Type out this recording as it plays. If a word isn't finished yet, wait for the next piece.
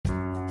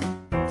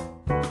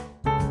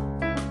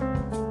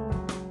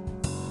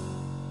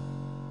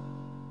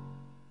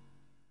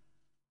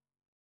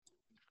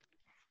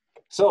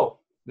So,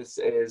 this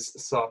is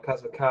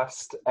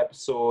Sarcasmocast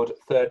episode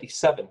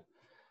 37.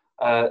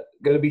 Going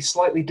to be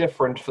slightly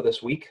different for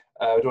this week.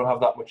 We don't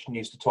have that much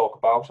news to talk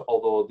about,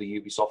 although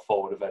the Ubisoft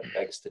Forward event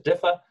begs to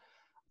differ.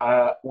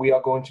 We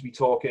are going to be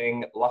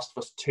talking Last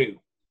of Us 2.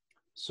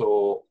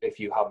 So, if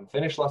you haven't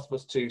finished Last of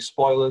Us 2,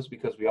 spoilers,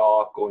 because we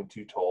are going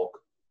to talk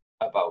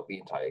about the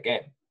entire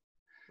game.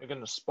 We're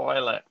going to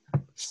spoil it.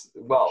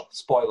 Well,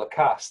 spoiler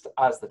cast,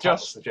 as the title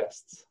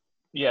suggests.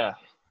 Yeah.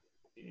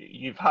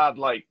 You've had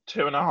like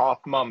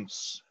 2.5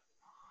 months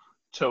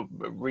to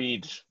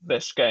read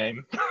this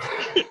game.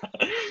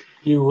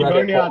 You've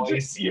only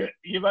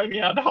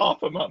had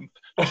half a month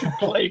to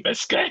play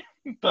this game.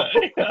 But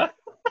yeah.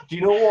 Do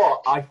you know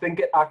what? I think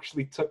it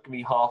actually took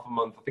me half a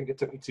month. I think it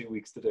took me 2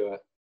 weeks to do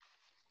it.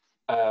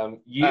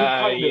 You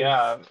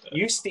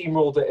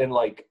steamrolled it in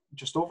like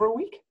just over a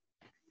week.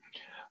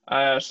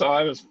 So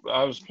I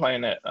was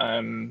playing it.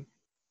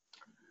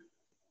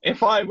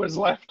 If I was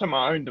left to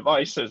my own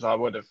devices, I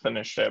would have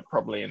finished it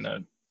probably in a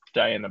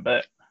day and a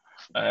bit.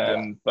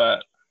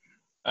 But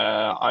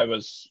I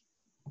was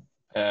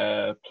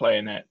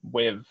playing it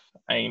with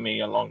Amy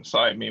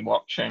alongside me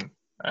watching,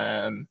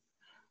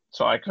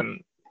 so I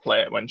couldn't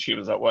play it when she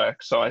was at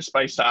work. So I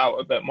spaced it out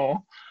a bit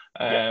more.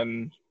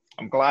 I'm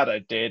glad I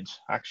did,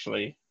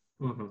 actually.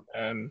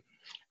 Mm-hmm.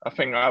 I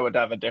think I would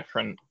have a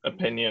different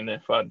opinion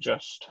if I'd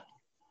just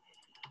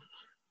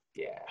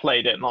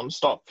played it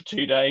non-stop for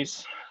 2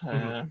 days.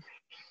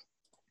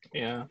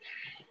 Yeah.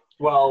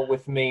 Well,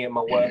 with me and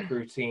my work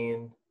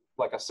routine,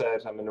 like I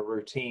said, I'm in a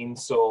routine,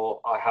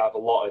 so I have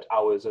allotted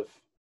hours of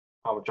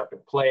how much I can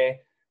play,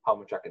 how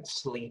much I can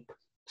sleep.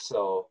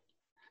 So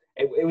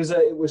it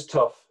was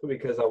tough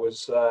because I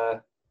was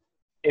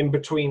in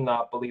between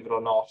that. Believe it or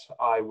not,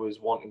 I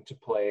was wanting to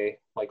play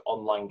like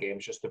online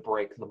games just to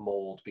break the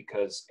mold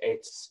because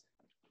it's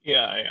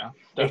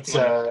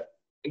definitely.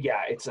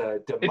 It's a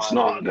demanding it's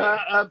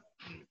not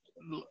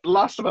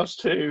Last of Us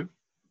 2.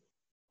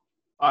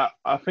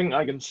 I think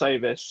I can say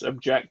this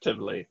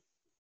objectively.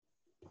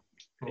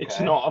 Okay.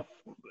 It's not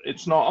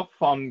a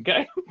fun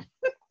game.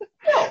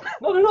 No,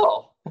 not at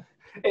all.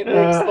 It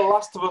makes The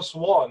Last of Us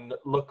 1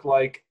 look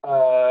like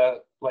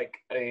a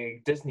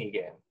Disney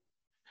game.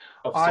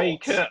 I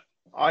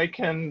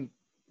can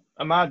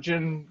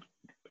imagine,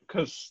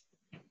 because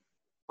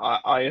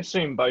I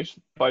assume both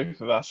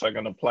of us are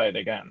going to play it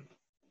again.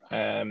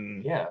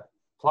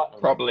 Platinum.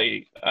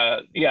 Probably.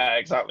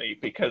 Exactly,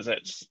 because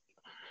it's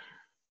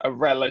a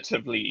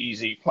relatively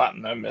easy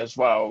platinum as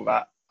well.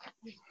 That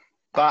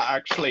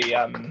actually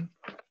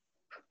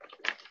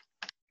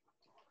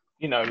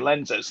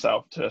lends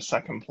itself to a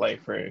second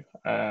playthrough.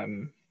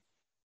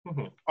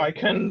 I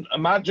can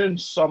imagine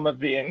some of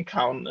the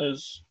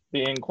encounters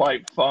being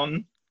quite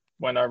fun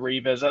when I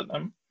revisit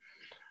them,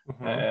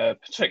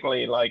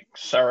 particularly like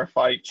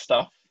Seraphite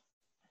stuff,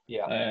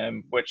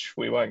 which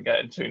we won't get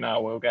into now.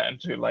 We'll get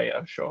into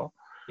later, sure.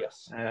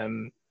 Yes.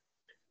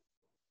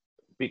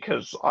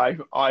 Because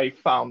I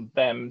found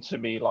them to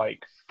be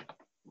like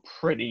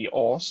pretty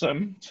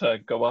awesome to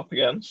go up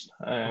against.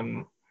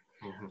 Definitely.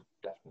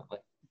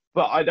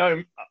 But I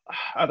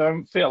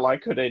don't feel I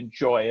could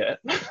enjoy it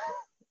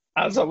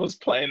as I was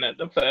playing it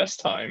the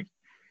first time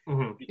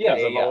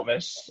because of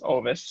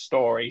all this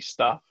story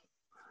stuff.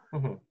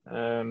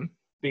 The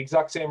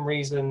exact same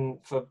reason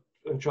for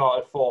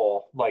Uncharted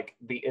 4. Like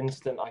the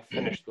instant I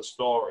finished the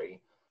story,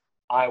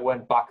 I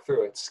went back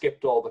through it,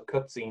 skipped all the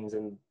cutscenes,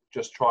 and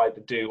just tried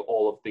to do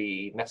all of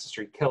the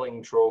necessary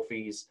killing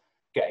trophies,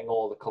 getting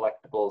all the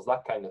collectibles,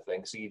 that kind of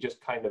thing. So you're just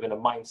kind of in a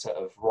mindset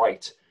of,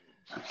 right,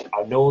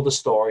 I know the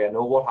story, I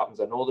know what happens,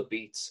 I know the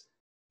beats,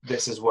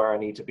 this is where I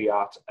need to be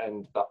at,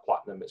 and that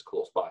platinum is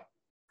close by.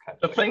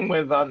 The thing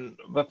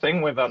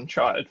with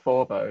Uncharted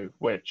 4 though,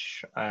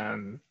 which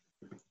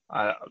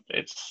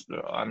it's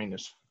a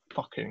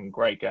fucking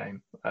great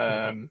game.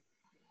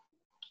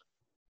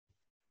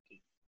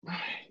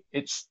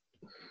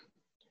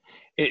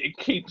 It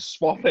keeps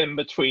swapping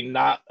between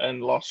that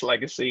and Lost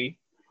Legacy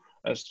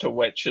as to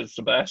which is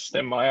the best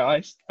in my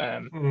eyes.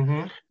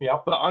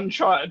 But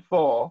Uncharted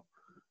 4,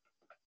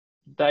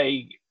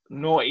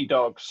 Naughty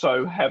Dog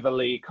so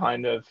heavily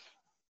kind of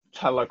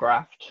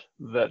telegraphed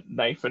that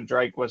Nathan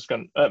Drake was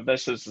going to...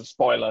 this is a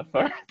spoiler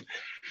for...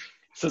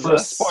 This is a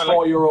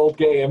 4-year-old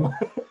game.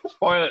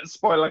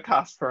 spoiler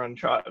cast for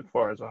Uncharted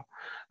 4 as well.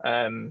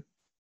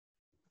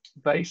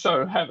 They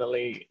so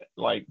heavily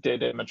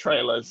did in the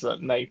trailers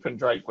that Nathan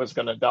Drake was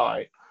going to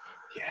die.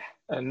 Yeah.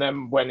 And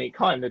then when he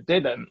kind of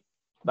didn't,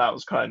 that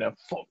was kind of,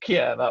 fuck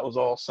yeah, that was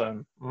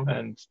awesome.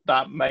 And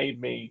that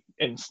made me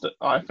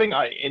I think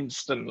I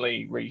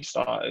instantly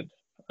restarted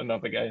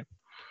another game.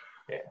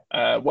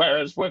 Yeah.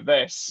 Whereas with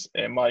this,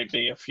 it might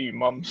be a few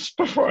months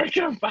before I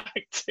go back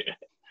to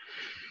it.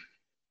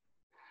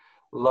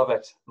 Love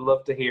it.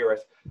 Love to hear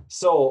it.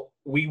 So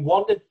we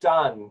wanted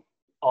Dan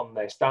on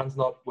this. Dan's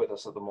not with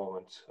us at the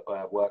moment.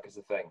 Work is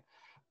a thing.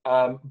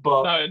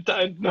 But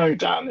no,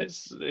 Dan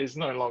is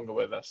no longer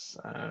with us.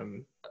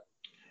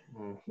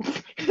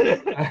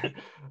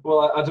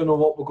 Well, I don't know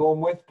what we're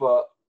going with,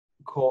 but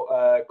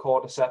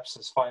Cordyceps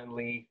has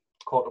finally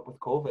caught up with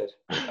COVID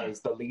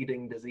as the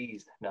leading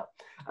disease. No.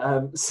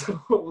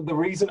 So the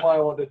reason why I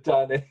wanted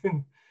Dan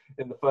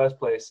in the first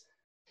place,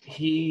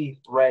 he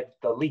read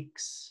the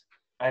leaks,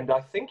 and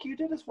I think you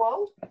did as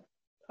well.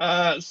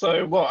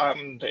 So what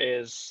happened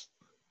is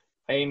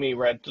Amy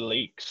read the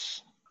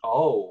leaks.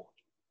 Oh.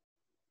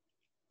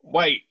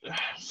 Wait,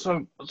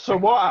 so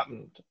what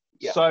happened?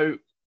 Yeah. So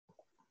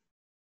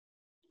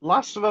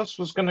Last of Us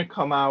was going to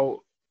come out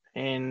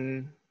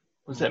in,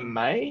 was it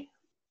May?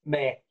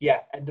 May, yeah,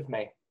 end of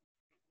May.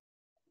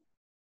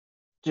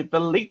 Did the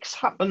leaks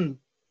happen?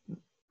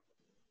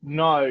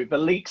 No, the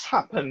leaks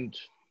happened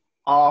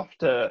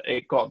after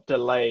it got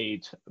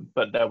delayed,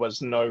 but there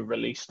was no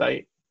release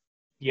date.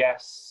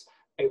 Yes,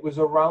 it was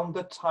around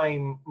the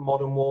time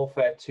Modern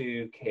Warfare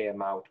 2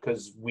 came out,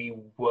 because we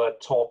were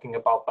talking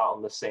about that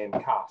on the same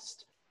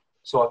cast.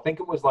 So I think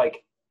it was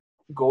like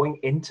going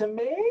into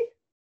May?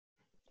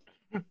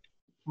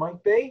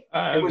 Might be.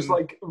 It was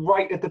like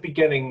right at the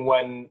beginning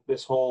when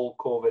this whole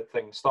COVID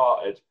thing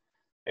started.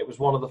 It was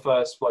one of the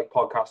first like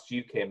podcasts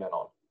you came in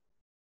on.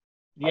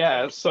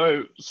 Yeah,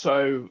 so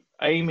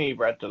Amy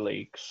read the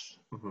leaks.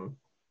 Mm-hmm.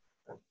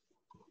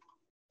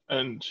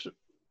 And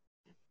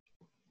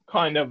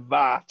kind of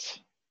that,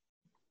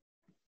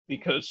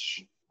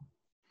 because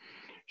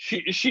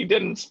she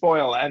didn't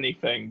spoil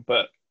anything,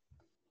 but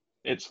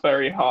it's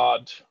very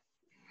hard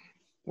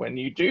when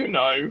you do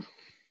know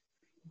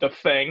the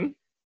thing,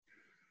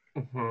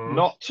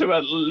 not to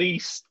at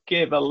least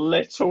give a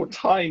little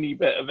tiny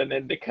bit of an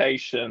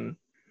indication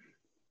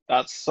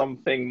that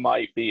something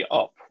might be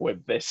up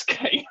with this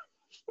game.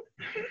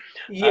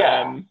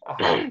 Yeah,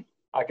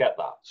 I get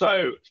that.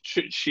 So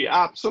she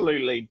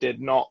absolutely did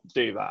not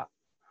do that.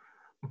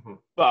 Mm-hmm.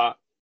 But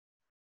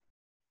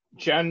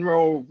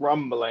general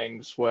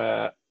rumblings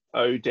were,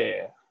 oh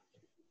dear,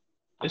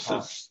 this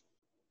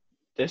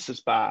is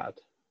bad,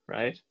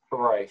 right?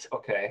 Right,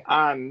 okay.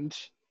 And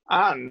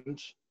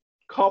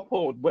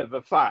coupled with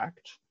the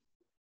fact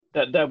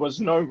that there was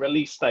no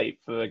release date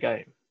for the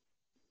game.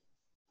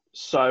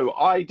 So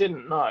I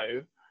didn't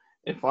know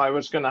if I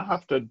was going to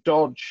have to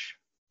dodge.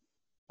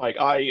 Like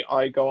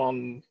I go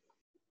on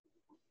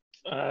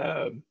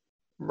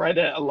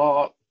Reddit a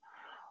lot.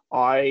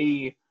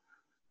 I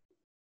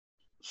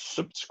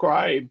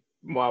subscribe.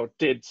 Well,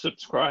 did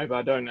subscribe.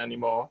 I don't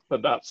anymore,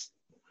 but that's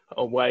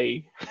a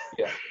way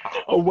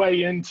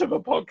into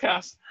the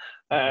podcast.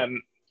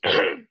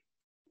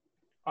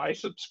 I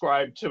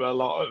subscribe to a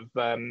lot of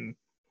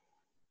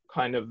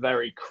kind of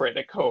very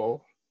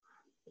critical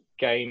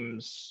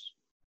games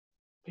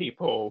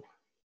people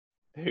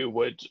who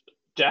would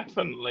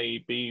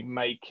definitely be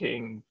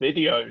making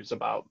videos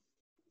about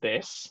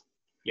this.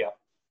 Yeah.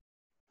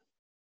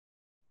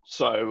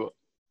 So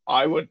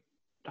I would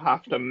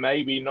have to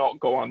maybe not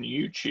go on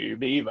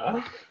YouTube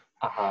either.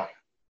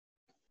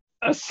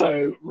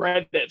 So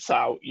Reddit's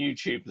out,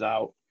 YouTube's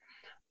out,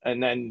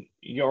 and then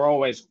you're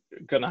always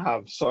going to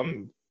have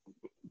some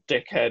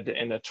dickhead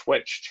in a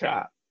Twitch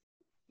chat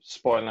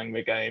spoiling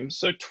the game.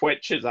 So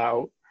Twitch is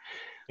out.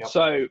 Yep.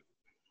 So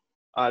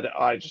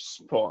I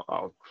just thought,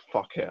 oh,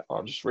 fuck it,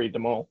 I'll just read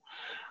them all.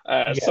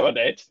 So I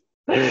did.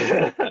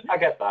 I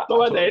get that.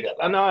 So I did,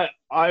 and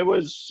I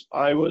was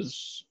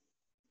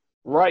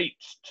right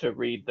to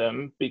read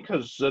them,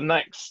 because the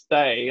next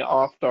day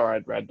after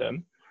I'd read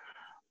them,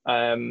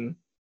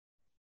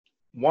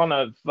 one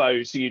of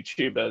those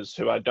YouTubers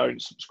who I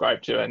don't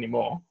subscribe to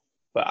anymore,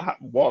 but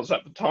was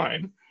at the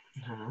time,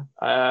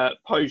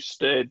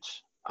 posted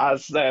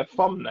as their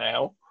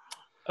thumbnail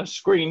a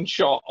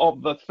screenshot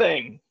of the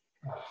thing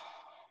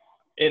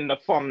in the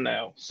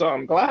thumbnail. So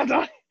I'm glad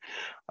I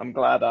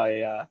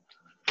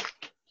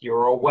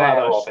you're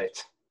aware of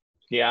it.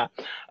 Yeah.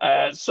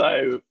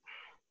 So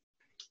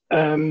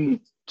to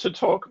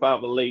talk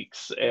about the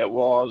leaks, it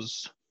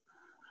was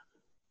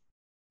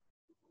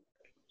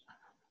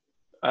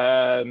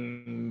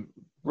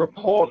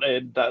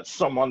reported that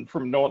someone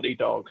from Naughty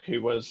Dog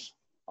who was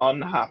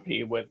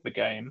unhappy with the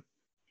game,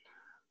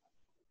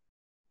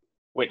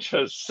 which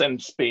has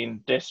since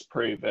been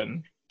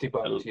disproven.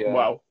 Debunked, yeah.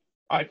 Well,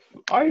 I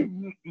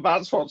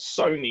that's what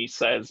Sony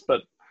says,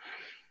 but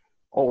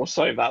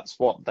also that's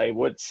what they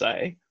would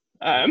say.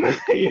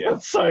 Yeah,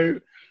 so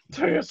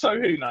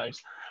who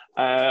knows?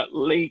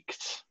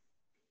 Leaked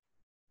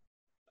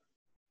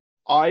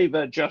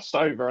either just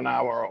over an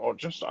hour or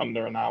just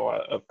under an hour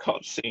of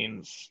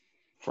cutscenes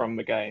from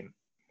the game.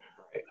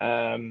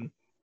 And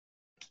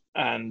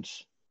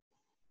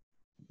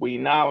we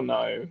now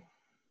know,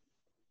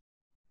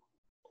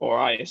 or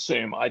I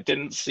assume, I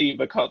didn't see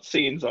the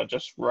cutscenes, I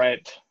just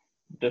read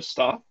the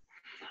stuff.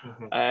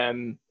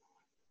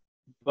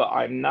 But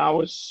I'm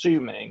now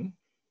assuming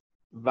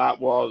that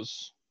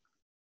was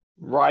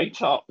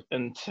right up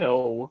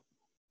until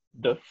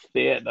the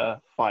theater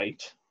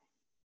fight.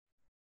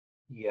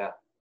 Yeah.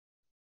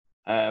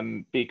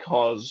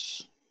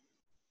 Because,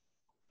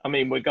 I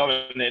mean, we're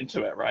going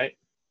into it, right?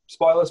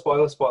 Spoilers.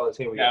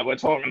 Here we go. Yeah, we're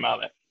talking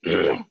about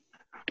it.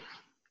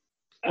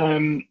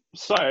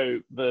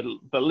 So the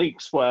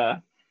leaks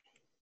were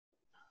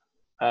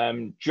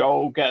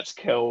Joel gets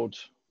killed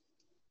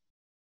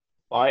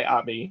by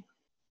Abby.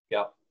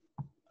 Yeah.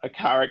 A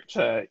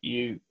character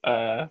you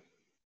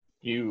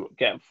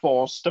get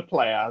forced to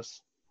play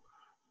as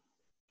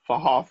for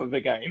half of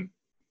the game,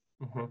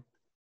 Mm-hmm.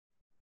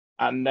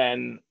 and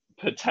then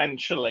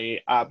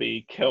potentially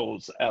Abby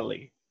kills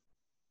Ellie,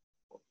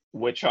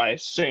 which I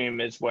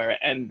assume is where it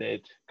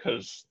ended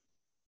because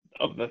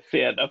of the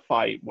theater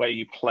fight where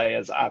you play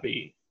as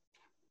Abby.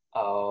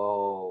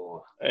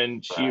 Oh.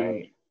 And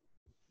right.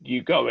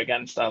 you go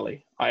against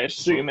Ellie. I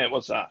assume it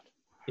was that.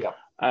 Yeah.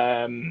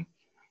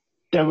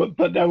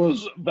 There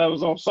was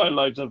also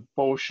loads of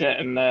bullshit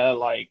in there,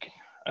 like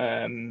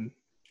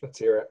Let's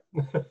hear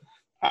it.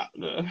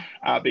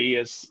 Abby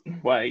is,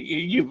 well,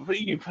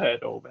 you've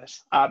heard all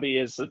this. Abby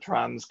is a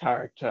trans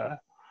character.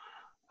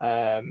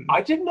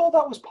 I didn't know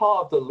that was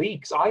part of the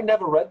leaks. I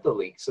never read the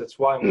leaks. That's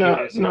why I'm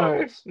curious about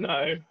this.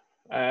 No.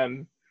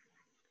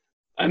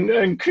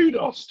 And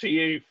kudos to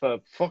you for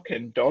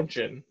fucking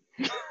dodging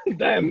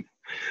them.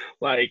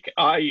 Like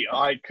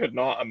I could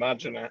not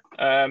imagine it.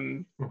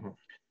 Mm-hmm.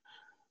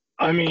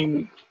 I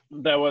mean,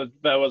 there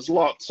was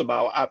lots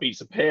about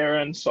Abby's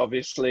appearance,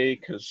 obviously,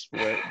 because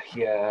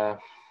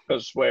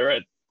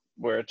we're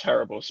a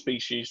terrible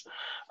species,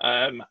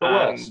 and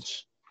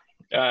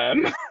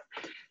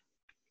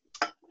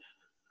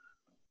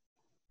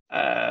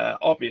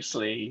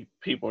obviously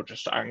people are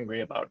just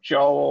angry about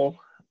Joel.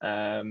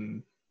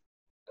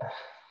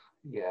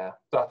 Yeah,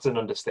 that's an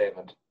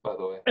understatement, by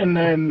the way. And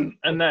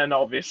then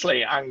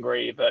obviously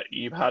angry that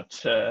you had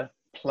to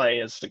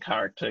play as the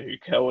character who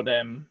killed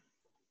him.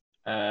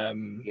 Yeah.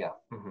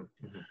 Mm-hmm.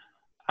 Mm-hmm.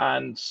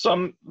 And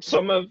some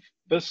of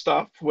the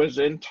stuff was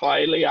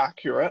entirely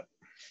accurate.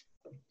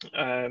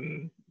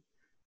 We're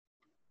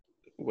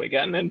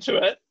getting into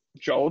it.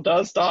 Joel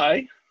does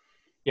die.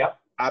 Yep.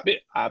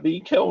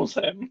 Abby kills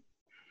him.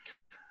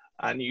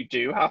 And you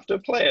do have to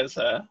play as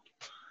her.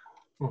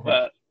 Mm-hmm.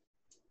 But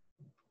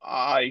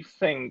I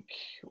think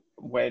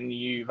when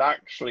you've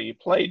actually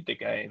played the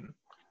game,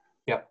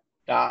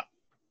 that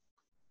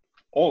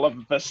all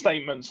of the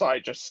statements I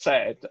just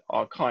said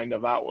are kind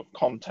of out of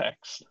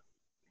context.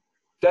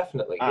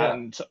 Definitely, yeah.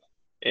 And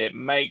it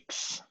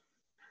makes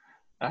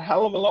a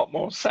hell of a lot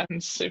more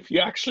sense if you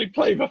actually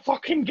play the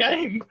fucking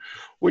game,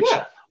 which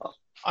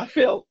I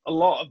feel a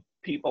lot of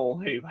people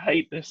who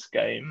hate this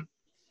game,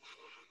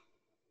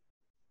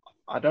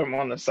 I don't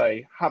want to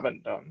say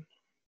haven't done,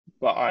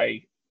 but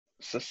I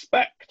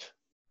suspect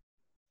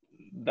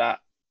that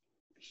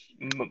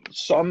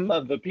some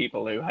of the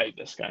people who hate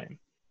this game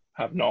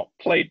have not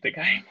played the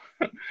game.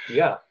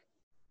 Yeah.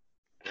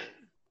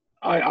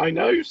 I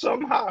know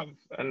some have,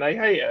 and they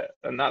hate it,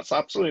 and that's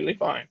absolutely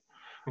fine.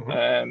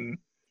 Mm-hmm.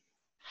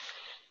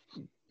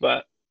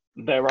 But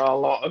there are a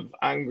lot of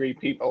angry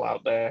people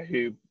out there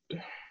who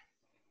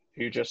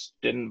just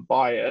didn't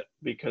buy it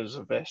because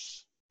of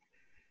this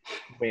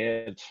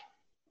weird.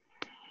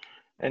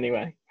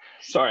 Anyway,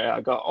 sorry, I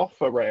got off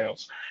the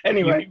rails.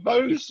 Anyway,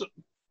 those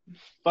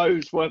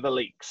were the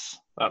leaks.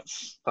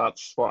 That's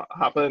what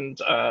happened.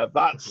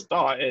 That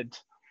started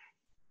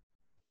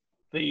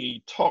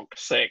the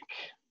toxic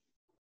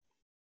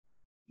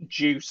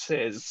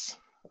juices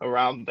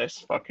around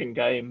this fucking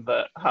game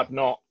that have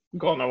not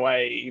gone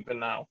away even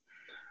now.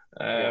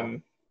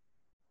 And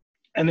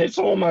it's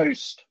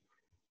almost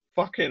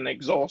fucking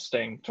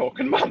exhausting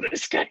talking about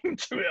this game,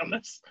 to be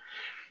honest.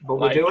 But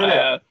we're doing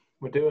it.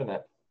 We're doing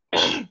it.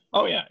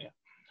 Oh, yeah.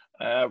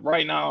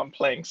 Right now I'm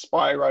playing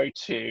Spyro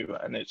 2,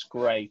 and it's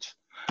great.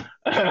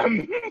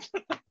 It's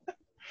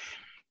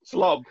a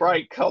lot of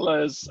bright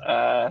colors,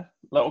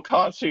 little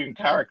cartoon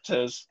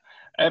characters.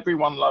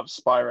 Everyone loves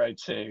Spyro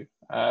 2.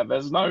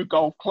 There's no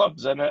golf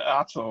clubs in it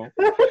at all.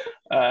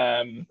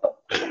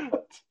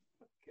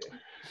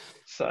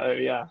 So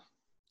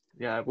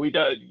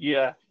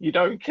you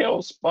don't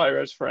kill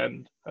Spyro's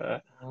friend.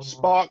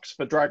 Sparks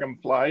the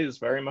dragonfly is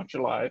very much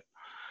alive.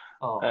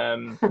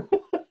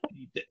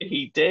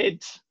 He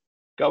did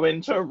go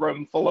into a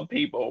room full of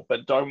people,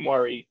 but don't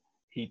worry,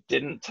 he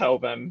didn't tell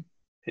them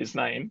his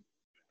name,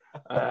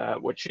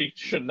 which he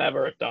should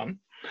never have done.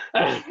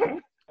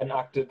 And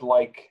acted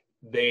like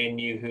they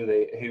knew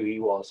who he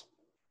was.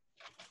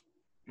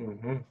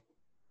 Mm-hmm.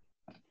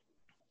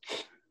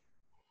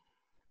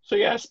 So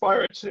yeah,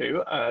 Spyro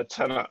 2,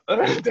 10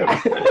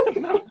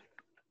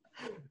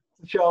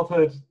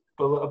 Childhood,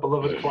 a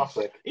beloved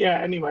classic.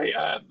 Yeah, anyway,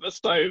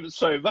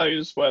 so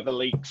those were the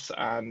leaks,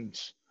 and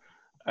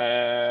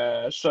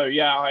so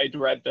yeah, I'd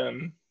read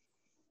them.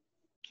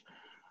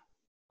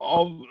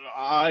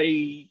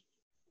 I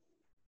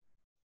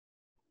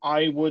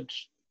would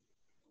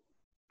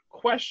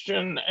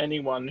question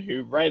anyone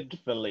who read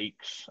the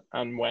leaks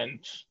and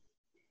went,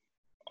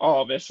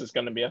 "Oh, this is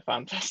going to be a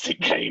fantastic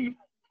game."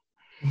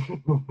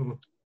 Me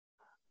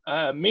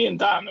and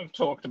Dan have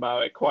talked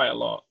about it quite a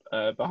lot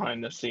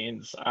behind the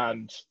scenes,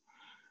 and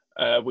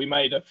we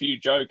made a few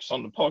jokes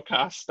on the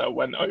podcast that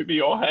went over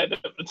your head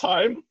at the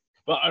time,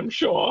 but I'm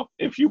sure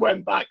if you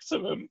went back to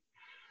them,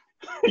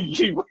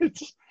 you would.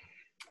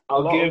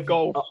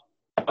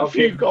 A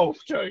few golf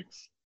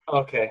jokes.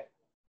 Okay.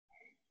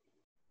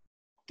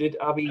 Did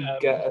Abby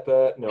get a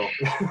bird? No.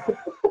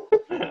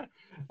 I'm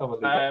gonna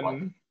leave that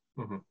blank.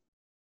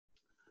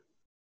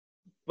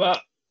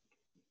 But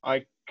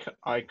I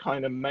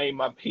kind of made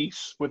my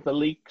peace with the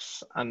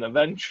leaks, and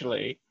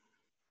eventually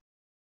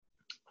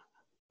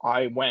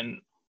I went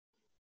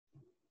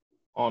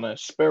on a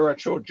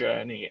spiritual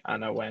journey,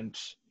 and I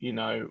went,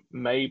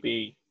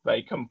 maybe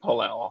they can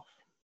pull it off.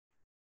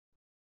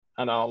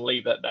 And I'll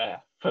leave it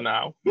there for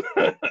now.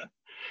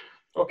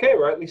 Okay,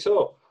 rightly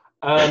so.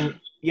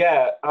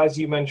 Yeah, as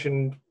you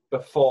mentioned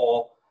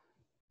before,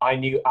 I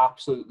knew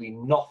absolutely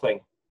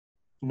nothing,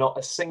 not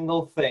a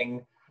single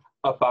thing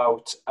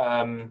about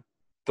the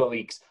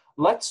leaks.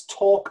 Let's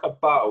talk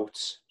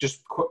about,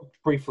 just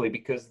briefly,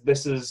 because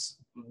this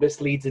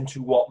leads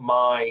into what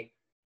my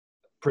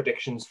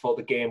predictions for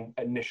the game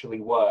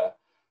initially were.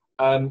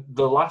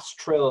 The last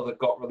trailer that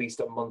got released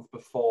a month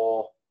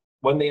before,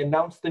 when they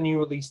announced the new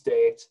release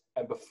date,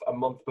 and a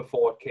month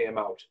before it came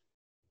out.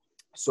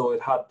 So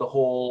it had the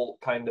whole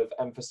kind of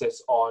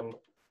emphasis on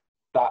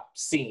that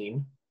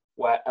scene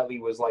where Ellie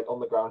was like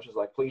on the ground, she's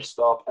like, please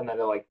stop, and then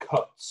it like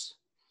cuts,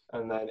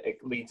 and then it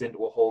leads into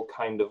a whole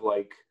kind of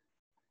like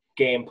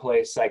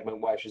gameplay segment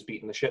where she's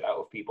beating the shit out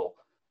of people.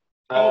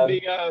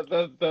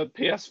 The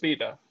PS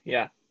Vita,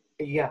 yeah.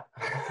 Yeah.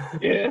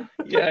 yeah.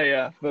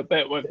 The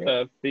bit with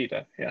the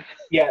Vita, yeah.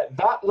 Yeah,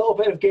 that little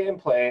bit of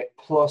gameplay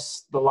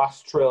plus the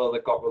last trailer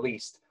that got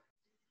released,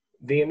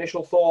 the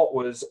initial thought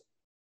was,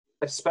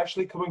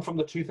 especially coming from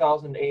the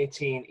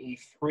 2018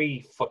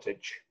 E3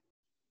 footage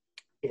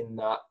in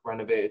that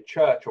renovated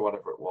church or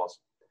whatever it was,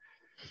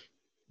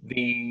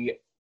 my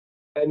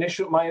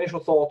initial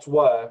thoughts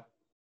were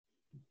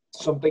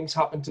something's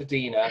happened to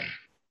Dina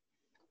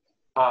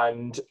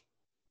and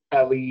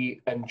Ellie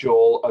and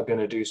Joel are going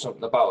to do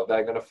something about it.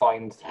 They're going to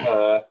find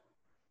her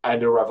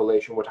and a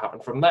revelation would happen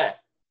from there.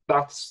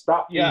 That was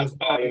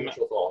my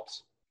initial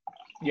thoughts.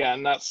 Yeah,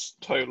 and that's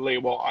totally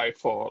what I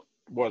thought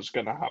was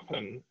going to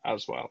happen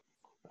as well.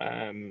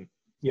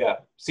 Yeah,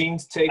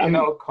 scenes taken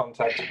out of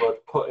context,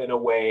 but put in a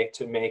way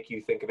to make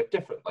you think of it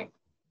differently.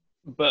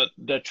 But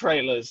the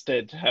trailers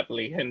did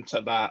heavily hint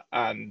at that,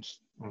 and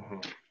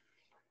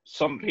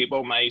some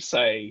people may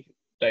say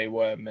they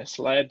were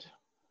misled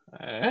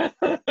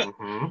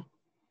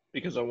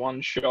because of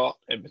one shot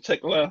in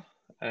particular.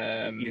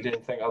 You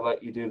didn't think I'd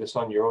let you do this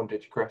on your own,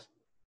 did you, Chris?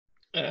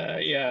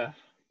 Yeah,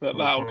 but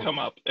that'll come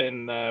up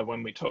in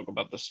when we talk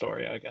about the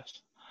story, I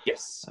guess.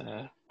 Yes.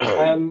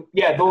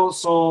 Yeah,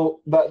 those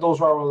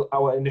were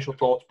our initial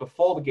thoughts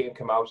before the game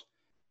came out.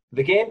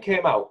 The game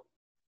came out.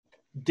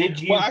 Did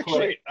you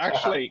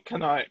actually,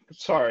 can I...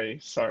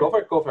 Sorry. Go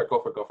for it.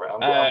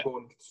 I'm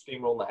going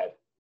steamroll in the head.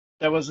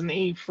 There was an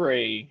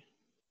E3.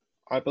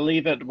 I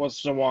believe it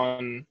was the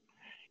one...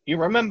 You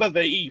remember the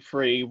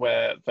E3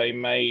 where they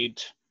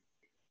made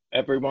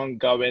everyone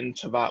go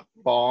into that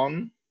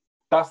barn?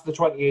 That's the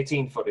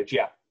 2018 footage,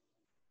 yeah.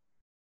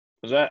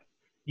 Was it?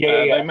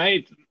 Yeah. They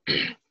made...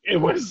 It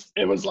was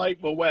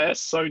like the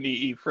worst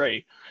Sony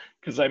E3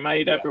 because they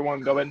made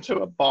everyone go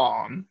into a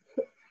barn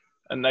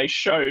and they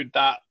showed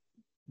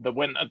the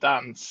winter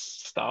dance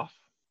stuff.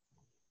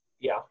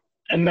 Yeah.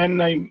 And then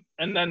they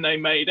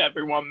made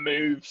everyone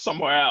move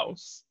somewhere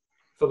else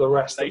for the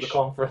rest of the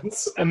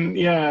conference. And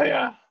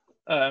yeah.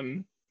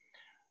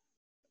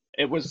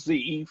 It was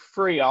the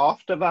E3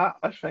 after that,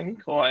 I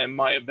think, or it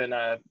might have been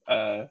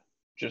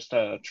just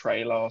a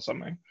trailer or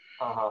something.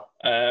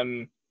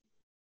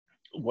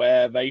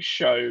 Where they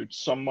showed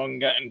someone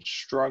getting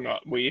strung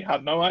up. We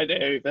had no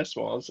idea who this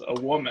was. A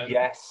woman.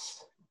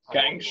 Yes.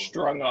 Getting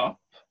strung up.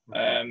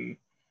 And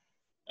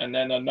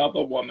then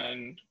another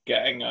woman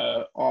getting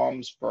her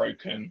arms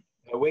broken.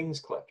 Her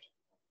wings clipped.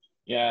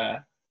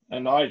 Yeah.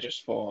 And I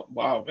just thought,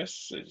 wow,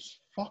 this is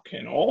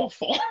fucking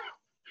awful.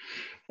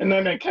 And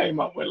then it came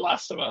up with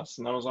Last of Us.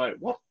 And I was like,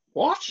 what?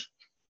 What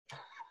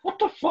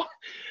the fuck?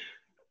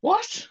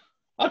 What?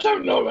 I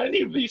don't know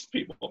any of these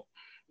people.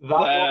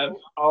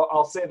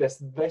 I'll say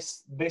this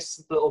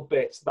little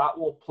bit that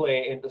will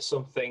play into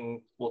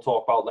something we'll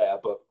talk about later,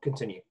 but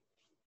continue.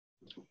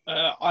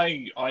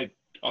 I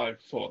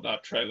thought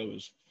that trailer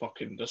was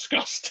fucking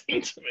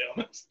disgusting, to be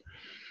honest.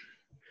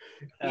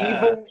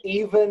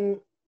 Even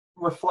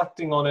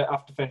reflecting on it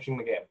after finishing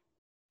the game.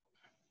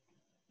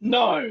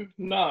 No,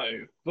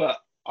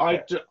 but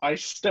I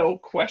still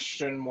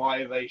question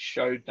why they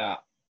showed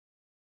that.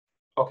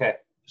 Okay.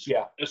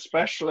 Yeah.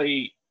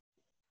 Especially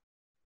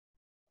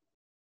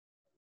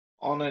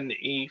on an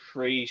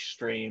E3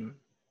 stream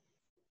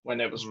when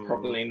it was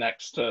probably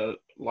next to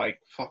like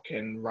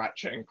fucking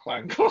Ratchet and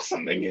Clank or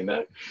something, you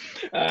know.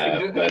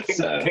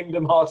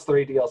 Kingdom Hearts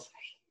 3 DLC.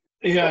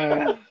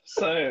 Yeah,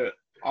 so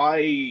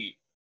I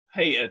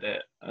hated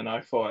it and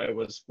I thought it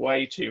was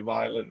way too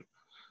violent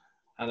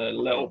and a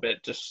little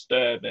bit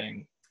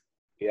disturbing.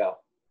 Yeah.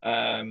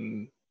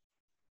 I'll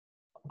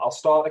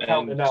start the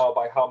counter now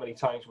by how many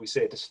times we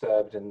say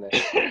disturbed in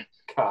this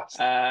cast.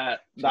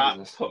 That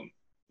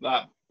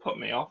put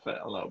me off it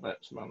a little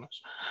bit, to be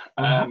honest.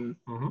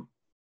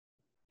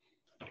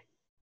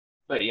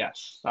 But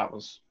yes, that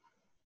was...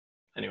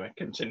 Anyway,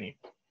 continue.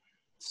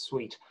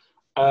 Sweet.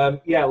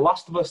 Yeah,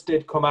 Last of Us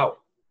did come out.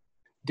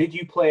 Did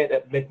you play it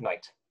at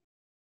midnight?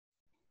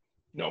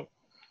 No.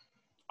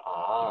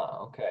 Ah,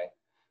 okay.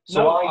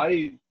 So No,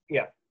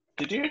 yeah,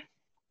 did you?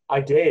 I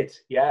did,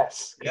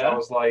 yes, because I Yeah.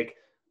 was like,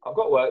 I've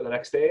got work the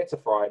next day. It's a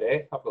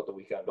Friday. I've got the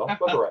weekend off.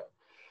 Bugger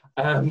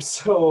it.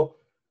 So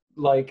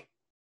like,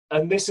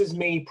 and this is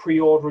me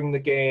pre-ordering the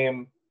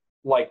game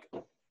like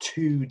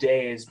 2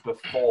 days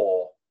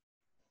before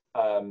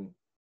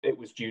it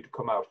was due to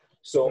come out.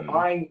 So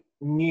I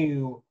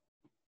knew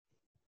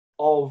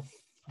of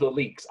the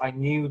leaks. I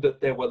knew that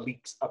there were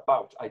leaks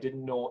about. I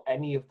didn't know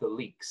any of the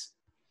leaks.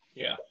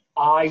 Yeah.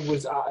 I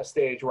was at a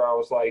stage where I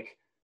was like,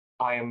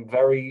 I am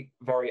very,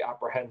 very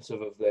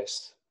apprehensive of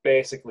this.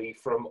 Basically,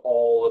 from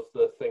all of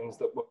the things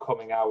that were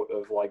coming out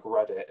of like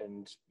Reddit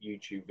and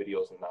YouTube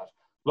videos and that.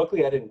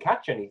 Luckily, I didn't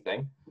catch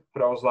anything,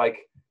 but I was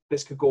like,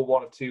 this could go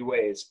one of two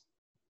ways.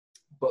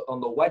 But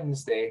on the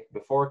Wednesday,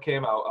 before it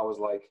came out, I was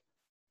like,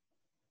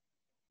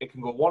 it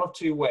can go one of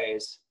two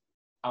ways.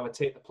 I'm going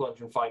to take the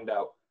plunge and find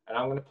out. And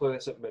I'm going to play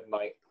this at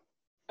midnight,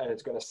 and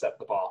it's going to set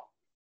the bar.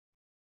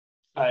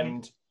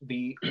 And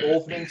the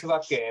opening to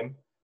that game,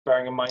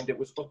 bearing in mind it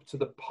was up to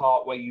the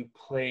part where you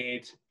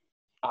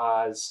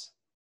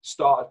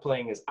started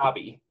playing as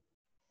Abby,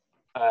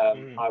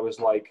 I was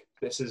like,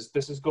 this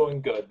is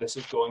going good. This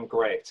is going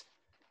great.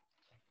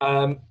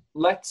 I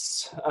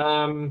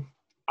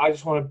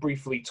just want to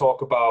briefly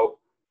talk about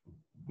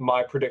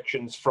my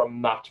predictions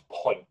from that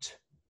point.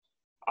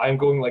 I'm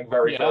going like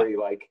very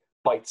like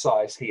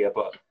bite-sized here,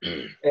 but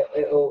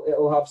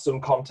it'll have some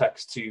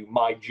context to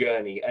my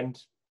journey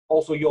and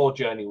also your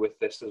journey with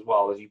this as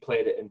well, as you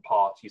played it in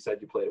parts. You said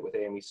you played it with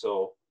Amy,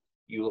 so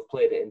you'll have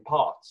played it in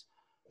parts.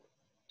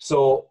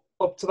 So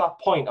up to that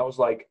point, I was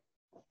like,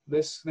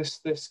 this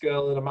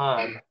girl and a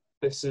man,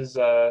 this is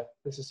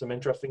some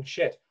interesting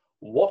shit.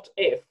 What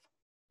if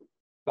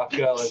that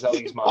girl is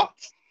Ellie's mom?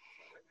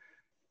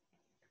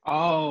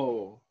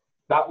 Oh.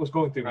 That was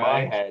going through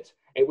my head.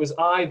 It was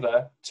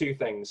either two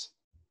things.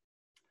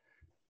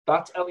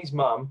 That's Ellie's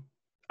mum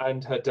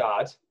and her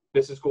dad.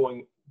 This is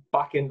going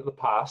back into the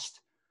past.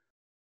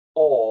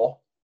 Or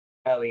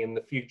Ellie in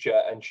the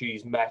future, and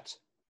she's met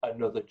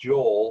another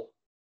Joel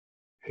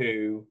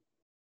who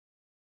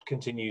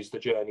continues the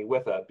journey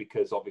with her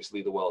because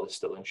obviously the world is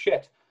still in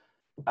shit.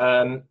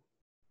 That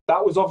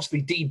was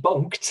obviously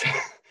debunked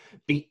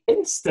the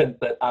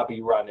instant that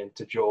Abby ran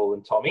into Joel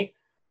and Tommy,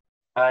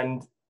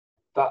 and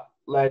that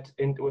led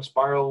into a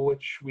spiral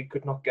which we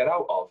could not get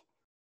out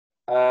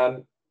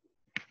of.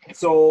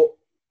 So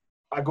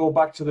I go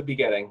back to the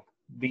beginning,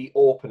 the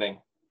opening.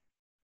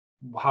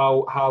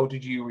 How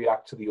did you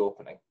react to the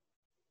opening?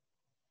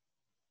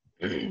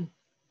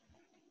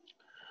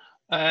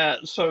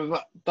 So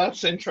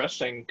that's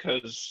interesting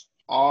because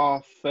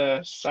our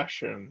first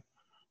session,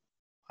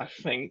 I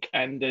think,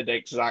 ended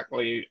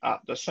exactly at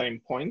the same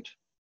point.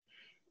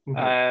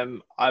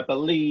 I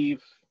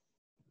believe.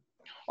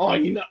 Oh,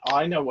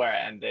 I know where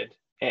it ended.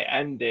 It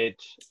ended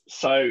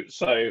so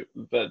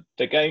the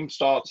game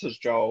starts as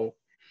Joel.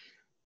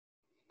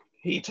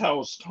 He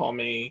tells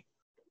Tommy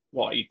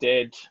what he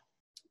did.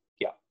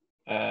 Yeah.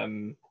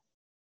 I'm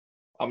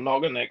not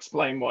going to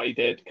explain what he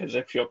did because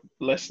if you're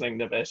listening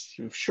to this,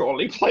 you've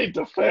surely played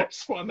the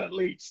first one at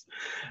least.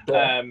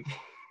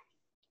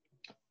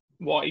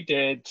 What he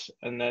did,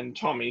 and then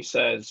Tommy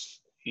says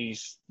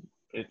he's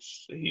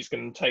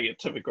going to take it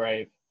to the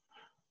grave.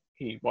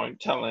 He won't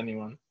tell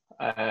anyone.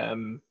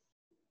 And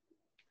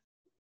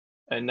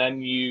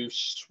then you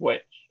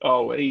switch.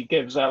 Oh, he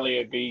gives Ellie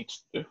a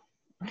guitar.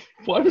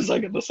 What was I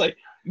going to say?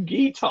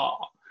 Guitar.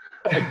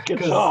 A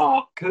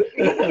guitar.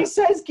 He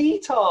says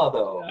guitar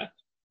though.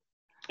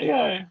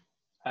 Yeah.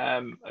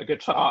 A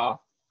guitar,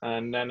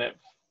 and then it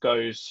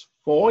goes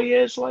 4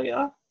 years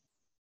later.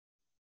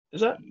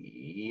 Is it?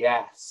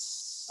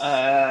 Yes.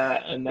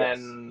 And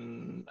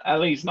then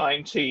Ellie's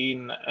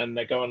 19, and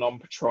they're going on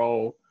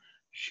patrol.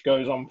 She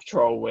goes on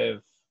patrol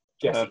with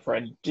her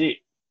friend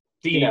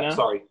Dina.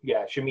 Sorry,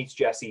 yeah, she meets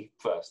Jesse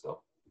first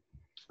though.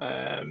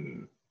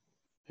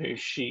 Who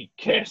she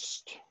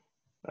kissed.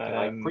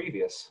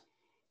 Previous.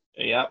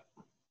 Yep.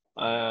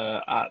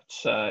 At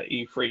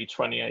E3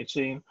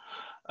 2018.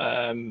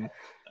 And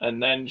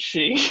then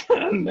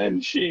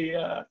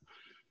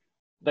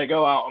they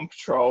go out on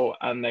patrol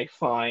and they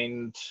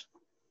find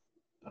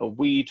a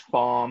weed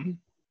farm,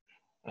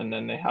 and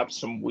then they have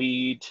some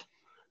weed,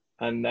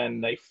 and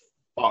then they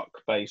fuck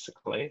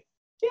basically.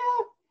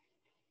 Yeah.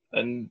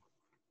 And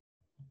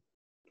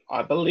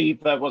I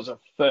believe there was a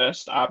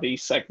first Abby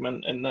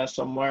segment in there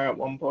somewhere at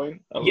one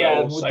point. A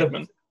little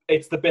segment.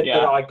 It's the bit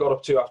that I got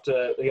up to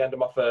after the end of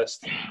my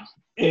first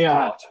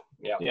part.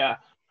 Yeah.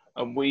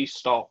 And we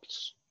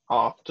stopped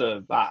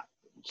after that.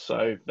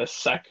 So the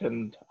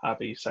second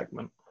Abby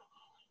segment.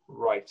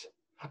 Right.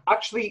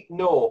 Actually,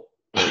 no.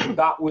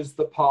 That was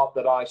the part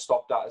that I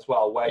stopped at as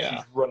well, where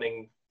she's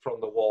running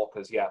from the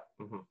walkers. Yeah.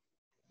 Mm-hmm.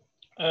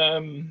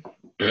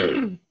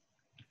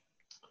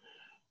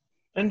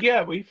 And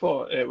yeah, we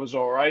thought it was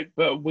all right,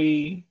 but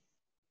we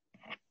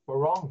were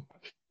wrong.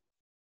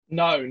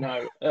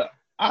 No.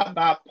 at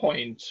that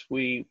point,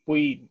 we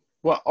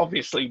well,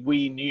 obviously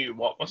we knew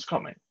what was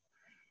coming.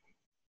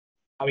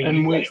 I mean,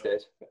 And you guys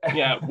did.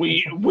 Yeah,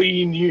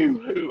 we knew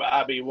who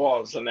Abby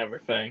was and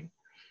everything.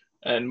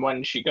 And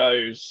when she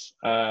goes,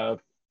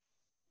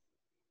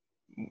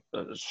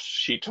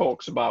 she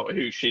talks about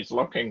who she's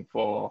looking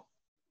for.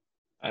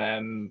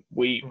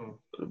 We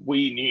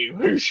knew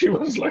who she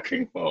was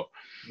looking for.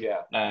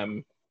 Yeah.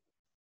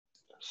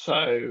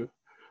 So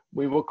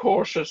we were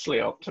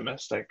cautiously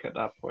optimistic at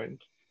that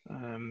point.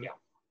 Yeah.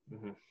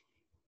 Mm-hmm.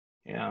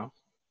 Yeah.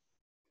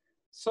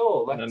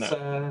 So let's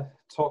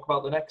talk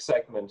about the next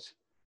segment,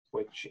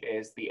 which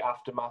is the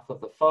aftermath of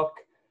the fuck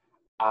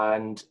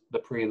and the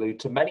prelude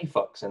to many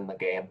fucks in the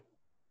game.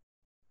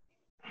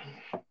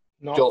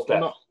 Joel's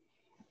death.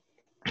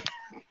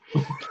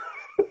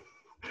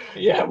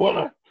 Yeah, what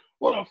a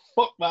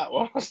fuck that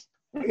was.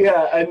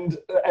 Yeah,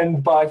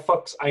 and by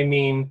fucks I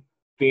mean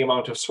the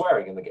amount of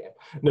swearing in the game.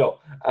 No.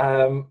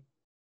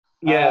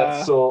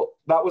 So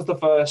that was the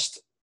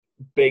first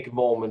big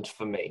moment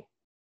for me.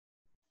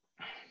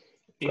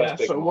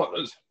 So what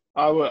was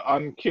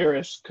I'm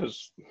curious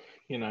because,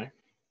 you know,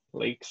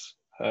 leaks.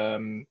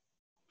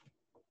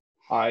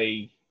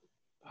 I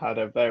had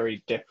a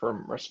very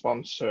different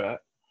response to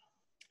it.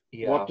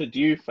 Yeah. What did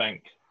you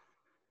think?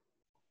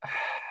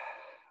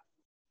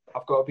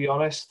 I've got to be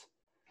honest,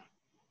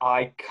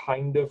 I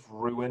kind of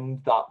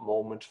ruined that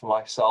moment for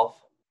myself.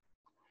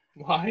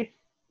 Why?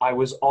 I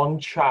was on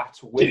chat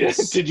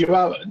with. Did you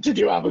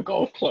have a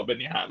golf club in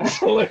your hand?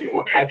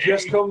 I've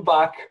just come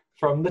back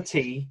from the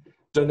tee,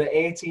 done the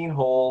 18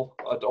 hole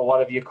or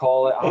whatever you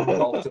call it. I haven't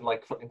golfed in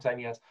like fucking 10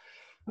 years.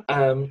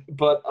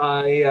 But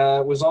I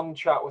was on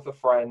chat with a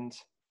friend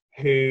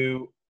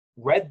who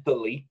read the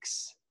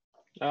leaks.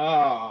 You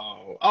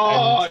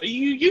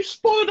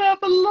spoiled it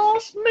at the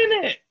last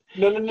minute.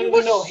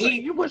 No.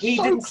 He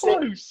didn't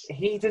close.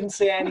 He didn't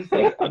say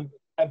anything.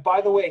 And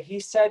by the way, he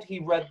said he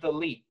read the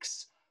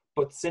leaks,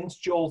 but since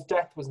Joel's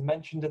death was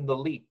mentioned in the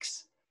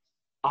leaks,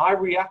 I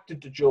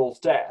reacted to Joel's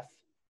death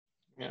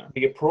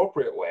the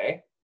appropriate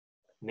way,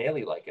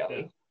 nearly like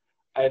Ellie,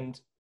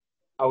 and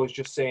I was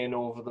just saying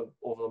over the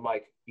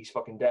mic, he's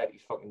fucking dead.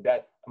 And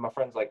my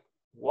friend's like,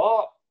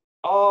 what?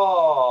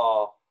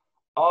 Oh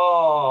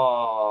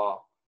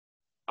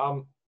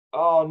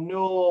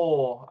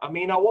no. I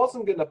mean, I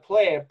wasn't gonna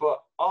play it,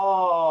 but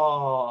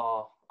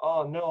oh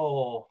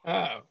no.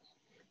 Oh.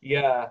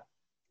 Yeah.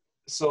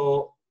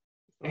 So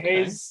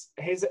his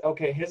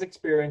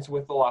experience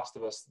with The Last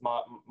of Us,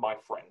 my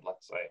friend,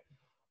 let's say,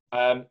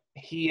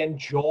 he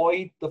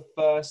enjoyed the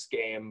first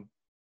game,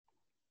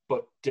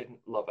 but didn't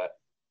love it.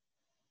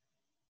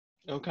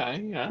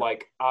 Okay, yeah.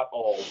 Like, at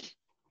all.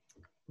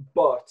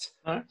 But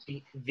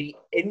the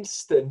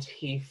instant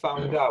he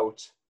found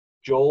out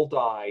Joel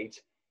died,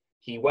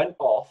 he went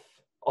off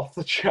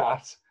the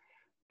chat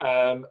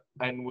and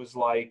was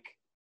like,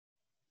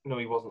 no,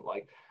 he wasn't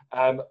like,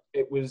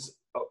 it was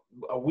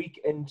a week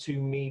into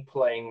me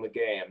playing the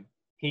game.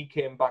 He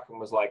came back and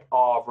was like,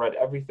 I've read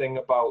everything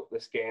about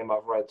this game.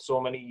 I've read so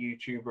many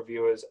YouTube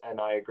reviewers and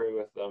I agree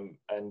with them.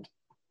 And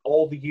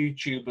all the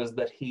YouTubers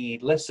that he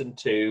listened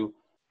to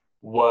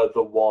were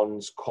the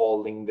ones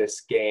calling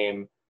this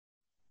game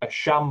a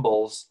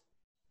shambles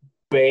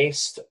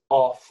based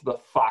off the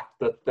fact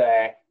that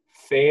their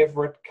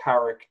favorite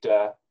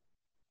character,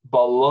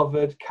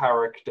 beloved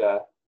character,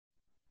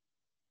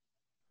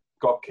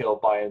 got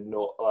killed by a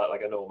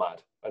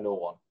nomad, a no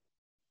one.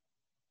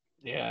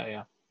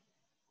 Yeah.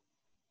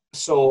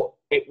 So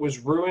it was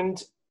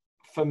ruined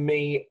for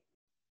me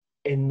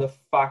in the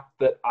fact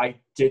that I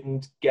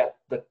didn't get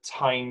the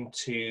time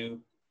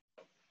to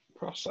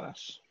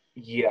process.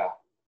 Yeah,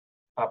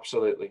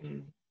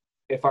 absolutely.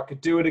 If I could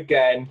do it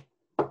again,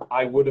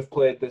 I would have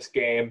played this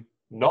game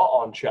not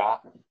on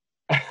chat,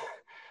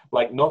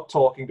 like not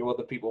talking to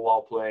other people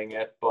while playing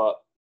it, but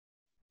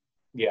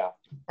yeah.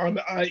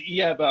 But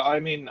I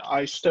mean,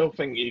 I still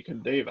think you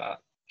can do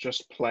that.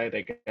 Just play it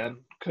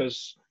again,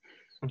 because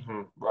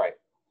right.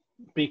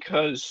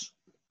 Because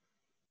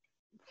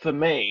for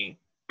me,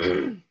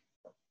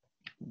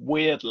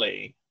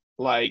 weirdly,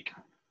 like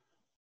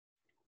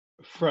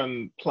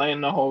from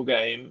playing the whole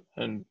game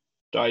and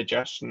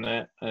digesting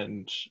it,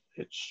 and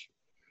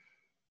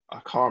I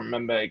can't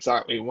remember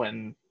exactly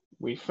when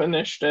we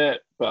finished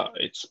it, but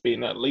it's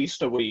been at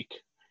least a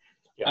week.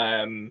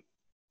 Yeah.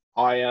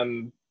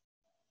 I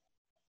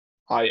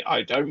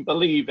don't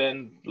believe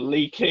in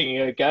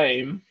leaking a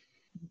game,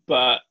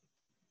 but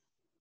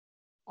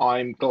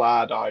I'm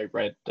glad I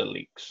read the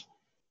leaks.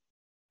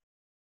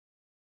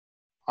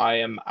 I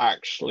am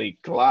actually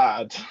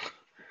glad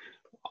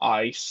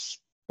I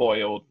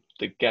spoiled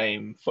the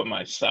game for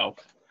myself,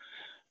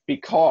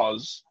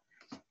 because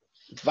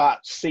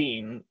that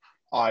scene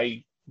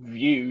I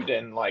viewed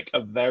in like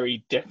a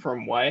very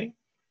different way.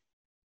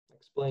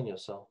 Explain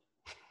yourself.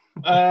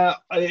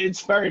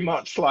 It's very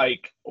much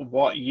like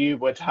what you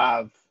would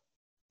have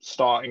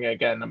starting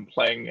again and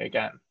playing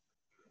again.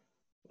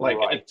 Like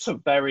right. It's a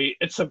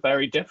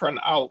very different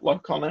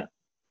outlook on it.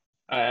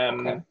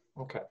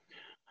 Okay.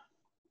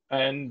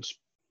 And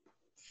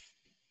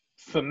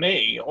for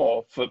me,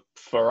 or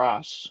for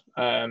us,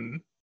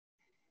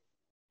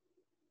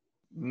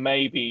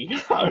 maybe,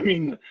 I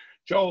mean,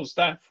 Joel's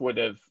death would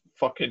have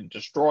fucking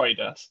destroyed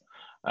us,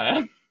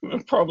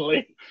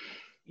 probably.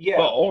 Yeah.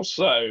 But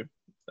also,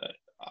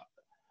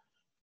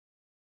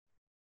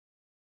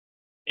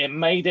 it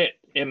made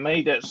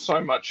it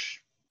so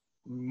much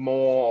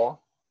more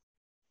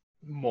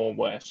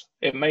worse.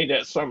 It made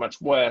it so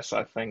much worse,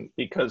 I think,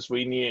 because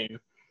we knew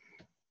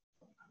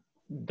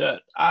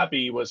that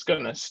Abby was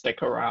going to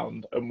stick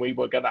around and we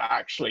were going to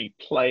actually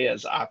play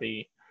as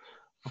Abby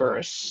for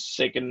a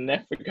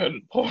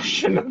significant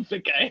portion of the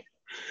game.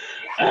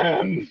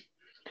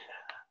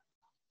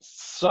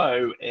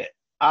 So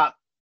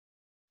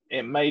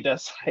it made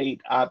us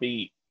hate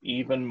Abby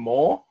even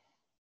more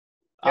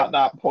at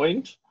that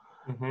point,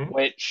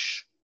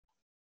 which,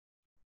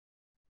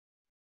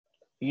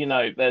 you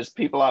know, there's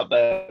people out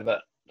there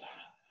that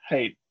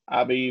hate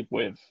Abby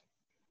with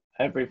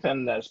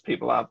everything. There's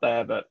people out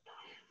there that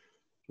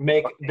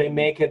make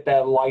it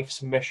their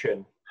life's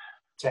mission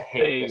to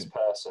hate this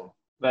person.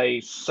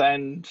 They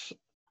send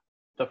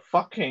the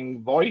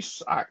fucking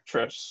voice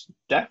actress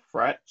death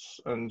threats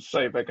and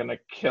say they're going to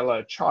kill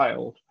her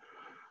child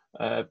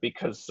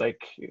because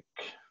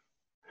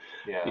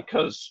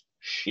because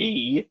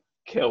she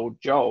killed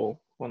Joel.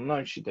 Well,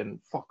 no, she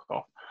didn't. Fuck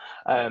off.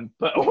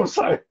 But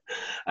also,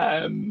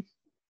 I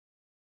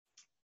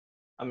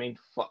mean,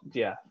 fuck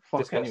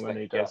disgusting. Anyone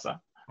who does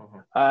that.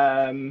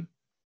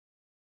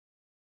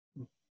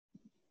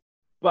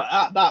 But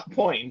at that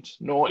point,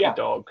 Naughty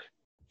Dog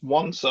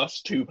wants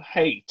us to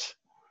hate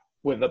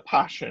with a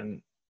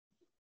passion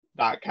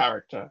that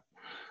character,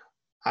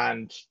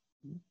 and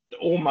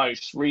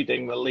almost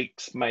reading the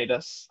leaks made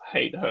us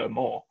hate her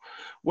more,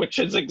 which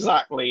is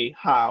exactly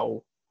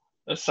how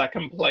a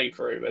second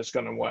playthrough is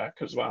going to work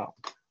as well,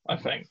 I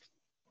think.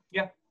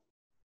 Yeah,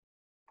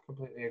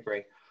 completely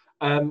agree.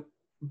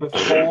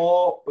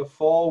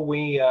 Before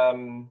we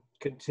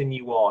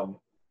continue on,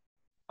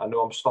 I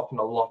know I'm stopping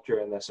a lot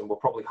during this, and we're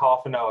probably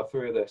half an hour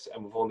through this,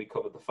 and we've only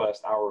covered the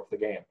first hour of the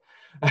game.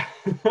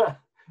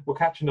 We're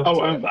catching up.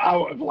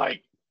 Out of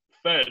like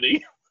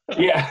 30.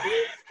 Yeah,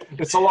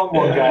 it's a long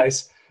one,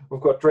 guys. We've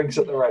got drinks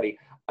at the ready.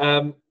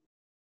 Going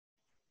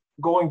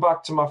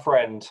back to my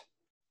friend,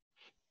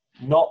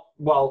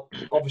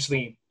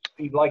 obviously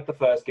he liked the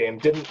first game,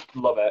 didn't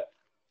love it,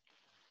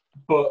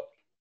 but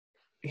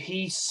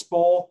he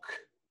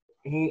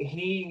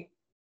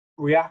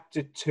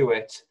reacted to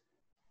it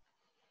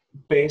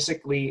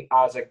basically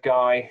as a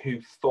guy who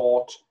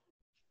thought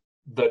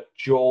that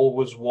Joel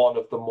was one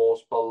of the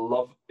most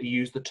beloved, he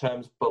used the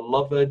terms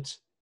beloved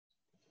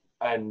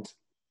and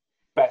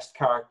best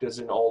characters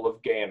in all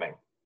of gaming.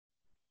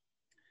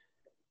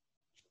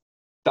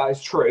 That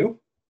is true,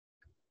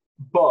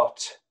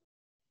 but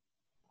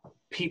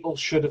people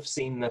should have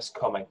seen this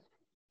coming.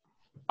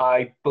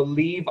 I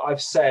believe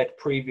I've said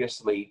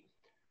previously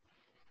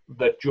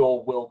that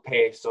Joel will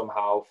pay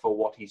somehow for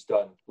what he's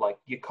done. Like,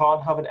 you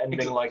can't have an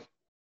ending like...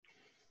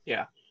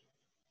 Yeah.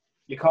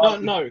 You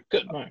can't... No,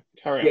 good, no,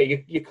 carry on. Yeah,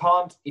 you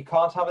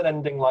can't have an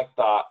ending like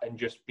that and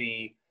just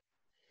be...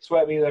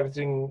 Swear to me that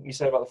everything you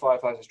said about the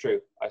Fireflies is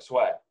true. I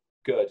swear.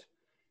 Good.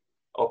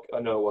 Okay, I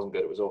know it wasn't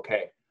good, it was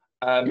okay.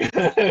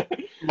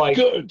 Like,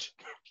 good.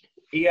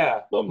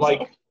 Yeah.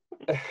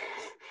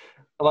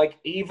 Like,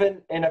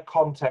 even in a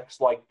context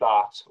like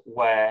that,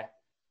 where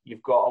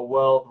you've got a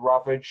world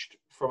ravaged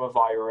from a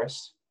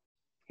virus,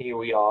 here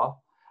we are,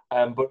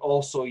 but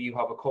also you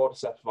have a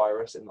cordyceps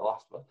virus in the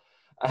last one.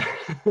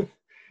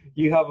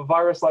 You have a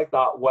virus like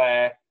that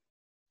where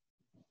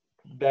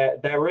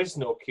there is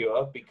no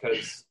cure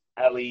because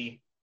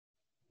Ellie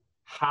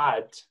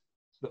had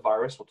the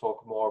virus. We'll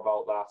talk more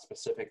about that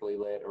specifically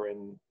later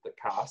in the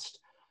cast.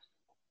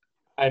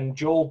 And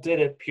Joel did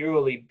it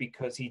purely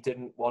because he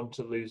didn't want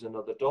to lose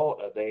another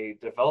daughter. They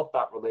developed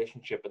that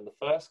relationship in the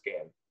first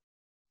game.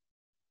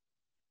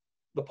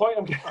 The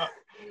point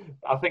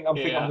I think I'm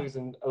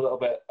losing a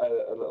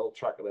little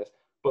track of this.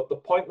 But the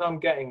point that I'm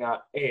getting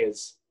at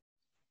is,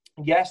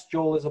 yes,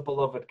 Joel is a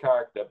beloved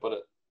character,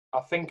 but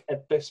I think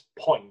at this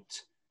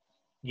point,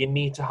 you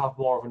need to have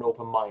more of an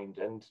open mind.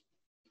 And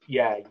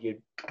yeah,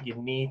 you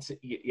need to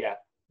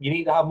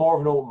have more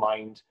of an open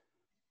mind,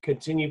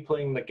 continue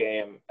playing the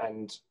game,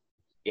 and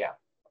yeah,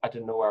 I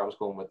didn't know where I was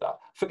going with that.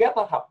 Forget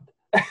that happened.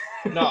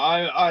 No,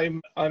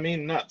 I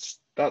mean that's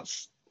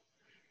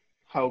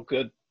how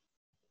good.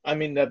 I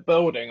mean, they're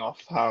building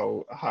off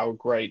how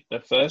great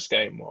the first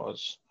game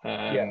was.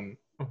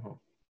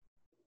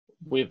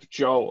 With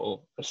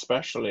Joel,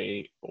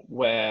 especially,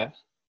 where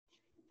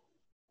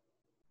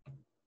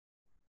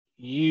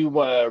you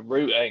were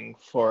rooting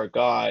for a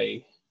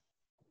guy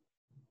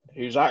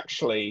who's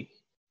actually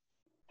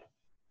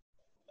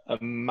a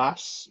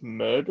mass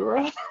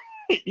murderer.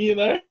 You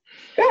know?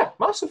 Yeah,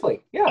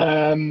 massively.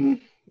 Yeah.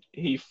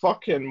 He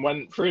fucking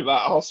went through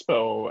that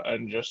hospital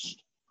and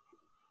just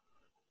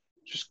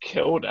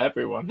killed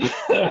everyone.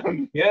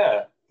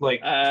 Yeah, like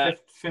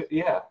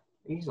yeah,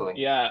 easily.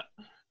 Yeah,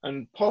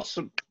 and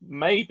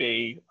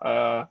maybe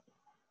so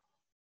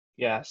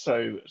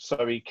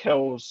he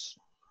kills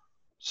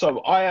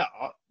So I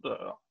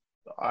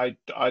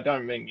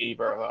don't think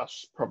either of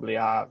us probably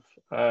have.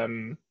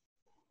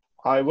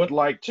 I would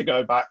like to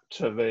go back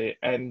to the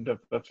end of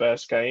the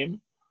first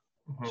game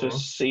to Mhm.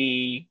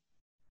 see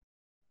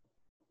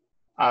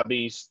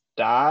Abby's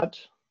dad.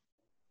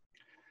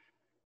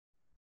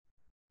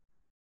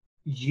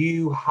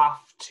 You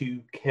have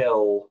to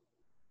kill.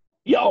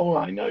 Yeah, oh,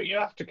 I know you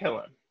have to kill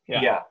him.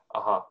 Yeah. Yeah.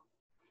 Uh-huh.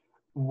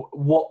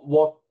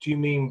 What do you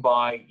mean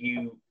by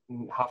you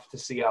have to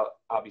see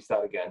Abby's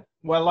dad again?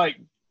 Well, like,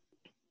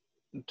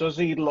 does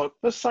he look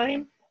the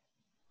same?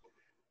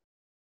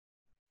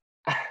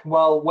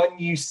 Well, when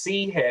you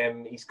see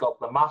him, he's got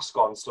the mask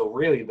on, so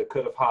really they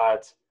could have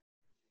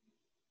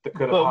But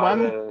had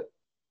a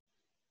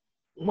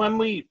when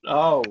we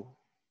oh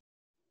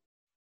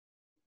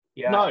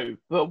yeah. no,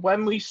 but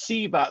when we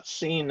see that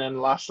scene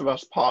in Last of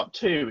Us Part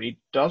 2, he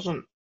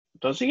doesn't.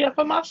 Does he have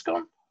a mask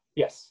on?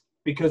 Yes,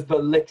 because they're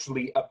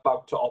literally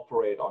about to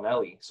operate on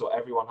Ellie, so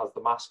everyone has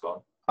the mask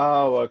on.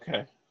 Oh,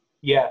 okay.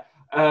 Yeah.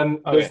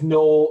 Okay.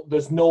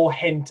 There's no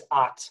hint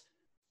at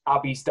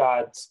Abby's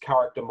dad's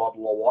character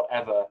model or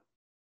whatever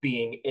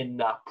being in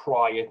that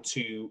prior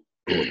to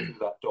going through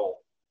that door.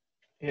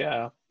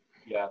 Yeah.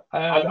 Yeah.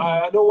 Um,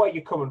 I know where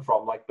you're coming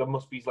from. Like there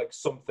must be like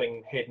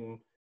something hidden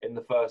in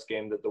the first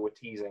game that they were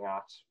teasing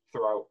at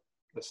throughout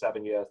the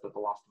 7 years that The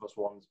Last of Us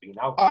One's been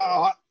out.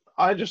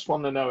 I just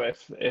want to know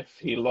if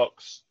he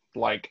looks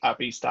like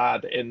Abby's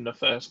dad in the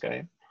first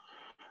game.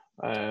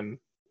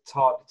 It's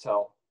hard to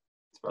tell.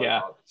 It's very Yeah.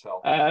 hard to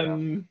tell.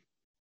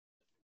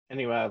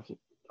 Anyway,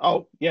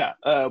 oh yeah,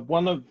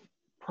 one of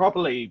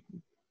probably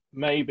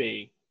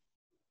maybe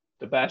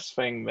the best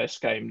thing this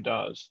game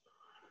does,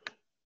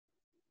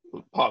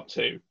 part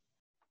 2,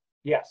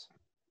 Yes.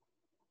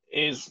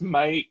 is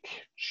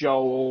make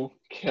Joel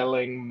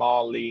killing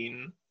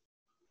Marlene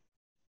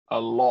a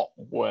lot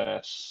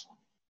worse.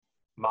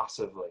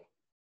 Massively.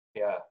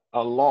 Yeah.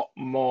 A lot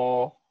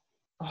more.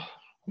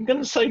 I'm going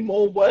to say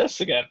more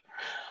worse again.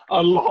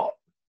 A lot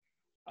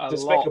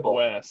Despicable.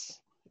 worse.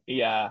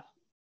 Yeah.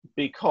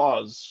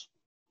 Because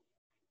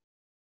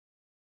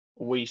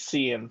we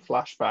see in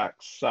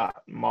flashbacks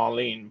that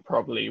Marlene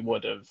probably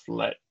would have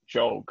let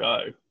Joel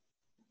go.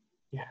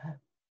 Yeah.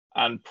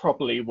 And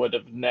probably would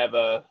have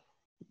never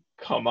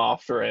come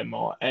after him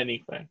or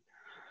anything.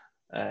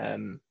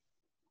 And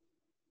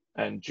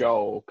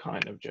Joel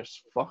kind of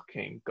just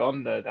fucking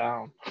gunned her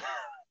down.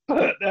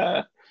 But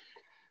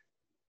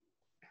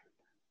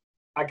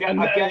I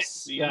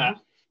guess. yeah.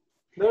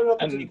 No,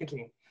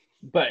 continue.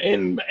 But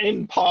in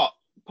part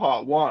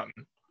 1,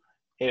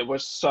 it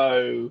was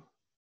so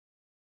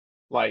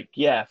like,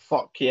 yeah,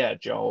 fuck yeah,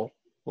 Joel.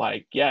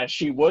 Like, yeah,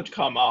 she would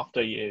come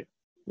after you.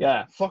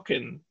 Yeah,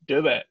 fucking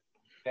do it.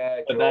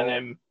 Yeah, But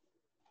Joel.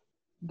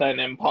 then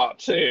in part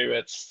 2,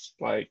 it's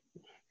like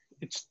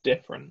it's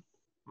different.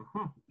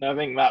 Mm-hmm. And I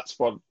think that's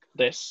what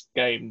this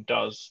game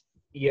does.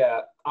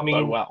 Yeah, I mean,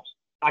 so well.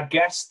 I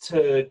guess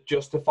to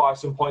justify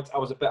some points, I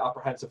was a bit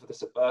apprehensive for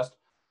this at first,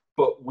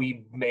 but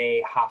we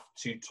may have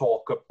to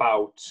talk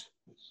about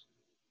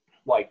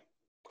like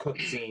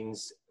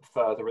cutscenes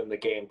further in the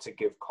game to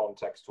give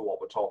context to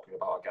what we're talking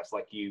about. I guess,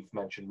 like you've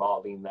mentioned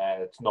Marlene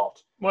there. It's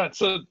not. Well,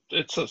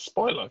 it's a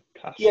spoiler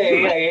cast.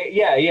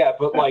 Yeah.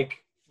 But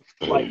like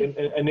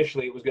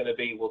initially it was going to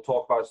be we'll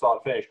talk about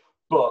start to finish,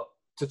 but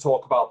to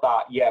talk about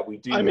that, yeah, we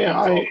do.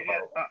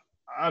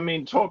 I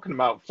mean, talking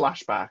about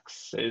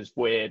flashbacks is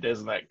weird,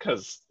 isn't it?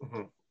 Because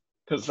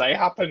they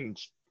happened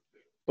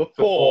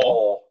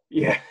before,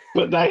 yeah,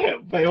 but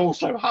they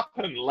also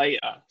happen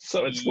later,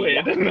 so it's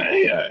weird, isn't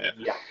it?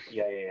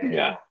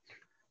 Yeah.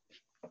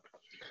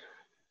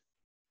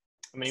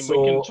 I mean, we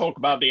can talk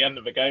about the end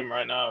of the game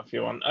right now if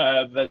you want.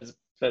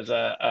 There's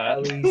a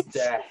Ellie's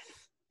death.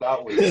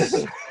 That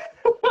was.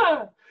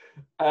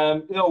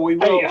 No, we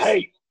will.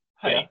 Hey.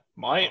 Yeah.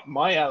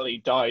 My Ellie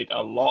died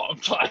a lot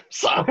of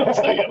times. I'll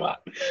tell you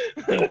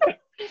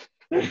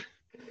that.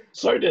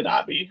 So did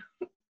Abby.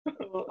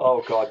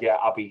 Oh God, yeah,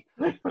 Abby,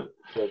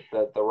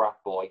 the rat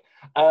boy.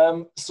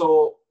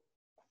 So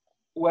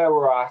where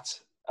we're at,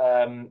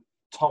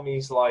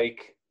 Tommy's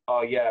like,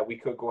 oh yeah, we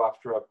could go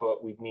after her,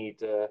 but we'd need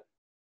to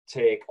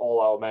take all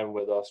our men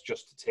with us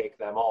just to take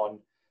them on,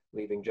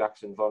 leaving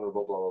Jackson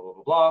vulnerable, blah blah blah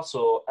blah blah.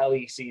 So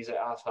Ellie sees it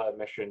as her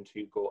mission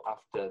to go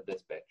after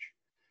this bitch.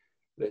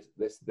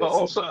 This. But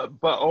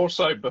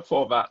also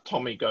before that,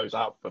 Tommy goes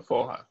out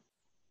before her.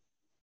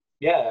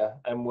 Yeah,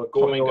 and we're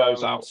going. Tommy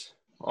goes out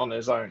on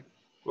his own.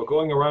 We're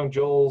going around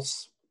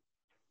Joel's,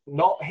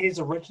 not his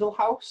original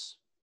house,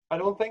 I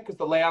don't think, because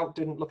the layout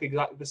didn't look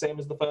exactly the same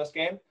as the first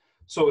game.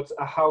 So it's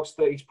a house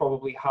that he's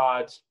probably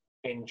had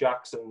in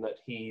Jackson that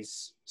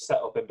he's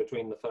set up in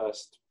between the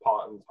first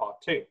part and part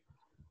 2.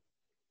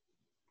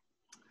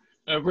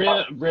 A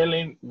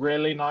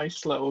really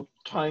nice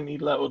tiny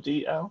little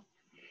detail.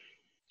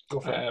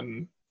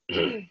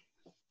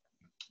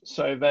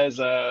 So there's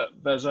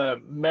a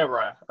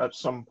mirror at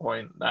some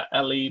point that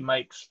Ellie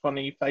makes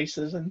funny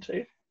faces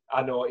into.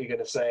 I know what you're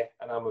going to say,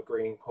 and I'm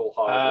agreeing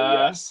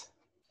wholeheartedly, yes.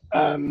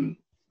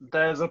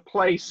 there's a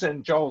place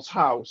in Joel's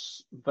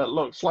house that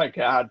looks like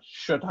it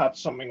should have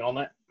something on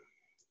it,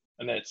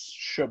 and it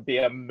should be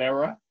a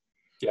mirror.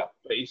 Yeah.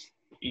 But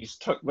he's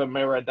took the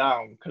mirror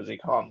down because he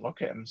can't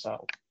look at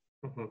himself.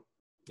 Mm-hmm.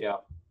 Yeah.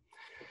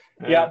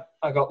 Yeah,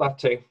 I got that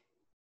too.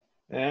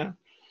 Yeah.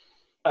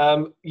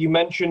 You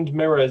mentioned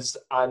mirrors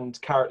and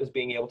characters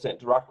being able to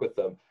interact with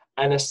them,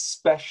 and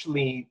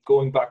especially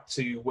going back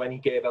to when he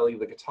gave Ellie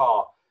the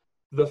guitar,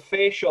 the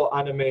facial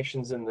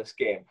animations in this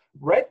game.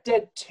 Red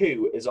Dead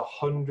 2 is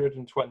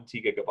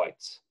 120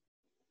 gigabytes.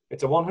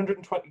 It's a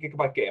 120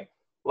 gigabyte game.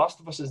 Last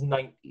of Us is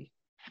 90.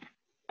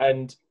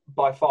 And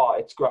by far,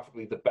 it's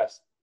graphically the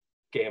best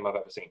game I've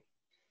ever seen.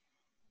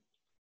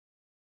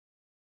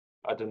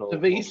 I don't know.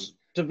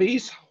 Do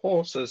these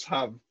horses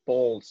have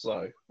balls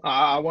though?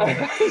 I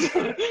wonder.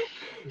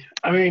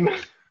 I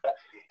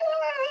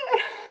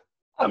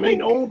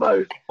mean, all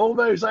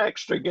those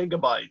extra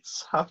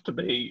gigabytes have to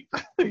be,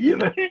 you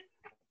know.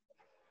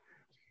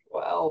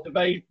 Well,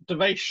 do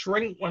they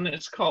shrink when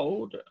it's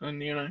cold?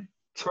 And you know,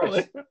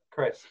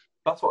 Chris,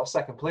 that's what a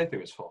second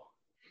playthrough is for.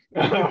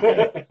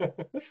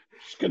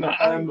 Just gonna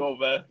angle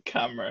the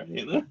camera,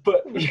 you know.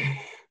 But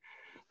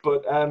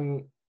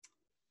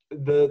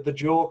the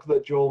joke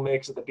that Joel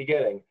makes at the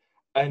beginning,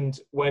 and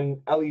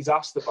when Ellie's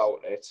asked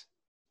about it,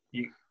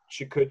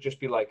 she could just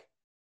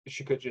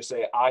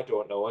say, I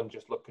don't know, and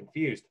just look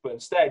confused. But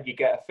instead, you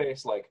get a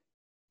face like,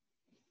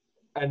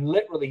 and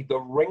literally the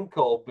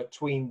wrinkle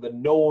between the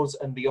nose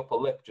and the upper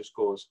lip just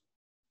goes,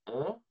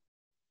 huh?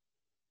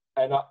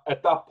 And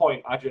at that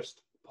point, I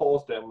just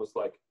paused and was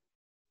like,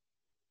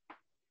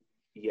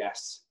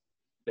 yes,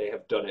 they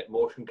have done it.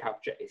 Motion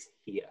capture is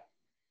here.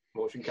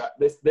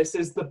 This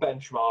is the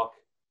benchmark.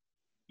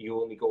 You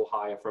only go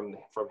higher from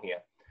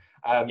here.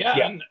 And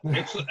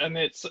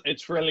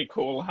it's really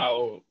cool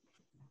how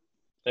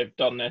they've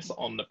done this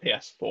on the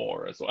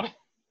PS4 as well.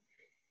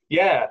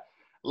 Yeah,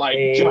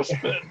 like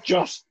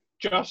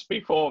just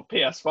before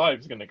PS5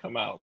 is going to come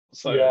out.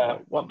 So yeah.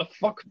 What the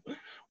fuck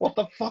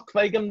are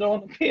they going to do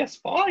on the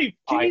PS5?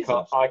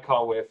 Jesus. I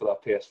can't wait for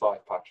that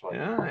PS5 patch.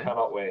 I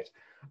cannot wait.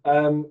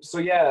 So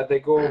yeah, they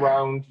go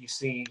around. You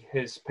see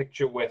his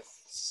picture with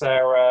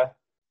Sarah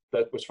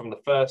that was from the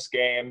first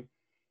game.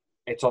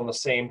 It's on the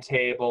same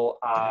table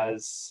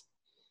as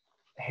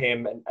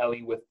him and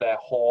Ellie with their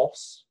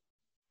horse.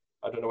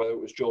 I don't know whether it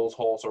was Joel's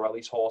horse or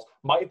Ellie's horse.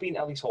 Might have been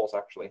Ellie's horse,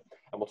 actually.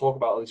 And we'll talk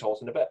about Ellie's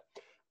horse in a bit.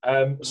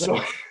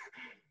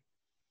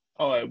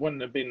 Oh, it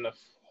wouldn't have been the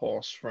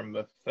horse from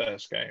the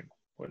first game,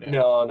 would it?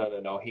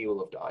 No. He will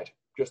have died.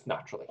 Just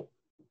naturally.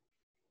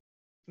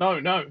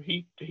 No,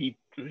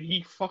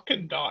 he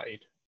fucking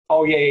died.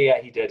 Oh, yeah,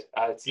 he did.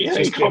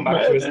 Just came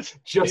back to us.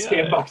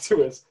 Came back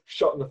to us.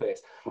 Shot in the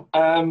face.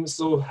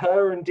 So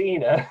her and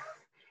Dina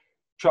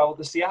traveled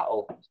to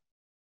Seattle.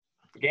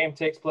 The game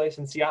takes place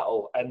in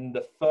Seattle, and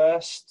the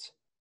first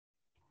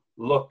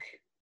look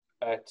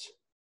at...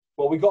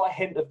 Well, we got a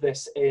hint of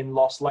this in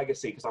Lost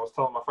Legacy, because I was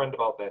telling my friend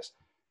about this.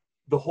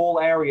 The whole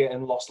area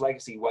in Lost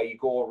Legacy where you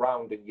go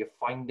around and you're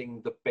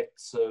finding the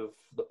bits of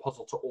the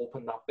puzzle to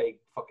open that big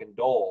fucking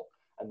door,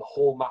 and the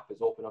whole map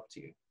is open up to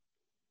you.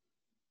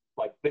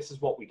 Like, this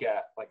is what we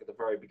get, like, at the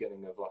very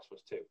beginning of Last of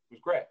Us 2. It was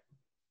great.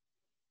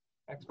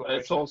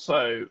 It's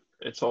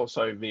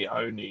also the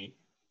only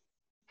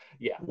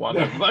one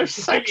of those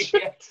sections.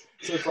 Yeah.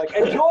 So it's like,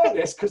 enjoy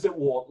this because it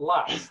won't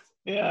last.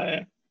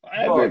 Yeah.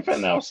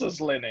 Everything else is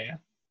linear.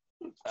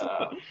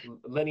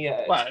 Linear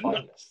at its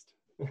finest.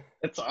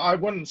 I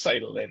wouldn't say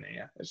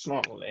linear. It's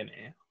not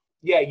linear.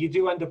 Yeah, you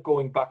do end up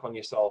going back on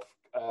yourself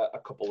a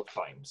couple of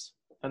times.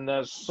 And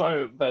there's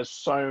so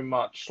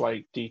much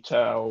like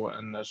detail,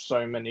 and there's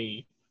so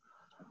many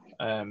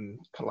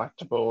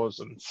collectibles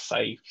and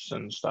safes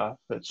and stuff.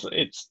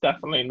 It's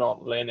definitely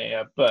not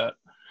linear, but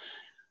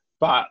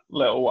that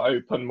little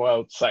open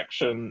world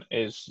section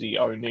is the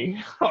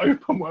only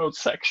open world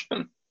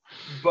section.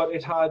 But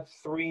it had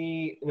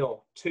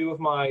two of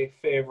my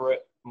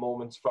favorite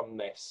moments from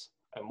this,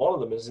 and one of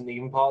them isn't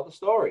even part of the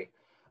story.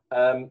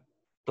 The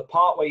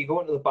part where you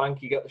go into the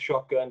bank, you get the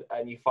shotgun,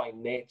 and you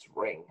find Nate's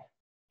ring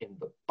in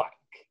the bank,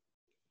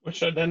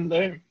 which I didn't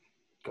do.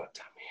 God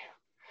damn you!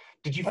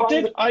 Did you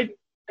find? I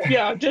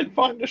did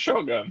find the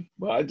shotgun,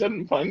 but I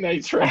didn't find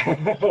Nate's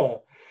ring.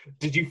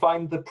 Did you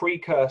find the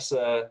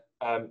precursor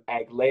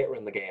egg later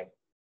in the game?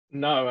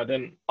 No, I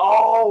didn't.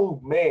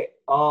 Oh, mate!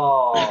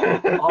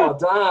 Oh,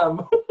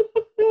 damn!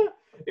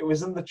 It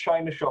was in the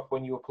China shop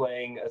when you were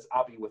playing as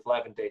Abby with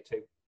Lev in Day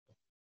 2.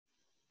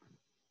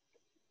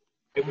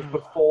 It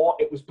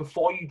was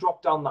before you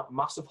dropped down that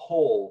massive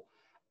hole.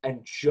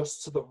 And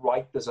just to the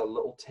right, there's a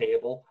little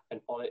table,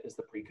 and on it is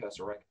the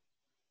precursor egg.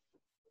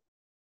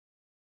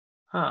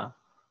 Huh.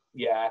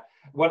 Yeah.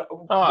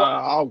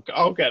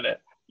 I'll get it.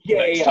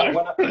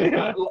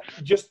 Yeah.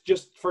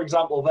 Just for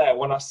example,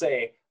 when I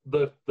say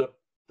the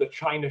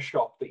China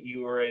shop that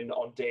you were in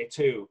on Day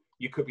 2,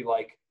 you could be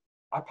like,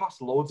 I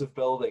passed loads of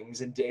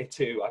buildings in Day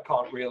 2. I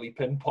can't really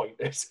pinpoint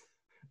this.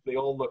 They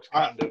all looked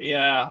kind of...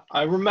 Yeah,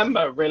 I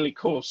remember a really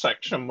cool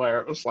section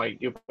where it was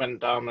like you went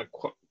down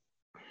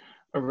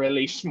a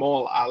really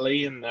small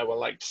alley, and there were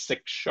like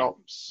 6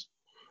 shops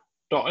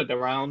dotted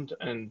around,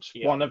 and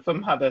one of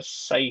them had a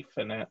safe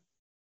in it.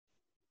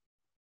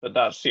 But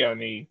that's the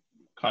only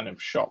kind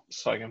of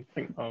shops I can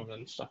think of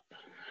and stuff.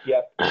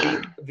 Yeah.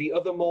 The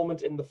other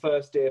moment in the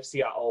first day of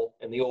Seattle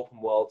in the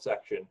open world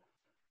section,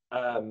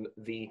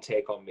 the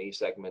Take On Me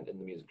segment in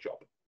the music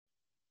shop.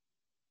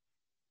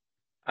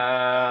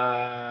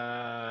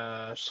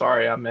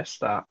 Sorry, I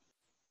missed that.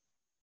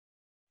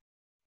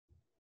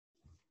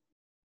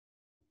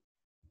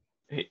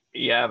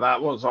 Yeah,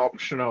 that was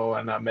optional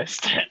and I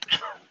missed it.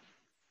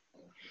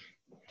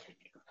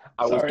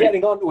 I was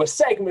getting onto a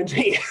segment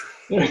here.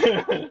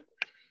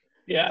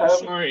 Yeah,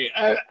 sorry.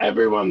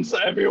 Everyone's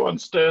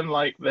doing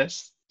like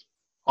this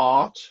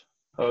art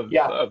of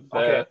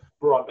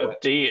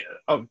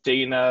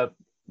Dina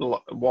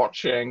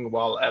watching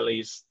while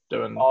Ellie's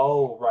doing.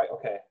 Oh, right,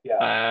 okay,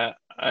 yeah.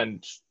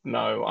 And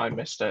no, I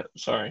missed it.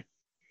 Sorry.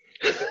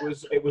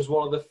 It was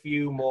one of the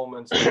few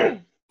moments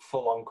I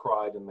full on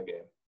cried in the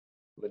game.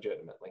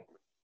 Legitimately,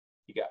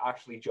 you get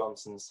Ashley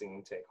Johnson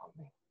singing "Take On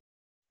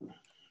Me."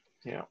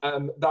 Yeah.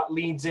 That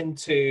leads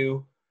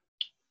into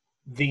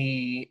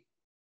the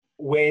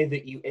way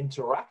that you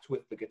interact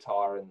with the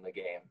guitar in the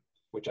game,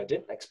 which I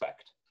didn't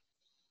expect.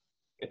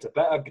 It's a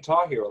better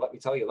Guitar Hero, let me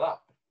tell you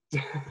that.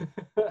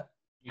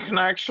 You can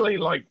actually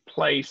like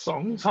play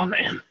songs on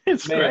it.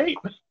 It's great.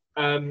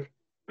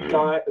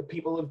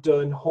 People have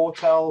done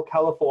Hotel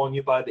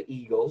California by the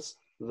Eagles.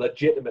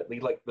 Legitimately,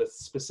 like the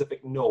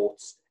specific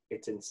notes,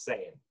 it's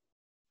insane.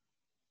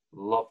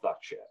 Love that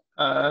shit.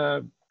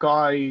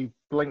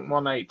 Blink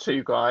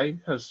 182 guy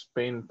has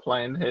been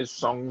playing his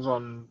songs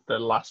on the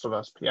Last of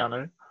Us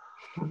piano.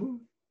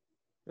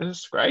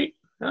 It's great.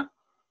 Yeah.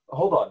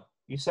 Hold on.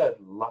 You said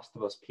Last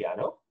of Us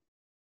piano?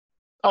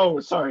 Oh,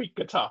 sorry,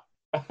 guitar.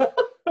 I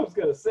was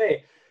going to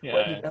say, yeah.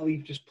 Why didn't Ellie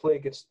just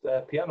play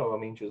piano? I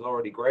mean, she was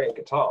already great at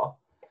guitar.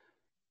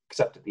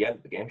 Except at the end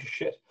of the game, she's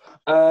shit.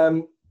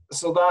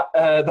 So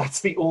that's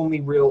the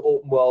only real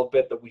open world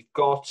bit that we've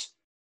got.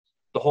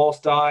 The horse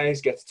dies,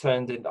 gets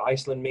turned into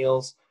Iceland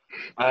meals.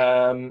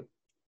 That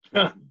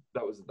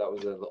was a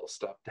little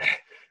stop there.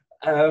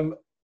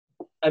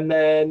 And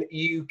then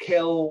you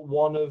kill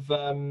one of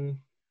the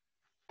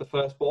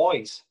first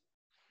boys,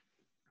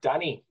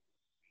 Danny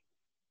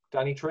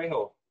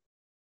Trejo.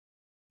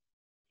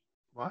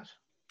 What?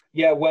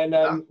 Yeah, when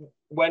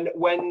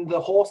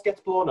the horse gets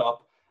blown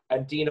up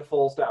and Dina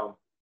falls down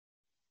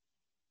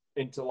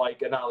into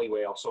like an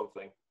alleyway or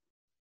something,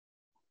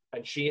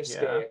 and she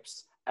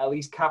escapes. Yeah.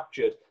 Ellie's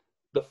captured.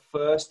 The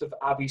first of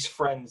Abby's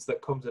friends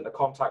that comes into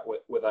contact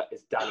with her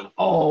is Danny.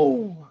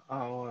 Oh,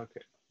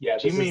 okay. Yeah,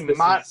 you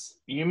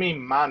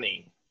mean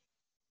Manny,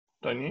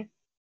 don't you?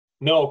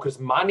 No, because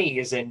Manny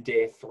is in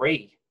day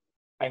 3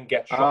 and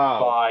gets shot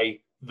by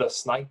the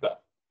sniper,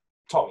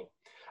 Tommy.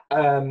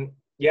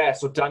 Yeah,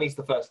 so Danny's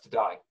the first to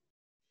die.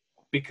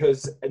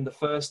 Because in the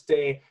first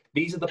day,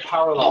 these are the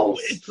parallels.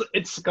 Oh,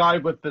 it's the guy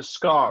with the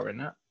scar in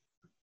it.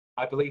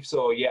 I believe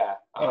so, yeah.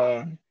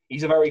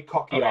 He's a very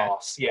cocky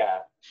arse, yeah.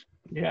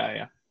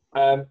 Yeah.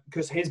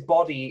 Because his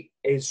body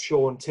is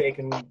shown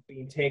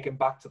being taken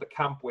back to the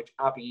camp, which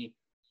Abby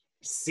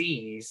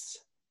sees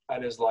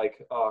and is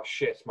like, oh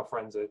shit, my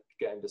friends are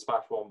getting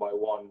dispatched one by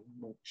one.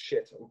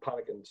 Shit, I'm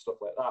panicking and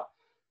stuff like that.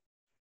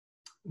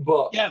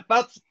 But yeah,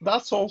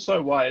 that's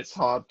also why it's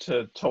hard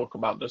to talk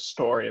about the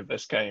story of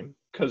this game,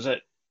 because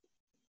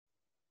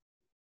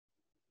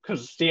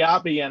the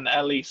Abby and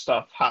Ellie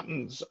stuff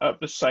happens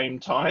at the same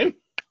time.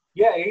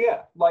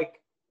 Yeah, like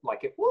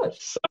it would.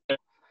 So,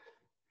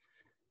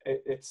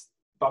 it's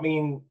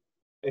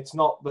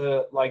not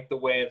the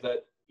way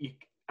that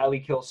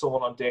Ellie kills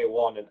someone on day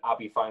 1 and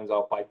Abby finds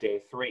out by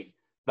day 3.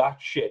 That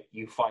shit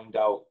you find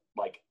out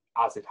like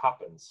as it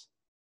happens.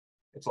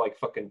 It's like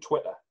fucking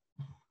Twitter.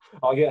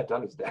 Oh yeah,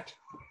 Danny's dead.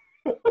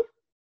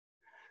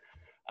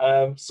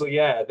 So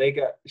yeah,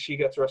 she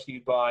gets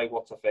rescued by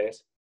what's her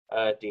face,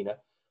 Dina.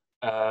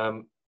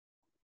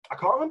 I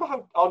can't remember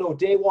how. Oh no,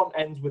 day 1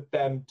 ends with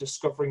them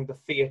discovering the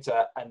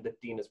theater and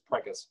that Dina's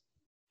preggers.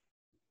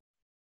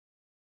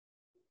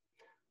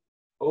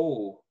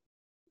 Oh.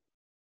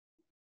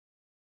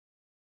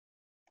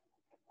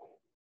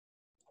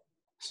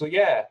 So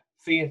yeah,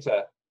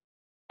 theater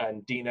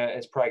and Dina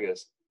is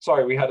preggers.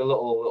 Sorry, we had a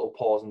little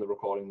pause in the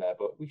recording there,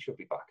 but we should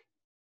be back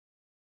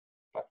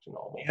to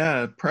normal.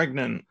 Yeah,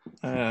 pregnant.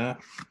 The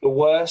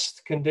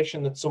worst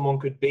condition that someone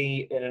could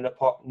be in an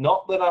apartment.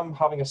 Not that I'm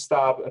having a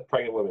stab at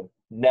pregnant women.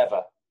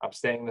 Never. I'm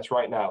saying this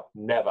right now.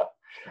 Never.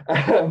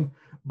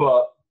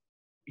 But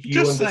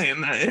just saying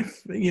that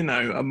if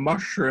a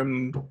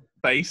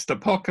mushroom-based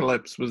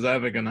apocalypse was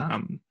ever going to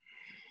happen,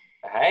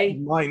 you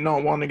might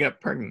not want to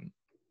get pregnant.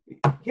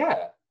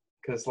 Yeah,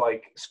 because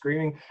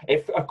screaming.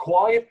 If A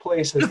Quiet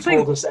Place has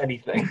told us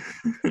anything.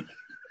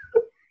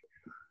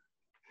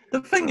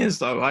 The thing is,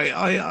 though,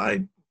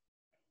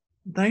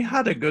 they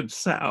had a good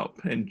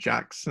setup in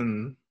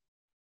Jackson,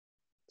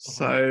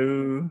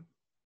 so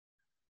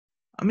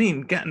I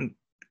mean, getting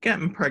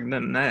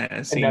pregnant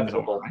there seems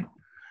inevitable. Right.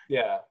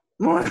 Yeah,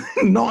 Well,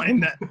 not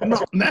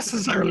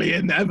necessarily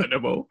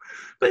inevitable,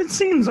 but it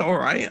seems all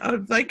right.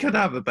 They could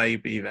have a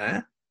baby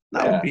there.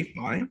 That would be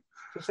fine.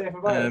 It's a safe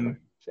environment.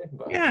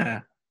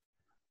 Yeah,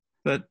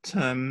 but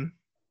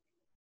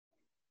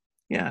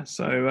yeah.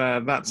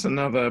 So that's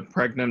another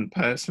pregnant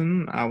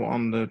person out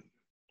on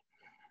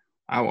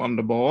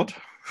the board,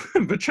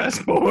 the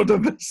chessboard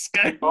of this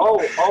game.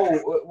 Well,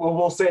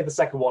 we'll say the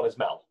second one is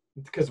Mel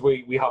because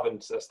we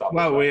haven't established.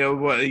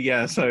 Well,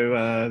 yeah. So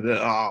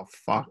oh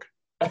fuck.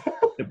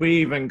 Did we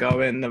even go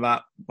into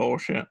that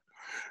bullshit?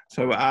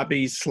 So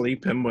Abby's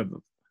sleeping with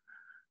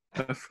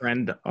her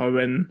friend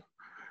Owen.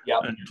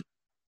 Yep. And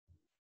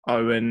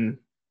Owen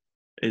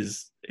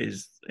is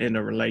in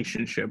a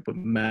relationship with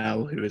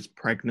Mel, who is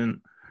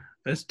pregnant.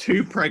 There's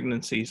 2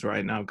 pregnancies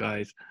right now,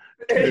 guys.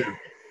 2.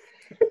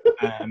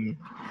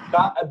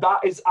 That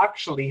is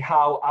actually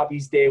how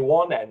Abby's day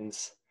 1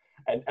 ends,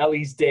 and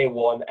Ellie's day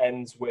 1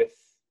 ends with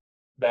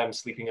them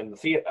sleeping in the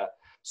theatre.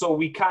 So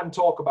we can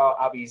talk about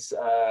Abby's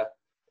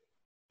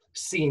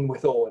scene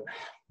with Owen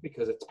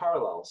because it's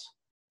parallels.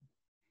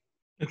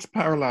 It's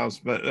parallels,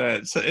 but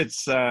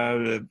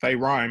they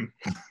rhyme.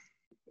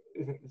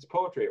 It's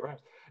poetry, it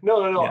rhymes.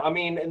 No. Yeah. I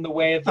mean, in the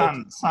way that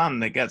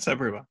sand that gets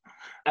everywhere.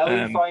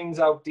 Ellie finds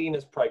out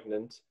Dina's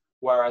pregnant,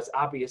 whereas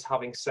Abby is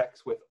having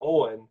sex with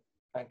Owen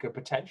and could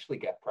potentially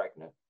get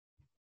pregnant.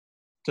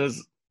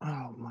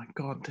 Oh my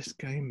god, this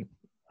game.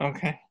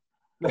 Okay.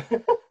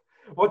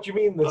 What do you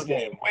mean this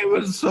game?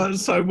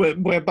 So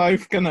we're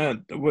both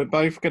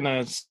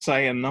gonna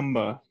say a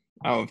number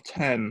out of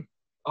 10.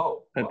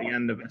 Oh. At the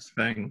end of this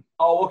thing.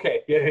 Oh,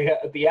 okay. Yeah.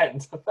 At the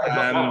end.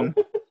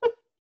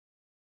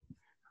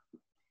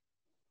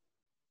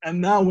 And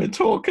now we're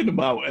talking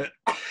about it.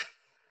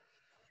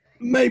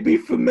 Maybe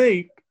for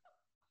me,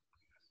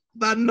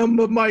 that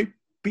number might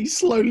be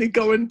slowly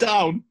going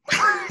down.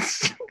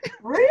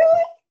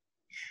 Really?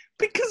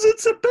 Because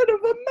it's a bit of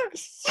a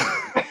mess.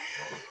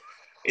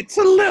 It's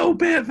a little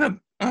bit of a...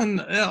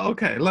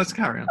 okay, let's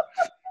carry on.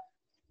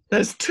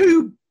 There's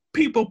 2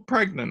 people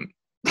pregnant,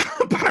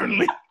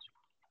 apparently.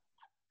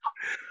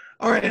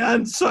 All right,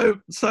 and so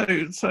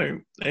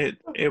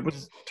it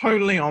was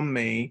totally on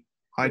me.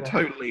 I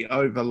totally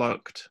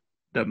overlooked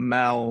that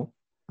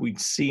we'd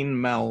seen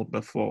Mel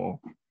before.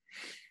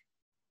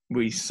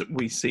 We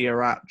see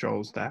her at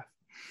Joel's death.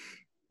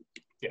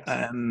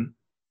 Yes.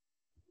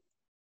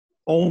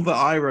 All that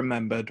I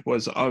remembered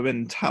was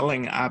Owen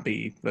telling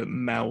Abby that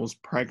Mel's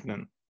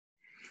pregnant.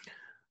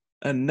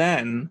 And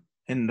then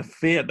in the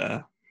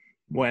theatre,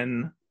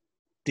 when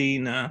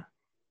Dina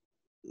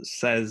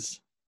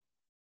says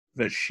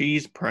that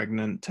she's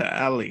pregnant to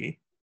Ellie,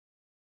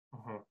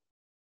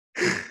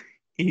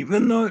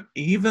 even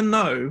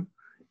though,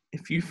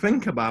 if you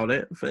think about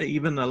it for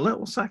even a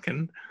little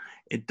second,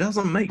 it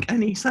doesn't make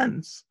any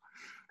sense.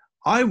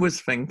 I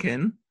was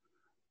thinking,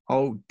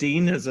 oh,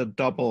 Dina's a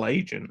double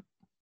agent.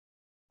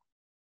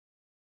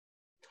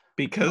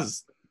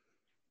 Because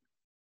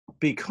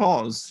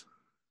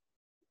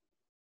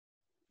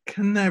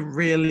can there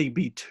really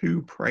be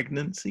 2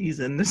 pregnancies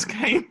in this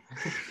game?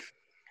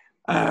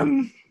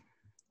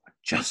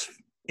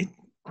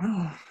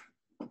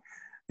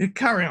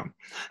 Carry on.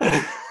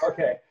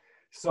 Okay,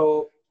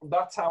 so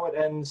that's how it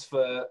ends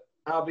for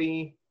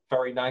Abby,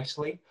 very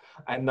nicely,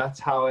 and that's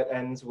how it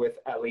ends with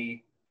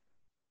Ellie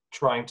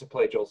trying to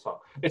play Joel's song.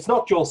 It's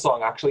not Joel's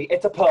song, actually.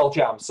 It's a Pearl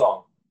Jam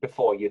song,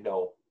 before you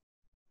know.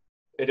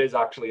 It is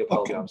actually a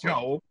Pearl Jam song.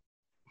 Joel.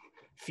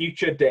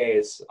 Future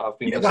Days. I've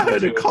been listening to. You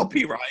heard a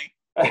copyright.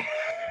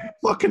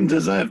 Fucking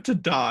deserve to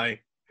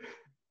die.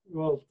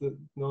 Well, the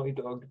Naughty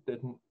Dog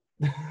didn't.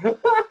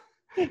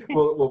 we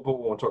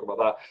won't talk about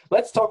that.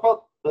 Let's talk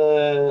about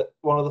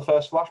one of the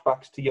first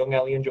flashbacks to young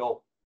Ellie and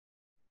Joel.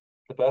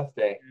 The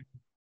birthday.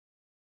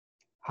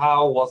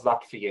 How was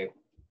that for you?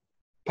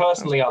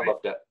 Personally, I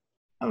loved it.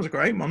 That was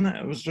great, wasn't it?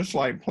 It was just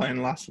like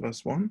playing Last of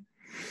Us 1.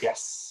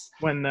 Yes.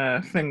 When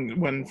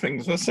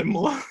things were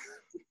similar.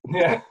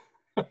 Yeah.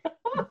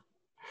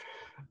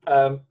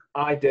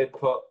 I did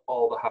put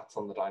all the hats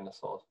on the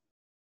dinosaurs.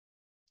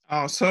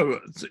 Oh,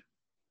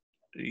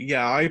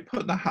 yeah, I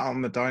put the hat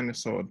on the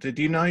dinosaur. Did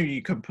you know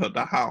you could put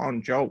the hat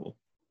on Joel?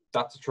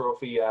 That's a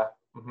trophy, yeah.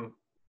 Mm-hmm.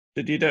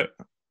 Did you do it?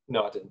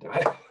 No, I didn't do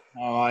it.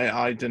 No,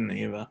 I didn't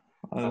either.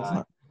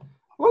 Well,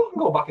 we can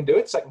go back and do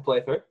it, second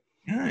playthrough.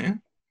 Yeah.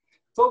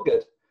 It's all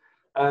good.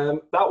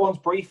 That one's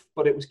brief,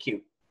 but it was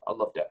cute. I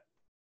loved it.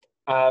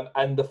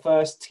 And the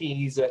first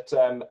tease at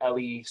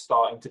Ellie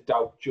starting to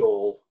doubt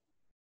Joel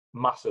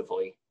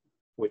massively,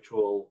 which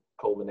will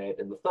culminate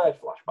in the third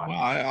flashback. Well,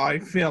 I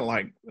feel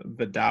like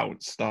the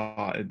doubt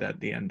started at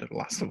the end of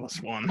Last of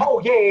Us 1.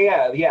 Oh,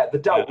 yeah. The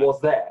doubt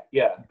was there,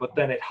 yeah. But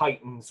then it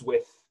heightens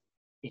with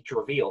each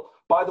reveal.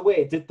 By the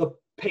way, did the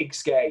pig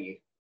scare you?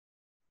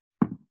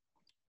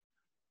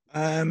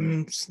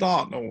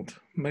 Startled.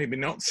 Maybe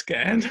not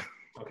scared.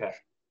 Okay.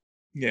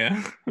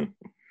 Yeah.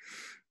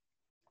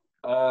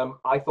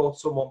 I thought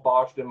someone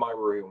barged in my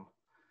room.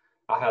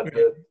 I had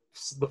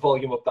the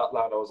volume up that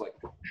loud. I was like...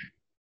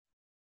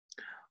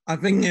 I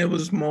think it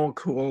was more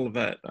cool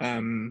that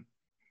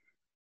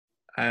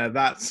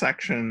that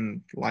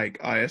section, like,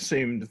 I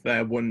assumed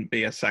there wouldn't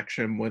be a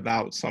section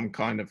without some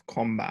kind of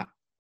combat.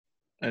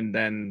 And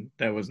then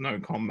there was no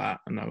combat,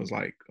 and I was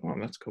like, oh,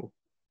 that's cool.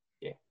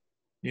 Yeah.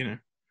 You know?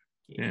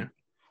 Yeah.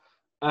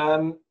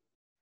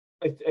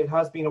 It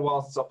has been a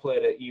while since I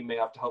played it. You may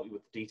have to help me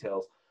with the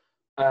details.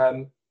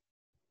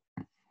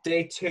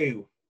 Day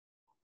 2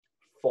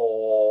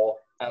 for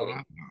Ellie.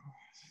 I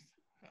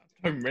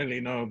don't really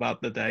know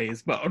about the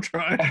days, but I'll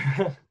try.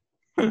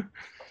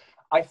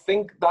 I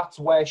think that's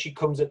where she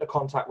comes into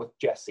contact with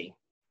Jesse.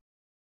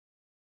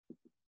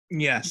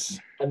 Yes.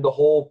 And the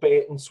whole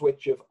bait and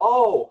switch of,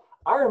 oh,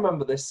 I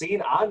remember this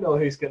scene. I know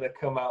who's going to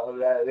come out of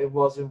there. It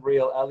wasn't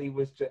real. Ellie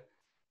was just...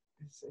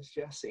 It's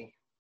Jesse.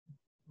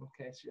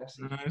 Okay, it's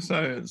Jesse. No,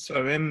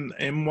 so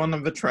in one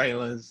of the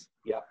trailers,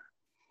 yeah,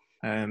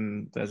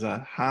 there's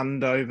a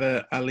hand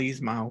over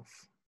Ellie's mouth.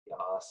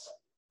 Yes.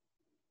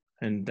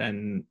 And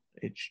then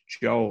it's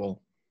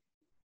Joel.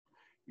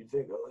 You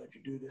think I'll let you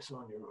do this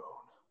on your own?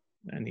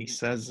 And he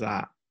says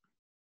that.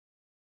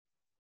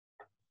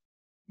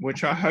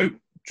 Which I hope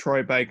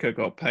Troy Baker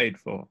got paid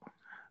for.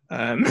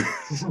 Probably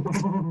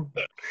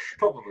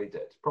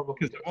did.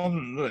 Probably did.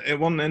 It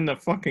wasn't in the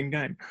fucking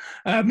game.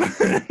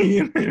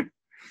 You know.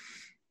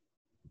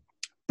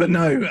 But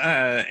no,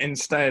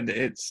 instead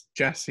it's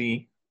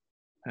Jesse,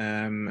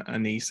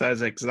 and he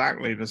says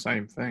exactly the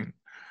same thing.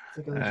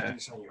 I think I'll let you do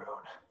this on your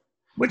own.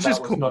 Which that is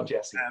was cool. Not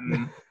Jesse.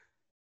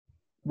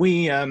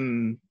 Me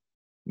and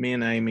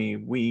Amy,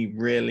 we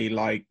really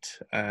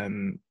liked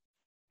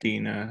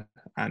Dina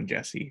and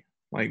Jesse.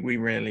 Like, we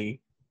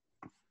really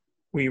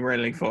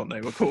thought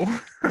they were cool.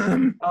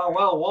 Oh,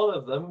 well, one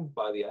of them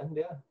by the end,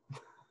 yeah.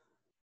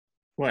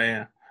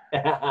 Well,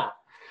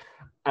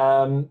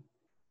 yeah.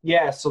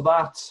 Yeah, so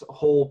that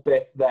whole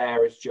bit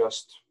there is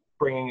just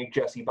bringing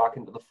Jesse back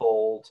into the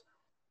fold.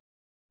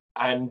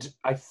 And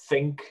I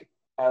think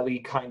Ellie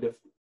kind of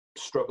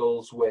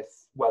struggles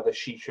with whether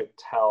she should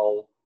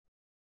tell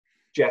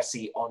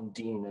Jesse on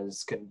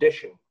Dina's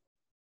condition.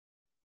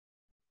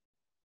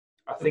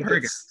 I think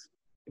it's...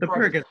 The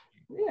Purga.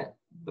 Yeah,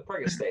 the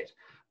Purga state.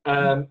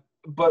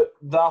 But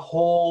the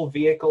whole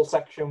vehicle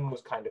section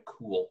was kind of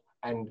cool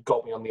and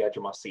got me on the edge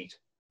of my seat.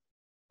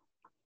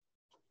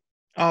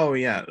 Oh,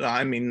 yeah.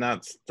 I mean,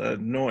 that's the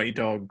Naughty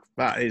Dog.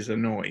 That is a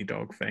Naughty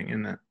Dog thing,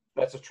 isn't it?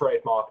 That's a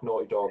trademark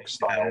Naughty Dog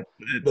style.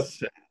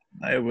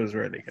 It was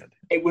really good.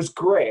 It was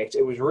great.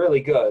 It was really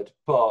good,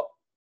 but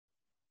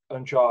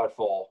Uncharted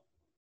 4,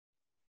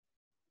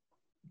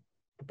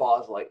 the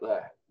bar's like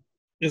there.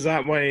 Is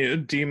that way?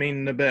 Do you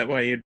mean the bit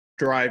where you're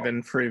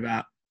driving through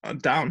that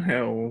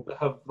downhill?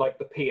 Have like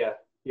the pier,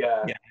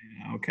 yeah. Yeah.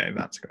 Okay,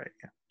 that's great.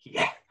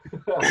 Yeah.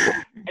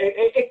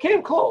 it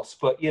came close,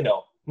 but you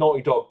know,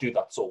 Naughty Dog do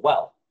that so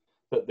well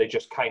that they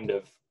just kind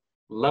of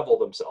level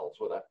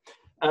themselves with it.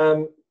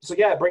 So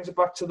yeah, it brings it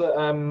back to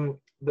the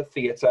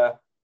theatre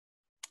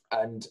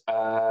and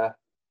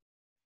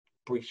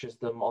breaches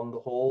them on the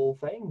whole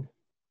thing,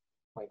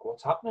 like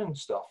what's happening and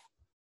stuff.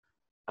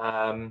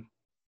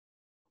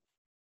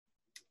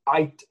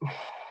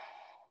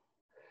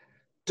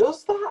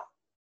 Does that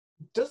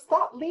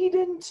lead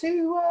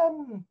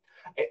into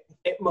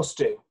it must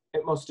do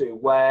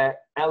where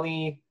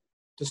Ellie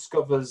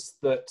discovers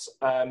that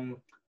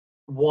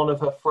one of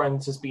her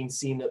friends has been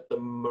seen at the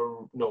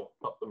not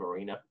the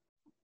marina.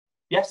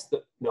 Yes,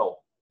 no,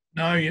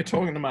 you're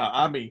talking about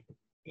Abby.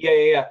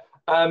 Yeah.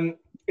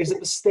 Is it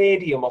the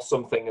stadium or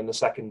something in the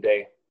second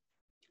day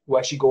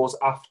where she goes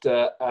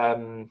after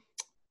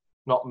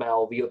not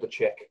Mel, the other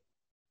chick?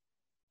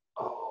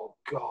 Oh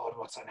God,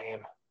 what's her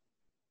name?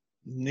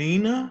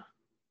 Nina?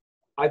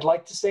 I'd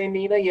like to say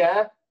Nina,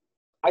 yeah.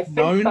 I think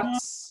Nona?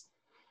 that's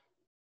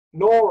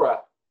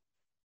Nora.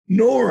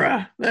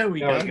 There we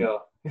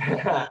go.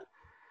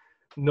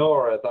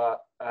 Nora, that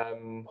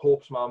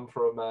Hope's mum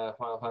from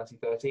Final Fantasy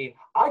 13.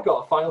 I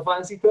got a Final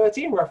Fantasy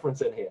 13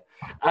 reference in here.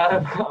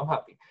 I'm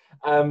happy.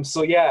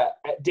 So yeah,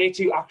 day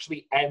 2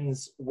 actually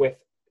ends with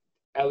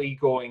Ellie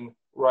going,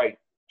 right,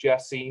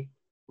 Jesse,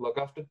 look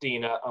after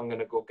Dina. I'm going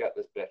to go get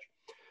this bitch.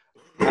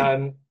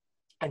 And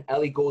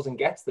Ellie goes and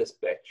gets this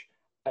bitch.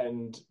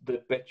 And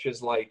the bitch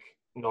is like,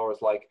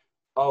 Nora's like,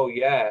 oh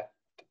yeah,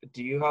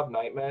 do you have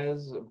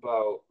nightmares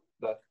about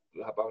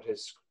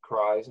his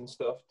cries and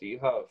stuff? Do you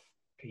have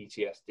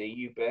PTSD,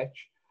 you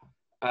bitch?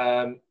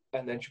 And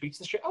then she beats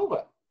the shit out of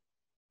her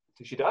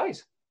till she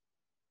dies.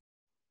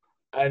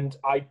 And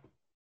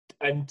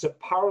to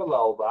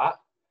parallel that,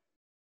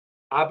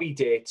 Abby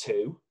day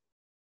 2,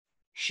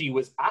 she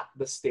was at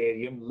the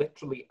stadium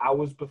literally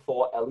hours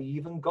before Ellie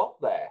even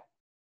got there.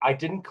 I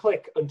didn't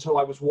click until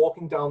I was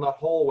walking down that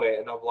hallway,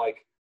 and I'm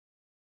like,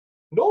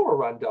 Nora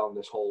ran down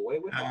this hallway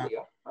with Ellie.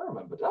 I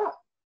remember that.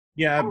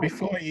 Yeah,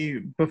 before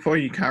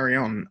you carry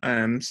on,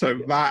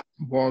 that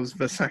was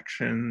the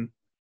section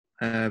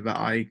that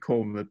I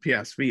call the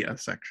PS Vita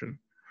section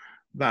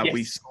that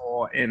we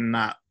saw in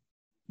that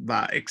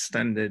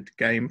extended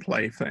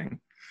gameplay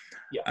thing.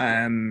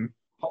 Yeah.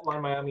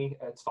 Hotline Miami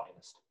at its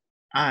finest.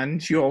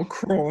 And you're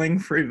crawling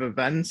through the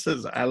vents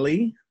as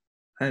Ellie,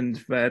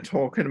 and they're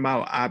talking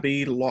about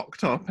Abby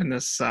locked up in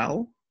a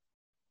cell.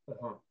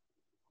 Uh-huh.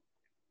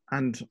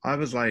 And I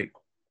was like,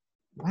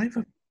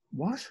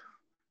 what?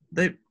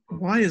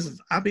 Why is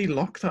Abby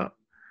locked up?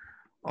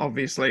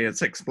 Obviously,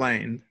 it's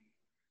explained.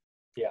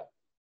 Yeah.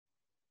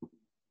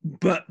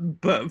 But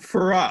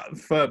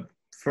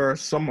for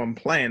someone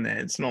playing it,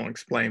 it's not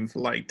explained for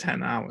like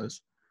 10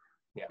 hours.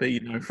 Yeah.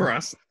 But for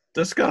us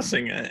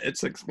discussing it,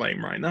 it's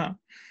explained right now.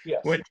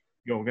 Yes. Which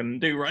you're gonna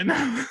do right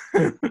now.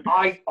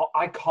 I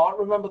can't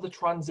remember the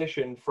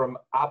transition from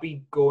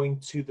Abby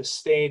going to the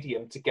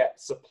stadium to get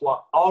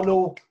supply. Oh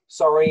no,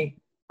 sorry.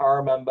 I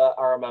remember.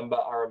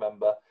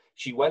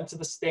 She went to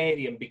the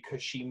stadium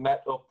because she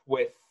met up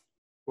with,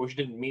 well, she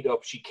didn't meet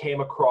up. She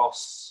came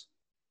across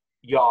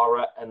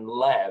Yara and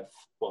Lev.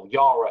 Well,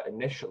 Yara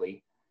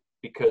initially,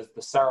 because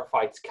the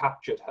Seraphites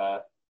captured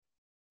her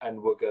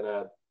and were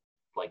gonna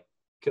like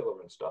kill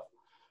her and stuff.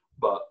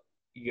 But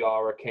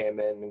Yara came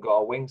in and got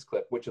a wings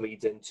clip, which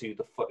leads into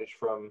the footage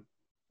from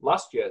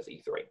last year's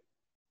E3.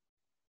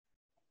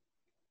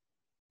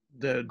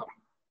 The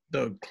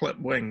clip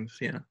wings,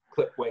 yeah.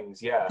 Clip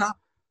wings, yeah.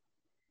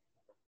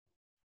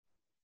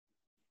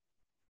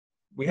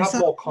 We Is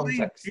have more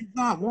context. Is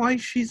that why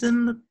she's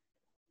in the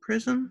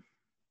prison?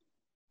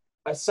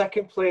 A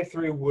second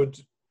playthrough would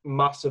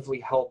massively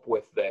help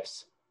with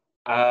this.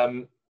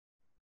 Bear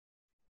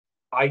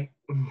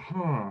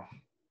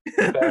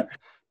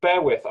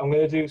with. I'm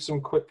going to do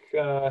some quick.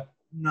 Quick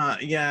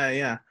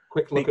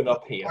looking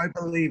up here.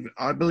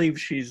 I believe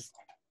she's.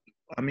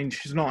 I mean,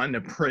 she's not in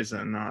a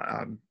prison.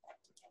 I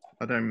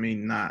don't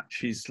mean that.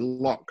 She's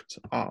locked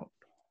up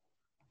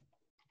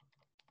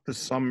for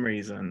some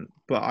reason,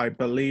 but I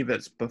believe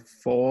it's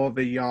before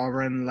the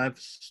Yara and Lev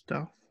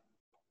stuff.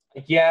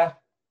 Yeah,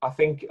 I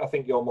think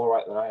you're more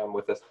right than I am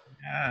with this.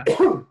 Yeah.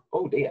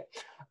 Oh dear.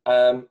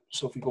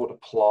 So if we go to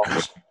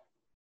plot,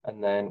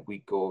 and then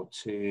we go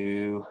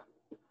to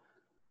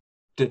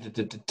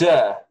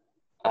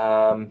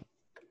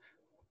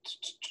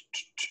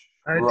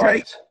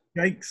right.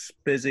 Jake's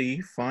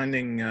busy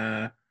finding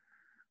out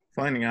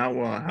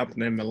what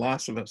happened in The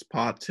Last of Us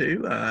Part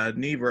 2.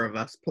 Neither of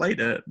us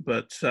played it,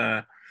 but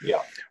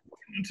yeah.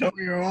 Tell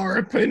you our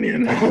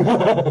opinion.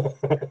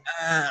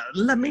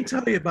 Let me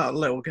tell you about a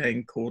little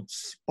game called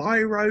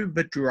Spyro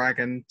the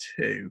Dragon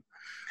 2.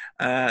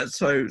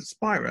 So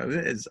Spyro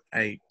is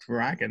a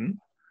dragon.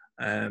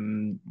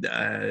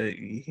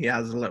 He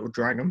has a little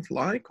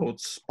dragonfly called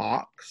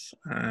Sparks,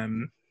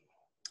 and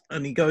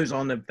he goes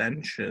on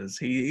adventures.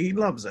 He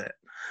loves it.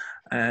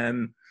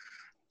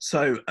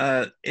 So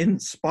in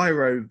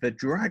Spyro the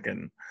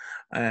Dragon,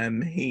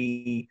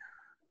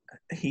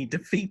 he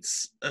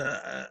defeats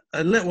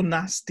a little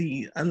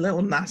nasty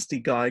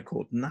guy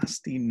called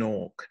Nasty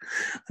Nork,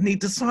 and he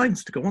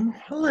decides to go on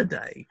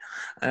holiday.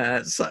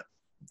 So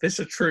this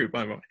is true,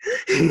 by the way.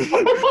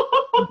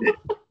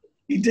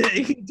 He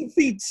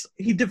defeats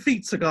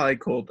a guy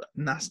called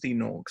Nasty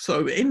Nork.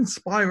 So in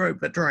Spyro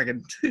the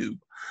Dragon 2,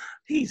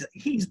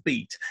 he's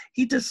beat.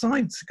 He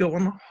decides to go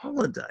on a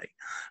holiday.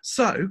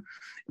 So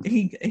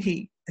he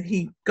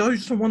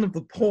goes to one of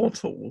the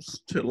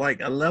portals to like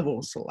a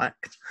level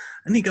select,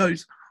 and he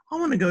goes, I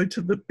want to go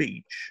to the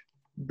beach.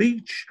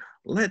 Beach,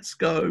 let's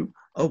go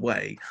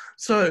away.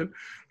 So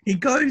he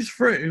goes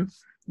through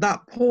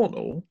that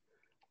portal,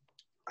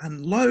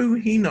 and lo,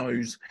 he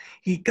knows,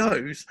 he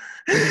goes.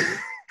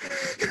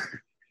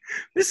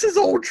 This is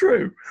all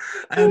true.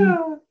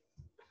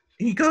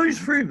 He goes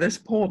through this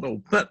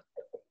portal, but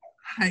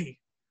hey,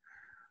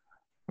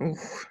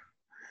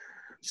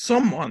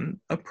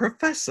 someone, a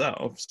professor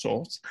of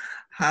sorts,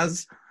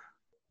 has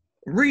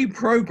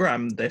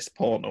reprogrammed this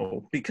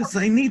portal because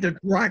they need a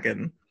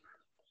dragon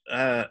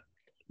to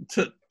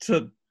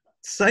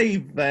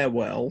save their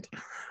world,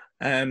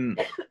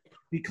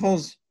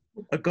 because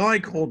a guy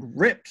called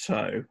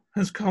Ripto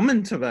has come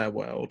into their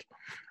world,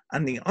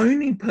 and the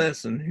only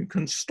person who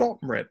can stop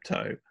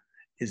Ripto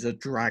is a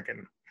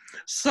dragon.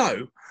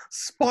 So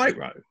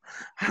Spyro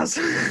has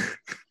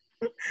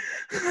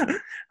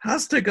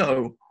to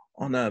go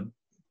on a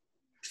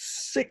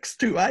 6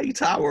 to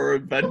 8 hour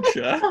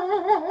adventure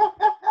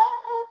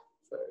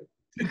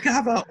to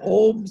gather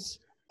orbs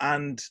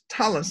and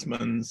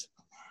talismans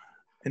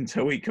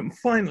until we can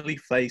finally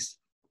face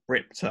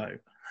Ripto.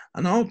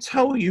 And I'll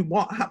tell you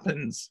what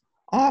happens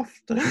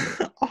after,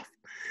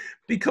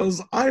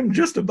 because I'm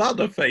just about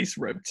to face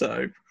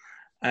Ripto.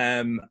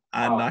 And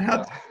I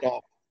had to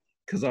stop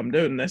because I'm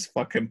doing this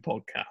fucking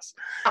podcast.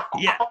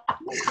 Yeah.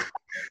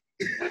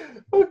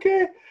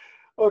 Okay.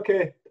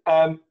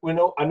 I know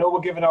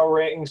we're giving our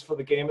ratings for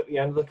the game at the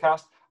end of the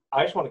cast.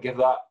 I just want to give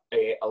that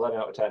a 11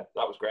 out of 10. That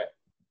was great.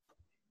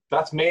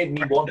 That's made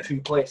me want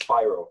to play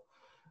Spyro.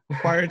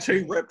 Spyro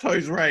 2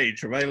 Ripto's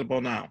Rage,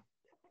 available now.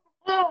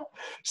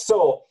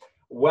 So,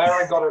 where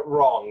I got it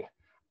wrong,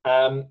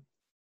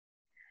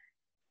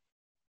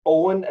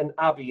 Owen and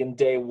Abby in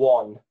day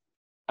one,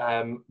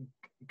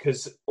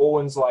 because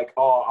Owen's like,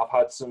 oh, I've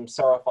had some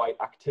Seraphite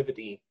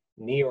activity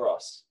near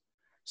us.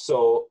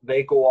 So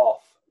they go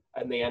off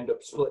and they end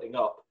up splitting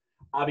up.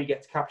 Abby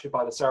gets captured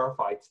by the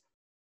Seraphites.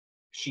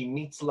 She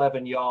meets Lev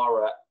and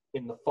Yara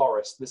in the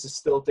forest. This is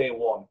still day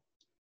one.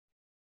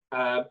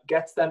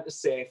 Gets them to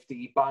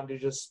safety,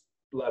 bandages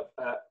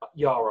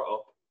Yara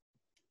up,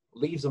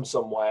 leaves them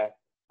somewhere,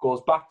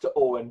 goes back to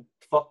Owen,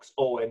 fucks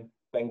Owen,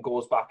 then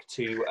goes back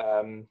to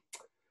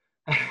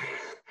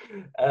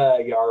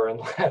Yara and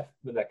Lev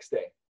the next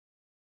day.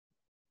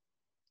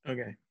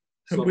 Okay.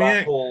 So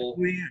that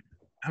whole...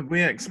 Have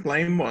we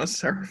explained what a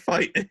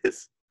Seraphite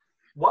is?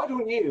 Why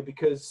don't you?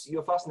 Because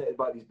you're fascinated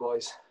by these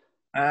boys.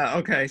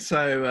 Okay,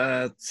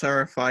 so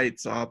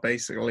Seraphites are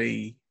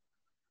basically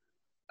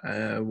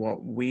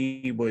what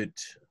we would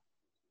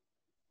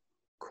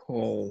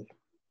call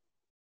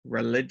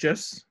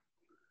religious,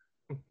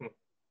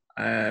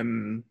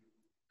 and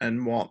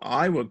what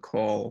I would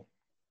call,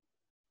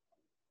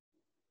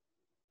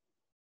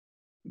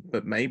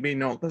 but maybe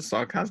not the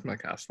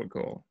Sarcasmacast would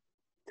call,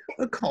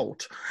 a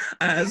cult.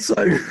 So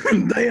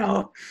they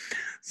are.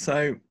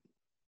 So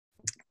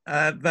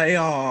they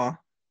are.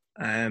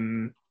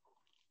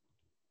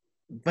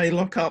 They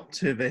look up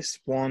to this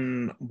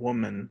one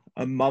woman,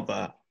 a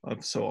mother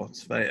of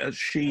sorts.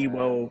 She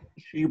will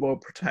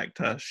protect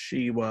us.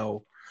 She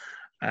will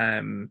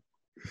watch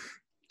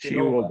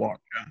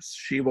us.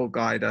 She will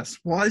guide us.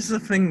 What is the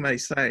thing they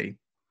say?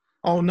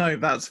 Oh no,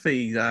 that's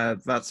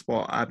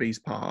what Abby's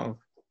part of.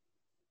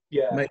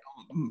 Yeah.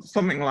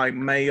 Something like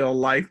 "May your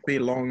life be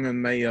long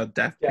and may your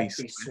death be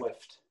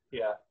swift."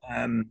 Yeah.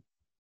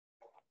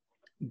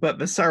 But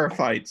the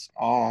Seraphites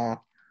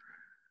are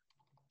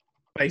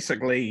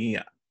basically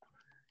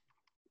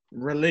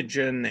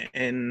religion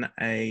in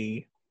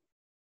a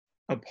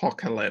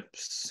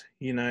apocalypse,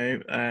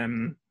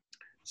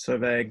 so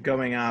they're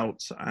going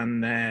out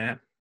and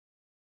they're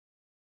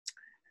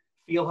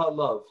feel her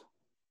love.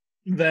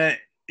 They're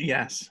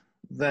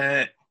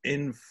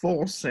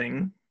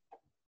enforcing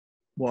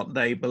what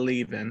they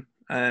believe in.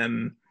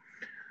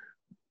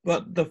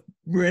 But the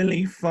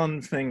really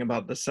fun thing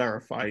about the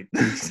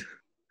Seraphites,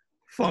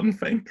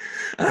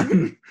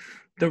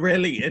 the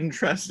really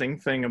interesting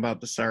thing about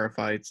the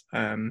Seraphites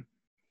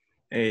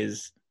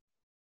is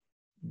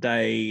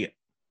they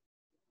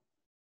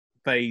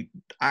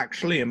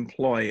actually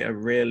employ a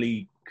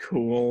really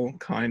cool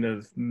kind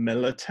of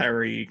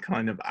military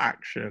kind of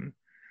action,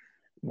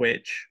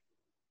 which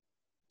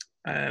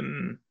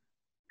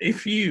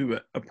if you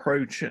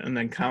approach an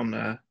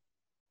encounter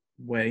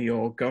where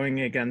you're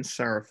going against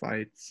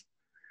Seraphites,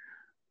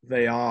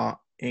 they are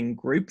in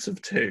groups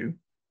of 2,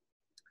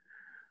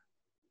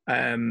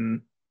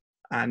 and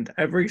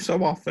every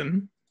so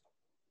often,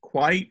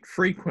 quite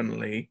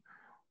frequently,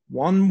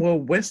 one will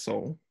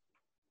whistle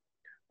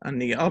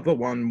and the other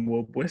one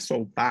will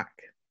whistle back.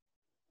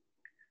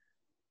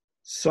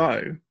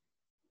 So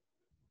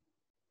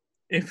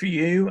if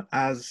you,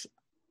 as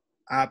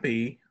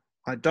Abby,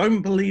 I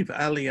don't believe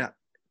Elliot,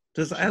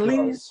 does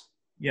Ellie?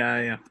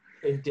 Yeah.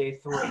 In day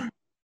 3.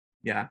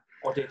 Yeah.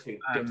 Or day 2.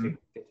 Day 2.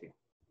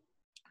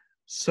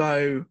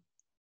 So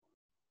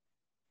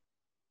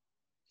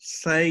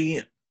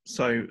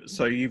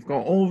you've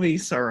got all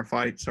these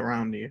Seraphites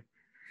around you.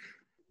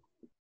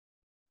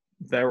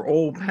 They're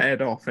all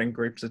paired off in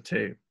groups of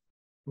 2.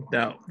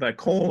 They're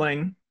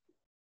calling,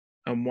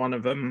 and one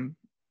of them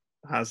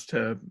has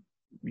to,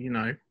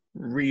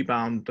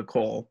 rebound the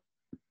call.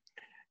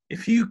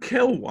 If you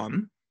kill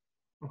one,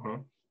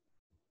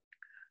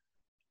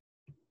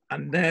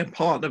 and they're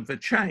part of the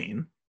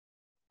chain,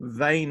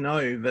 they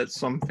know that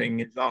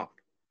something is up.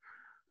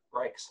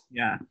 Breaks.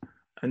 Yeah.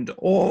 And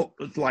all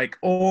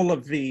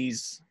of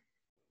these,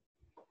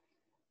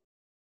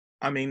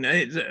 I mean,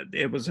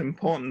 it was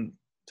important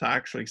to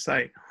actually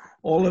say,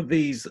 all of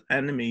these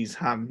enemies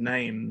have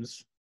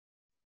names,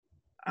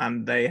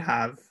 and they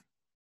have,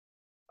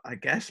 I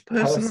guess,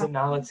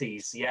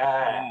 personalities.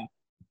 Yeah.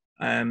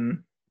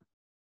 And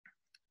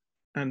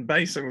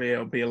basically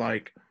it'll be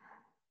like,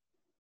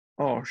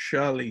 oh,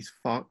 Shirley's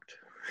fucked.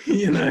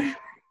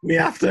 We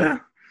have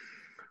to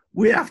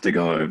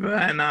go over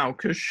there now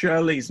because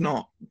she's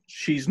not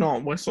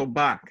whistled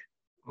back.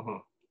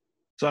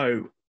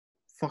 So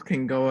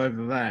fucking go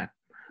over there.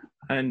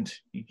 And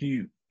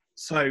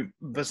so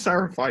the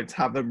Seraphites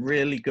have a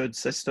really good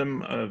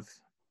system of,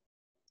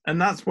 and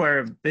that's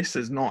where this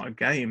is not a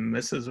game.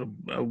 This is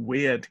a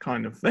weird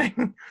kind of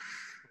thing.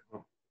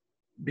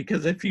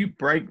 Because if you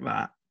break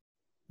that,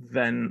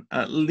 then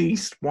at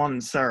least one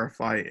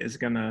Seraphite is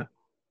going to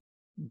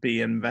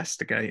be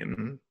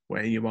investigating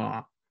where you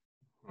are.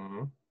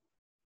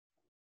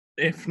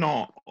 If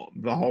not,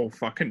 the whole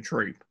fucking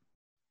troop.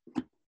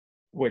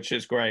 Which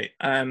is great.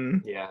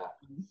 Yeah.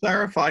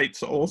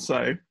 Seraphites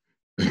also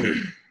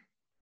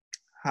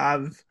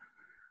have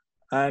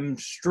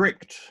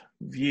strict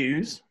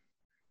views,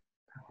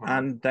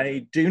 and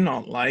they do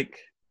not like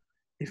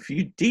if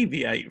you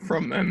deviate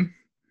from them,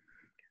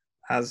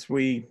 as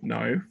we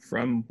know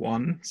from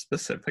one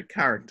specific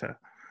character,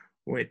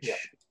 which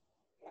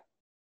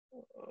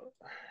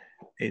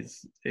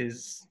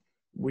is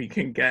we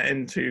can get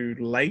into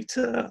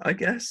later, I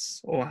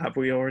guess, or have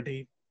we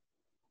already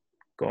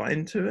got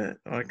into it?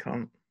 I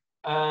can't.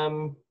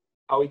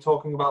 Are we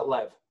talking about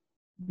Lev?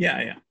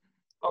 Yeah.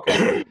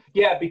 Okay.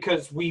 Yeah,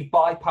 because we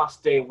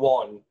bypassed day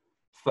one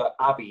for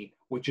Abby,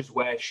 which is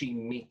where she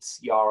meets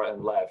Yara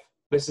and Lev.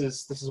 This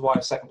is why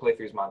a second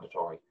playthrough is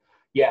mandatory.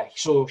 Yeah,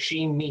 so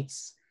she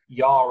meets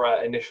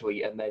Yara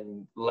initially, and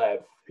then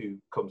Lev, who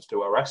comes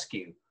to her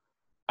rescue.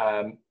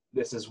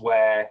 This is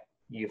where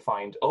you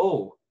find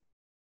a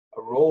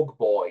rogue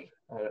boy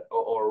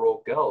or a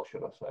rogue girl,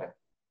 should I say?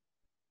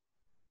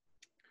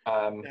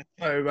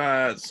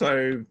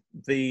 So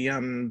the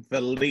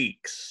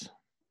leaks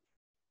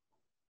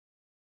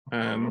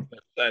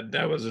said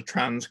there was a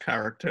trans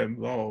character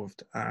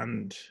involved,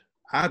 and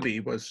Abby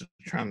was a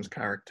trans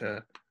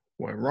character.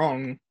 We're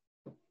wrong.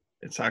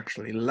 It's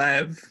actually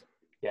Lev.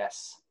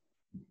 Yes.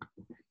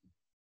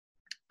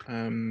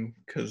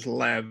 Because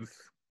Lev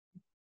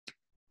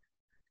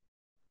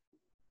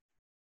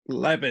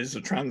is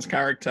a trans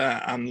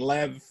character, and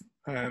Lev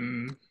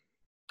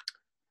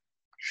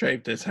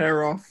shaved his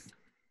hair off,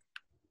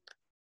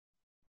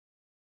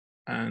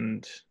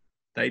 and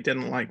they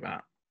didn't like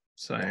that.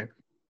 So,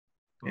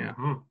 yeah.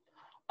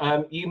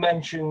 Mm-hmm. You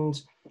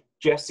mentioned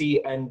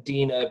Jesse and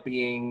Dina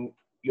being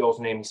yours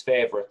and Amy's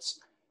favourites.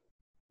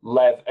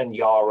 Lev and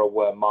Yara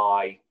were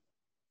my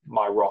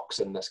rocks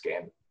in this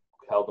game.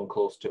 Held them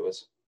close to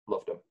us.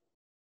 Loved them.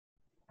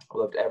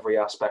 Loved every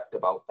aspect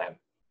about them.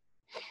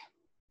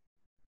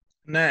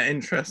 And they're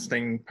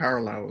interesting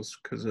parallels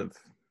because of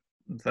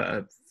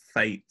the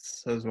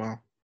fates as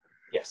well.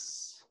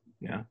 Yes.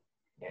 Yeah.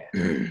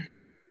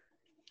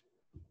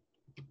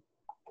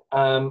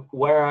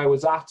 Where I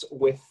was at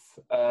with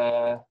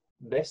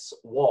this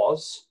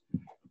was,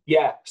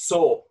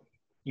 so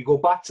you go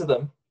back to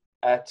them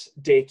at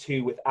day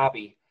 2 with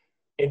Abby,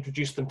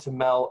 introduce them to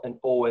Mel and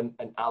Owen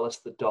and Alice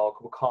the dog.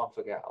 We can't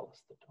forget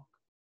Alice the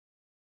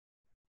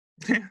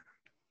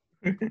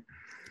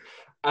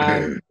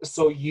dog.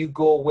 So you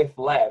go with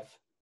Lev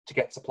to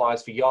get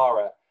supplies for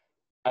Yara,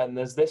 and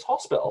there's this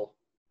hospital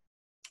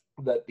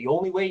that the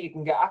only way you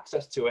can get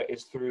access to it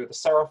is through the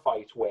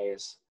Seraphite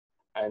ways,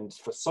 and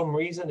for some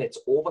reason it's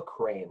over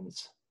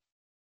cranes.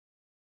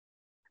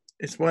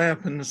 It's way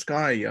up in the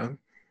sky, yo.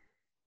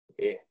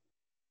 Yeah.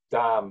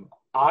 Damn.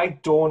 I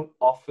don't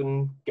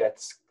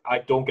get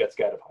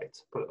scared of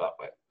heights, put it that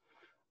way.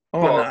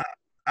 Oh, and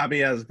Abby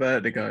has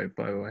vertigo,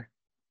 by the way.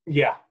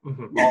 Yeah.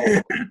 Mm-hmm.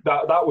 Oh,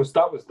 that was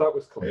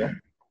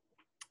clear.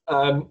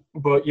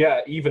 But yeah,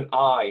 even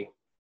I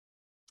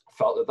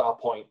felt at that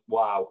point,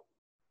 wow,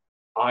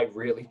 I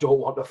really don't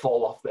want to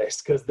fall off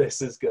this, because this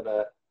is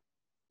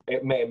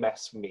it may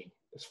mess me.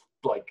 It's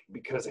like,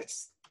 because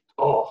it's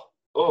I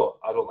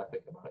don't like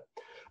thinking about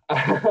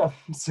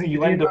it. So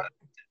you end up.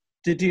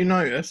 Did you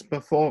notice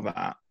before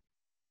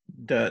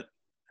that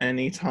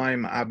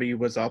anytime Abby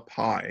was up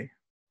high,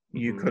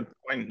 you could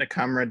point the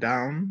camera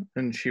down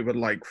and she would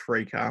like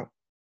freak out?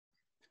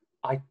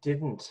 I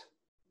didn't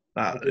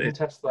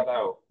test that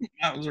out.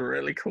 That was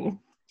really cool.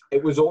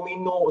 It was only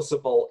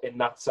noticeable in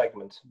that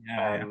segment.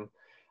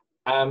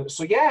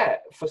 So yeah,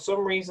 for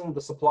some reason the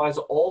supplies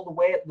are all the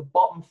way at the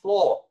bottom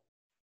floor.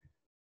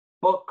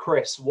 But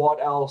Chris, what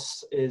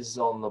else is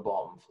on the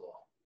bottom floor?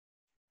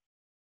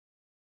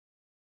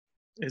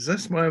 Is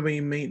this where we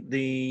meet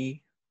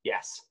the...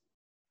 Yes.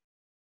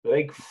 The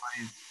big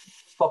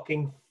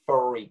fucking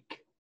freak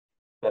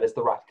that is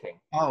the Rat King.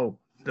 Oh,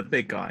 the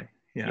big guy.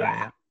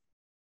 Yeah.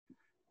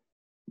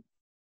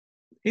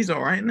 He's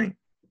all right, isn't he?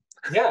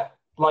 Yeah,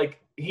 like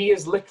he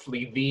is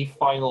literally the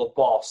final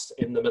boss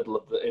in the middle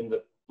of in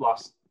the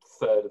last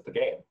third of the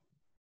game.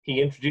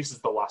 He introduces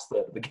the last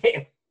third of the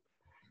game.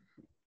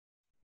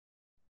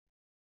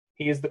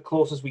 He is the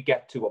closest we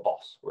get to a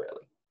boss,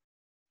 really.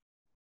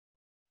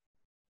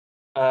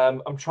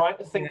 I'm trying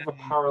to think of a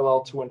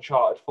parallel to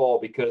Uncharted 4,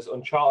 because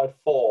Uncharted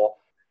 4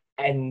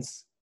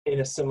 ends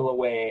in a similar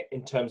way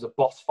in terms of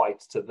boss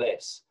fights to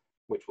this,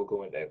 which we'll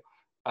go into.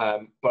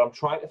 But I'm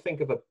trying to think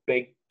of a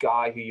big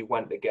guy who you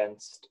went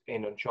against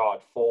in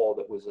Uncharted 4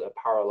 that was a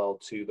parallel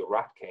to the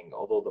Rat King,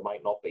 although there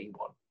might not be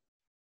one.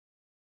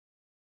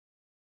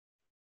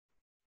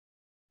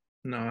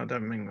 No, I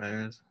don't think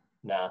there is.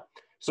 Nah.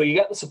 So you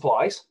get the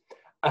supplies,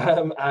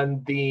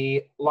 and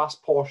the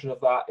last portion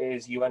of that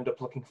is you end up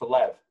looking for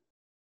Lev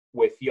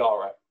with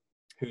Yara,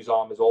 whose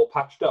arm is all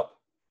patched up.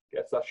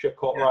 Gets that shit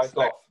cauterized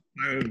off.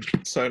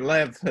 So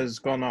Lev has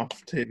run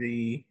off to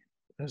the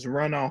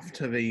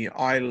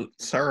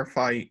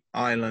Seraphite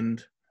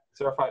Island.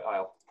 Seraphite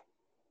Isle.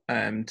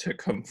 To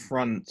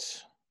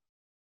confront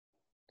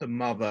the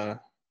mother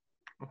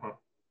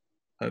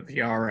of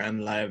Yara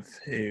and Lev,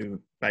 who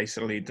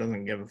basically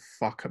doesn't give a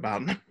fuck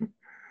about them.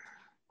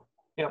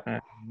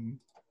 Yep.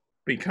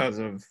 Because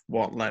of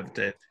what Lev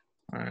did.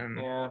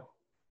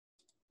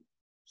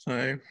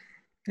 So,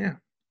 yeah.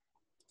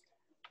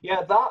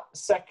 Yeah, that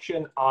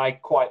section I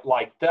quite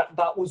liked.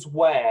 That was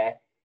where,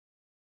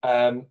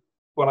 when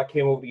I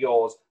came over to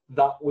yours,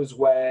 that was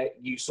where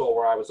you saw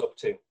where I was up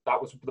to.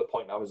 That was the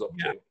point I was up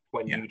to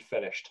when you'd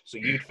finished. So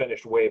you'd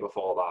finished way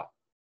before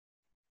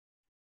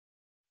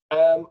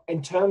that.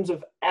 In terms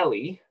of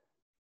Ellie,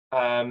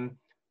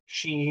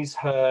 she's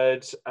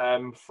heard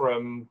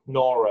from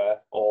Nora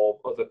or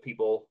other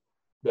people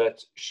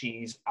that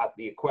she's at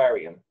the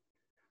aquarium,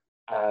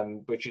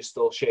 but she's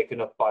still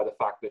shaken up by the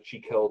fact that she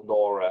killed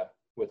Nora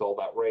with all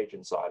that rage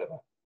inside of her.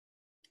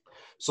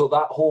 So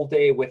that whole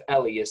day with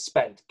Ellie is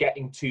spent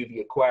getting to the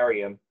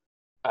aquarium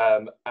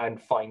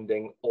and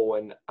finding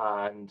Owen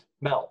and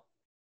Mel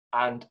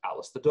and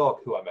Alice the dog,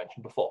 who I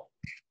mentioned before.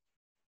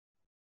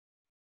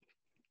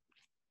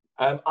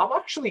 I'm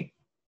actually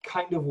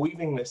kind of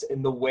weaving this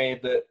in the way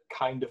that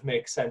kind of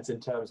makes sense in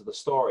terms of the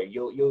story.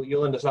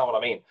 You'll understand what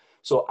I mean.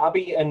 So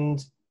Abby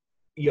and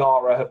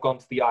Yara have gone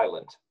to the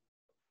island.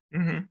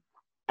 Mm-hmm.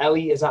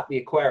 Ellie is at the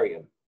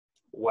aquarium,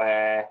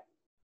 where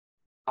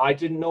I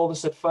didn't know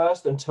this at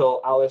first until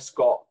Alice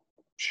got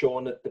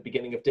shown at the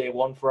beginning of day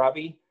one for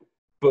Abby,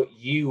 but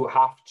you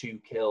have to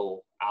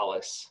kill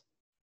Alice.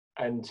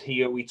 And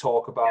here we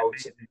talk about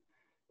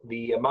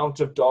the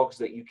amount of dogs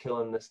that you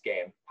kill in this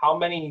game. How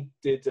many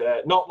did,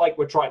 not like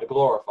we're trying to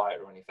glorify it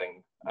or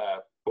anything,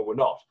 but we're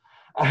not,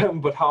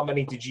 but how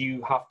many did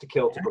you have to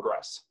kill to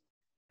progress?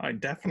 I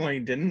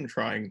definitely didn't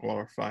try and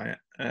glorify it.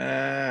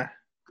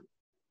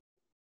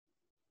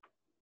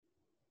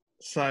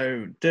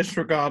 So,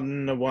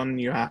 disregarding the one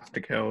you have to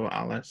kill,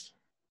 Alice.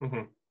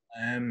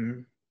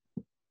 Mm-hmm.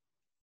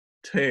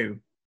 2.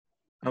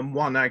 And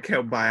 1 I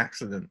killed by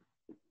accident.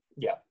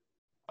 Yeah,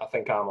 I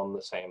think I'm on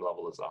the same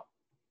level as that.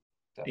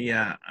 Definitely.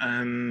 Yeah.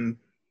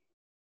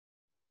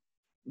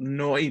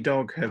 Naughty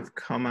Dog have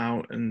come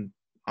out, and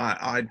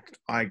I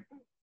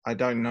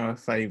don't know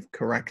if they've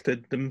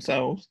corrected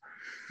themselves,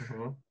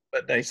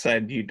 but they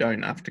said you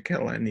don't have to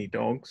kill any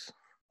dogs.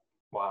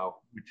 Wow.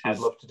 I'd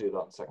love to do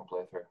that in second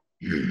playthrough.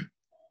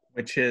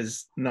 Which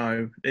is,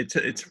 no,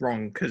 it's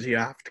wrong, because you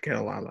have to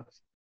kill Alice.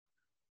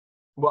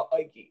 Well,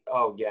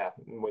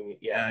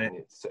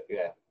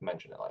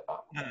 mention it like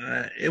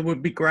that. It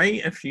would be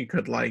great if you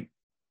could,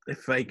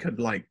 if they could,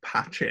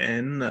 patch it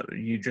in that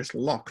you just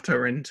locked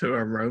her into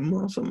a room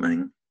or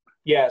something.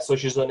 Yeah, so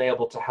she's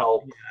unable to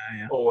help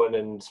Owen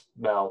and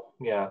Mel.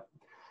 Yeah.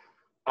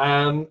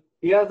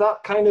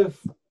 That kind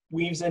of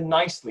weaves in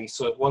nicely.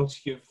 So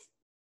once you've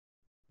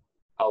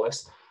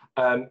Alice,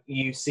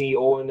 you see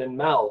Owen and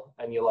Mel,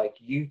 and you're like,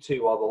 you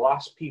two are the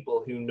last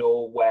people who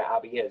know where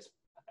Abby is.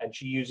 And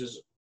she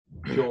uses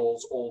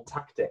Joel's old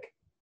tactic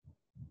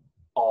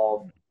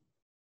of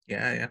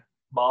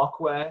mark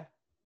where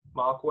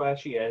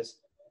she is.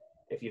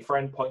 If your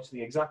friend points to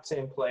the exact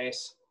same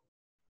place,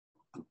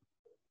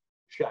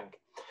 shank.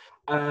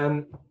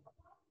 That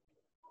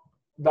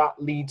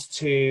leads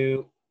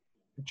to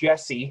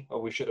Jesse,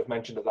 or we should have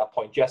mentioned at that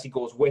point, Jesse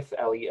goes with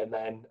Ellie and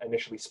then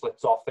initially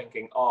splits off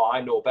thinking, oh, I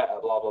know better,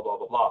 blah, blah, blah,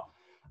 blah, blah.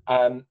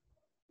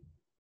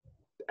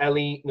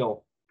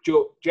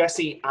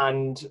 Jesse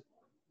and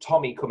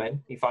Tommy come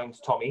in. He finds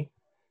Tommy,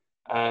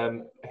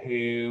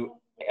 who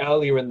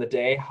earlier in the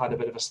day had a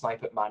bit of a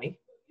snipe at Manny,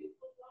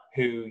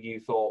 who you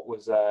thought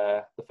was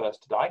the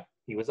first to die.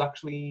 He was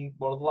actually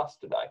one of the last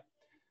to die.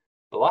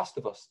 The last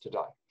of us to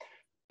die.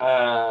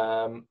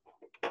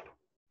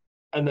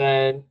 And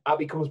then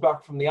Abby comes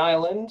back from the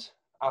island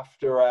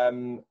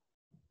after...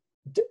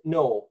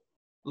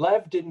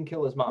 Lev didn't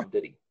kill his mom,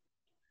 did he?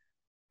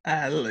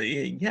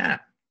 Yeah.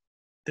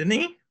 Didn't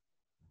he?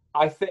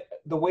 I think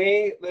the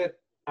way that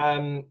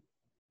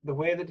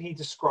he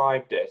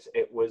described it,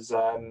 it was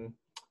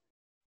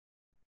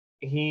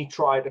he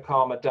tried to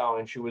calm her down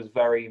and she was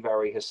very,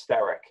 very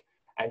hysteric,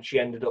 and she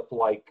ended up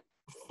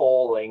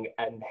falling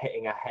and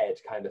hitting her head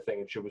kind of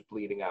thing, and she was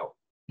bleeding out.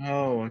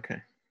 Oh,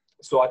 okay.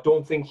 So I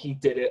don't think he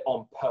did it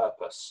on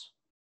purpose.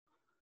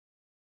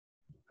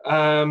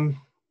 So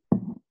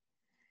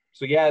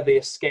yeah, they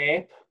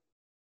escape,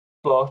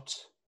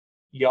 but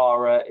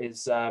Yara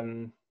is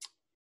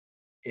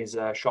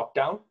shot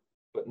down,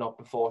 but not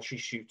before she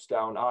shoots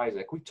down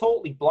Isaac. We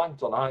totally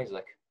blanked on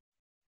Isaac.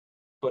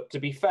 But to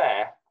be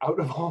fair, out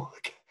of all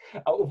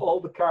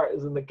the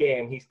characters in the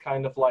game, he's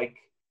kind of like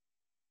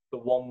the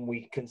one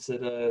we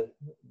consider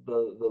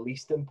the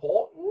least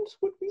important,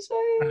 would we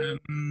say?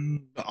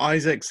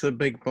 Isaac's the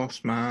big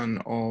boss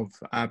man of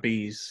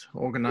Abby's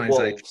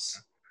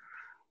organization,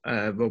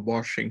 the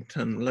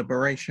Washington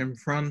Liberation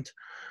Front.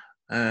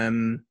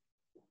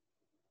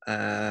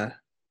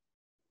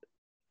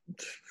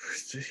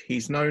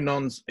 He's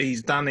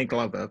he's Danny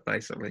Glover,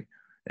 basically,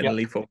 in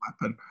Lethal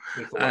Weapon.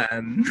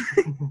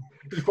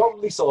 You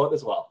probably saw it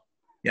as well.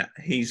 Yeah,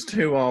 he's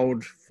too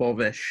old for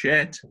this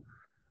shit.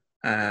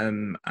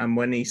 And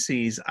when he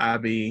sees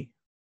Abby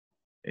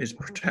is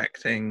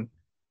protecting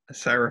a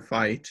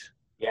Seraphite,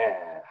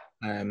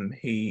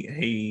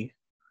 he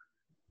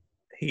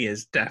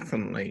is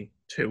definitely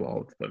too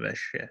old for this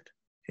shit.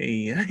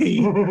 He's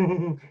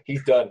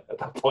done at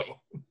that point.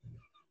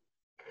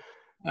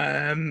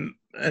 And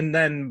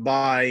then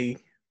by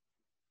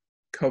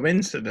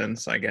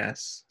coincidence, I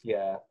guess,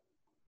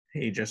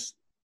 he just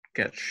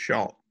gets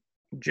shot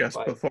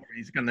just before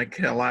he's gonna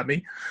kill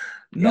Abby.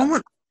 No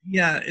one.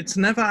 Yeah, it's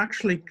never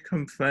actually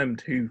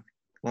confirmed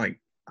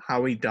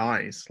how he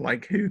dies.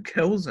 Who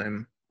kills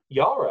him?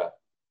 Yara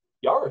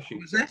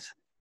shoots. Was it?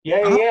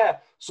 Yeah.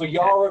 So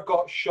Yara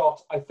got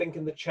shot, I think,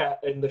 in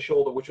the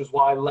shoulder, which was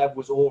why Lev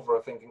was over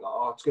her, thinking,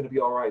 "Oh, it's going to be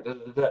all right." Da,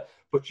 da, da, da.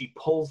 But she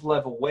pulls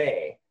Lev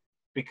away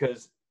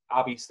because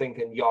Abby's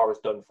thinking Yara's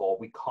done for.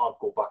 We can't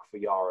go back for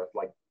Yara.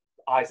 Like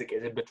Isaac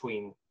is in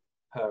between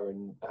her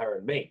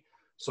and me.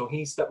 So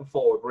he's stepping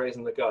forward,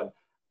 raising the gun,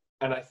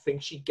 and I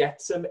think she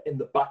gets him in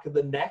the back of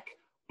the neck,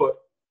 but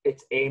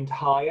it's aimed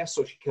higher,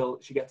 so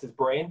she gets his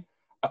brain.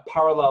 A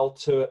parallel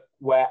to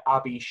where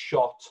Abby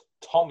shot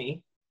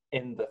Tommy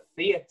in the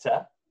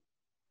theater.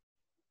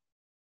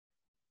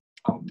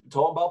 I'm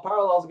talking about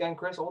parallels again,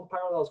 Chris. All the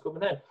parallels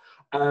coming in.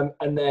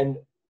 And then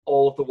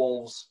all of the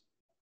wolves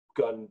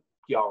gun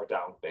Yara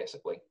down,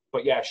 basically.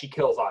 But yeah, she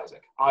kills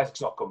Isaac.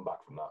 Isaac's not coming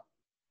back from that.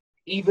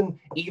 Even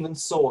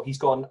so, he's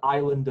got an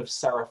island of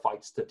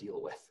Seraphites to deal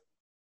with.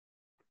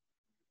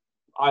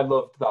 I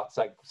loved that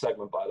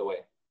segment, by the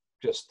way.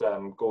 Just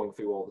going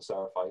through all the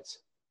Seraphites.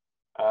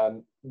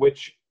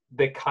 Which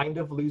they kind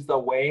of lose their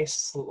way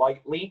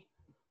slightly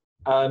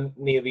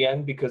near the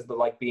end because they're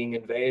like being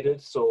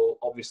invaded. So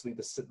obviously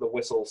the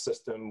whistle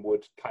system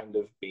would kind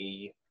of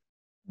be,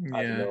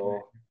 I don't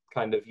know,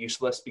 kind of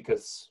useless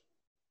because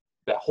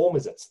their home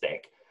is at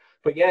stake.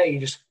 But yeah, you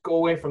just go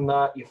away from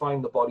that. You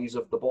find the bodies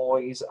of the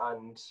boys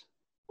and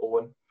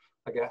Owen,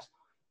 I guess.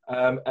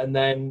 And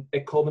then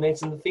it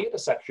culminates in the theatre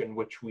section,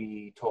 which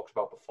we talked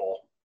about before.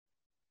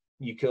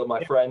 You killed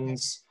my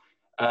friends.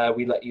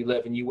 We let you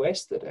live and you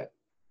wasted it.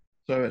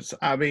 So it's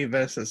Abby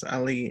versus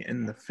Ellie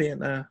in the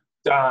theatre.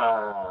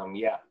 Damn,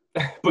 yeah.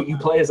 But you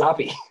play as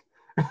Abby.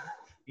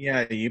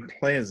 Yeah, you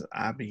play as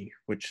Abby,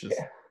 which is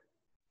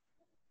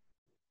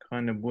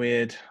kind of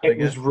weird. It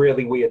was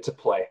really weird to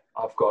play.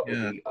 I'm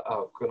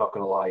not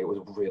gonna lie, it was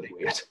really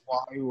weird.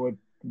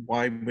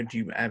 Why would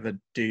you ever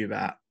do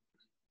that?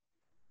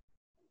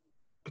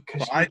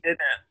 Because I did it,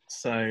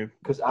 so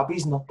because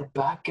Abby's not the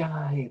bad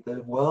guy.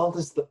 The world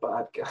is the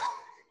bad guy.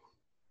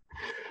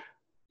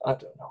 I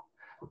don't know.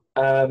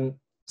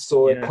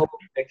 So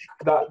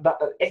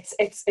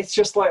it's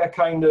just like a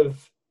kind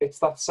of, it's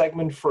that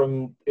segment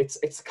from,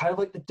 it's kind of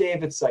like the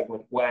David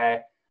segment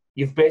where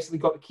you've basically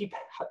got to keep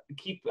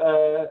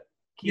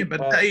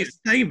but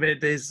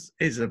David is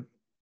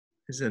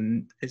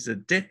a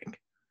dick.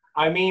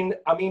 I mean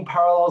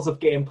parallels of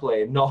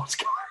gameplay, not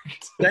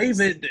characters.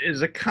 David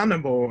is a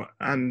cannibal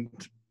and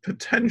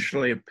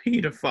potentially a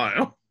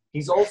paedophile.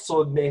 He's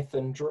also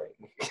Nathan Drake.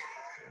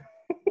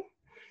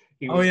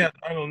 I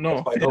don't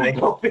know.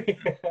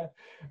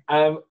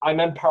 I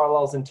meant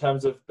parallels in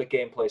terms of the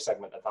gameplay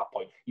segment at that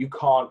point. You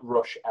can't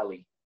rush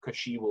Ellie because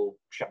she will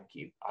shank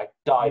you. I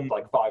died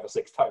like 5 or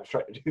 6 times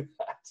trying to do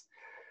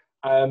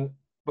that.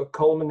 But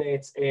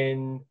culminates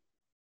in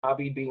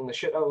Abby beating the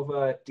shit out of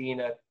her,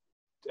 Dina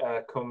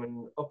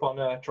coming up on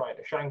her, trying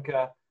to shank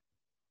her.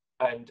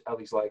 And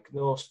Ellie's like,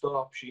 no,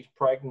 stop, she's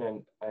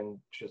pregnant. And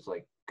she's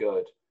like,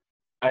 good.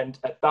 And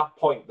at that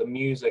point, the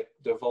music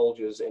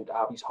divulges into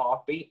Abby's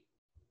heartbeat.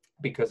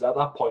 Because at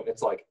that point,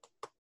 it's like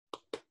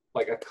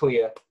a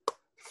clear,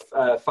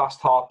 fast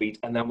heartbeat.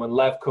 And then when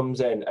Lev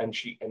comes in and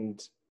she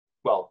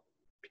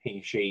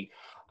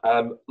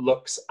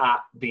looks at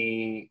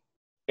the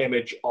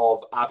image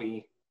of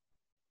Abby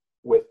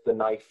with the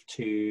knife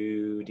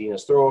to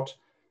Dina's throat,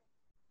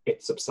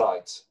 it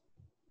subsides.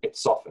 It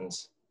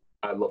softens.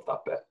 I love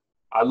that bit.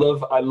 I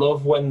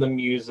love when the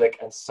music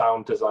and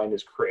sound design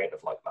is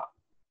creative like that.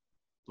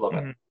 Love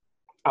it.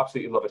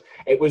 Absolutely love it.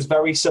 It was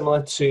very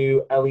similar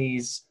to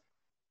Ellie's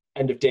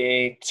End of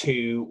Day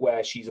 2,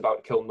 where she's about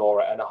to kill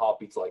Nora and her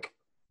heartbeat's like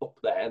up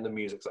there and the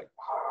music's like.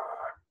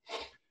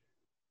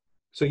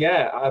 So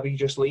yeah, Abby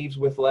just leaves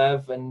with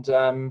Lev and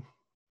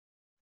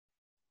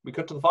we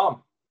cut to the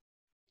farm.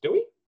 Do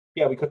we?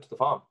 Yeah, we cut to the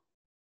farm.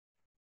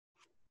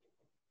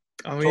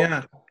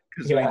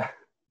 Because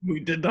we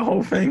did the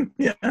whole thing.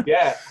 Yeah.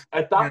 Yeah.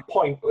 At that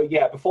point,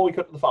 before we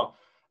cut to the farm,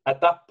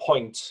 at that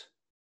point,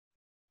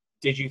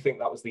 did you think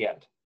that was the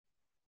end?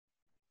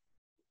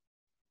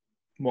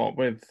 What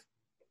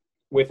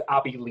with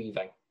Abby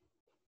leaving?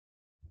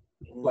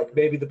 Like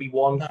maybe there'd be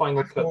one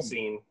final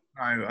cutscene.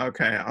 Oh,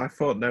 okay. I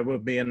thought there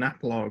would be an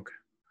epilogue,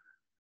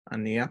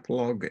 and the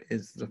epilogue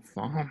is the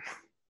farm.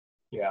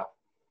 Yeah.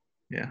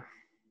 Yeah.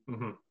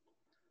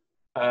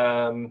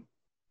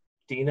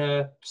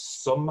 Dina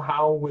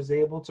somehow was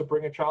able to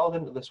bring a child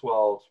into this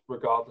world,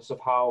 regardless of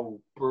how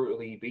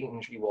brutally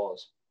beaten she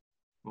was.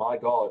 My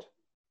God,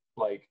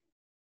 like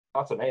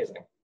that's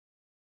amazing.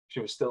 She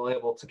was still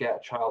able to get a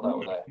child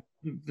out of there.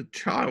 The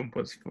child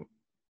was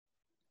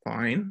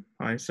fine,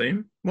 I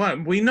assume. Well,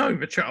 we know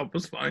the child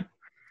was fine.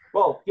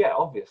 Well, yeah,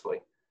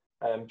 obviously.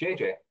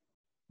 JJ,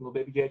 little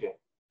baby JJ.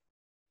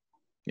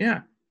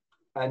 Yeah.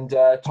 And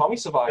Tommy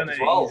survived as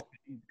well.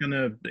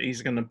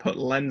 He's gonna put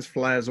lens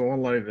flares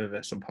all over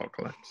this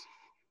apocalypse.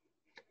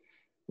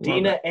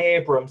 Dina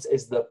Abrams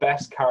is the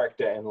best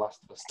character in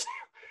Last of Us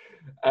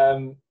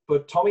 2.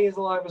 But Tommy is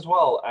alive as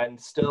well and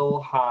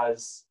still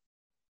has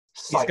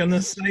sight.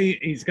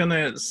 He's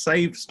gonna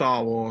save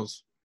Star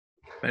Wars.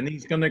 Then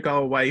he's gonna go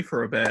away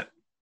for a bit.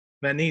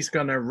 Then he's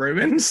gonna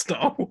ruin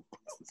Star Wars.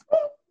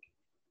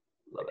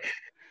 Love it.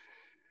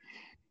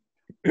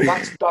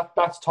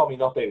 That's Tommy,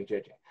 not baby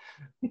JJ.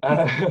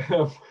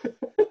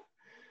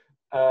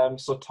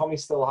 So Tommy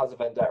still has a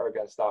vendetta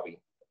against Abby,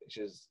 which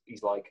is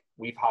he's like,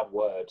 we've had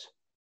word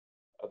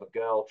of a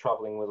girl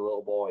traveling with a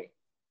little boy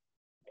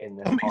in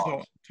this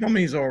part.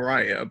 Tommy's all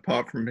right,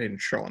 apart from being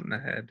shot in the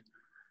head.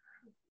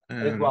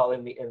 Well,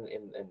 in the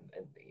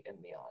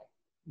eye.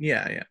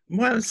 Yeah.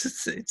 Well,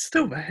 it's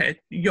still the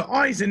head. Your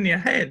eye's in your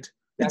head.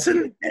 It's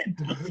in the head.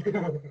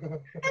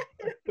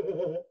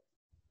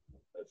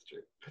 That's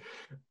true.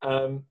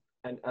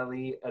 And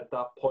Ellie at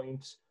that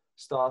point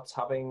starts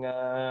having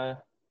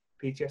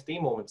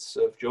PTSD moments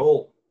of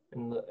Joel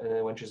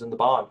when she's in the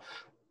barn.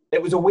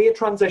 It was a weird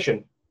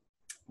transition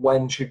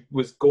when she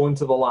was going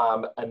to the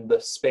lamb and the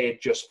spade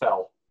just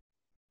fell.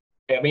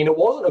 I mean, it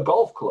wasn't a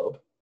golf club.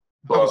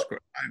 But, that was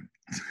great.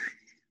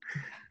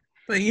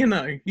 But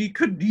you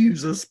could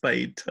use a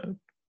spade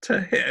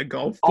to hit a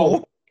golf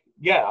ball.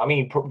 Yeah, I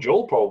mean,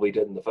 Joel probably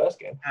did in the first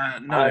game.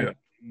 No,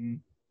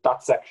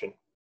 that section.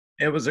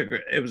 It was a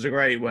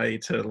great way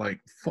to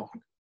fuck.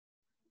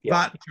 Yeah.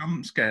 That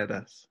jump scared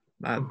us.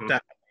 That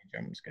definitely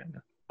jump scared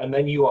us. And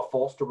then you are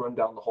forced to run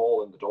down the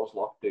hall and the door's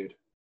locked, dude.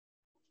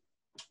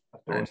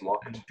 The door's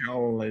locked. And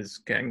Joel is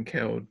getting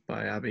killed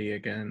by Abby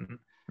again.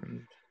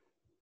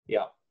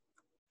 Yeah.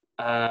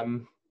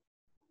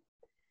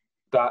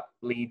 That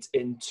leads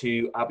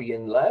into Abby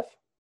and Lev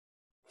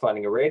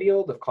finding a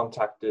radio. They've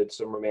contacted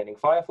some remaining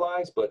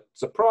Fireflies, but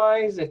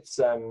surprise, it's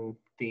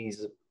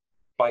these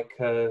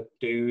biker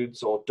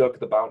dudes or Doug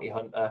the Bounty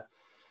Hunter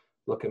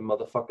looking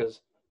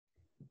motherfuckers.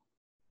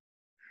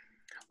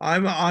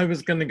 I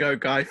was going to go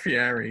Guy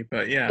Fieri,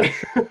 but yeah.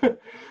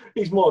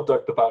 He's more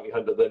Doug the Bounty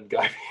Hunter than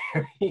Guy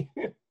Fieri.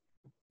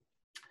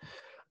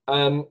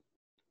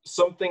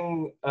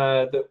 Something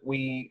that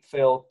we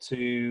failed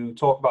to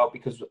talk about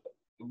because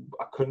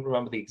I couldn't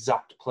remember the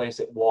exact place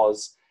it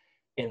was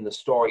in the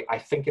story. I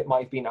think it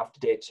might have been after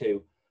day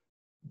 2.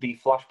 The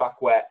flashback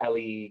where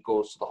Ellie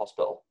goes to the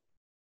hospital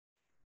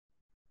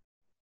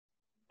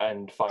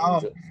and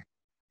finds it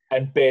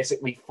and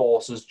basically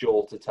forces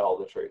Joel to tell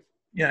the truth.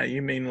 Yeah,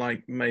 you mean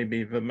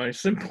maybe the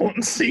most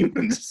important scene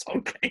in this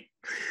whole game.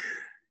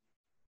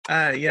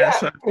 Yeah.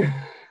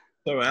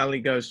 So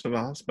Ellie goes to the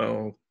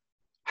hospital.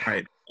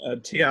 Right.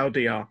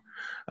 TLDR.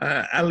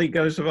 Ellie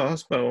goes to the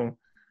hospital,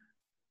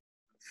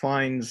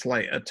 finds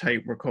a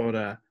tape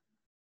recorder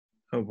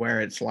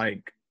where it's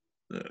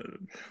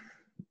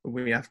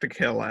we have to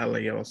kill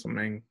Ellie or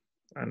something.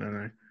 I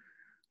don't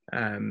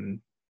know.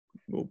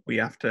 We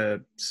have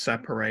to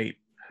separate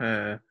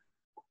her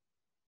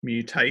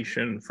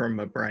mutation from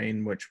her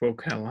brain, which will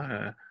kill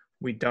her.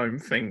 We don't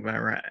think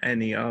there are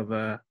any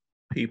other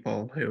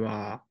people who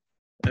are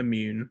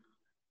immune.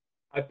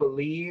 I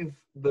believe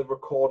the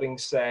recording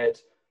said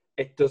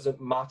it doesn't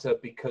matter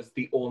because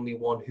the only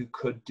one who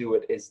could do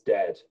it is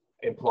dead,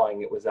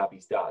 implying it was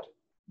Abby's dad.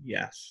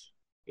 Yes.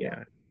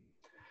 Yeah.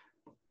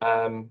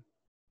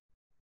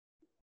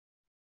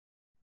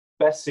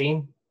 Best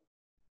scene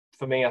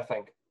for me, I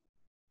think.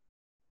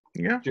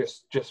 Yeah.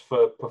 Just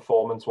for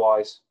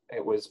performance-wise,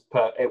 it was.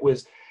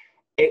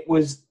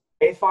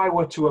 If I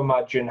were to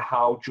imagine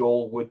how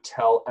Joel would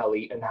tell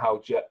Ellie and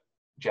how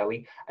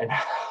Jelly and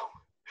how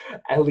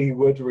Ellie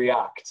would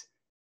react,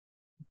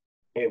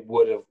 it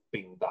would have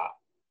been that.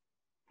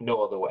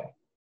 No other way.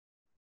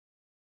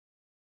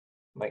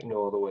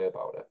 No other way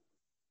about it.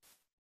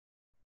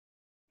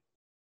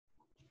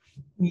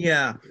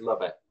 Yeah.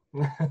 Love it.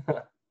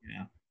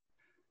 Yeah.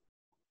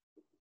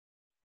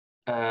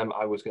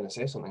 I was going to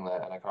say something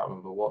there and I can't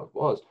remember what it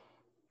was.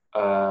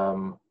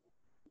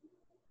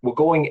 We're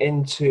going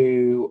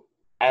into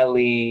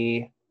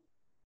Ellie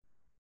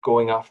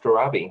going after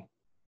Abby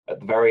at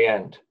the very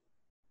end.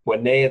 We're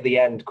near the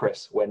end,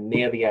 Chris. We're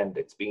near the end.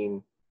 It's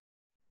been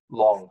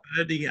long.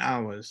 30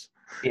 hours.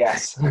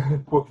 Yes.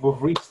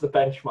 We've reached the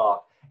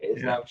benchmark. It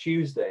is now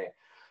Tuesday.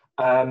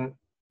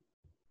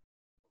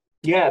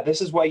 Yeah,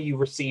 this is where you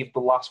receive the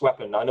last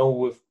weapon. I know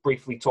we've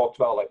briefly talked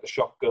about the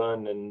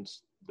shotgun and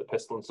the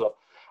pistol and stuff.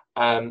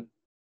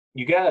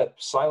 You get a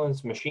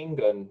silenced machine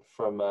gun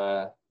from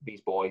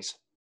these boys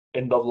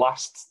in the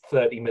last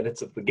 30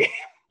 minutes of the game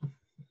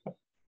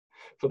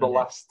for the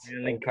last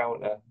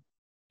encounter.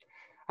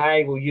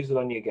 Hey, we'll use it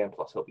on New Game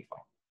Plus. It'll be fine.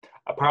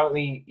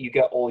 Apparently, you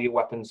get all your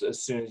weapons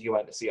as soon as you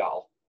enter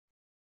Seattle.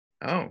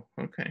 Oh,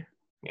 okay.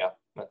 Yeah,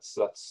 that's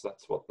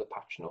what the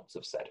patch notes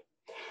have said.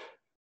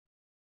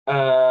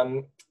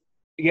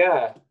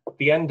 Yeah,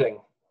 the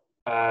ending.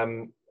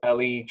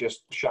 Ellie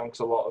just shanks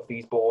a lot of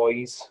these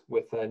boys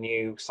with a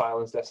new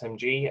silenced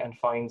SMG and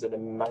finds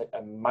an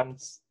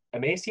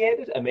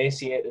emaciated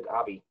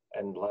Abby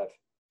and Lev.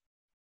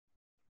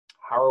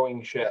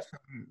 Harrowing shit.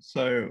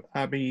 So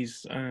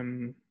Abby's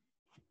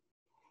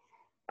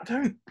I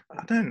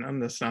don't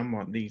understand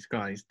what these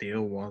guys'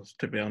 deal was,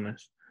 to be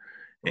honest.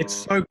 It's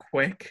so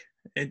quick.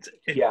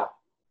 Yeah.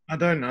 I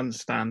don't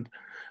understand.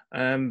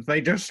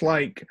 They just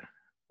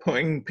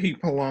putting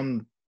people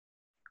on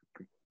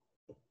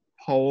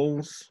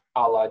poles,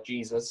 a la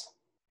Jesus,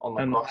 on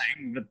the and cross.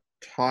 letting the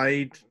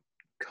tide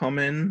come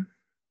in,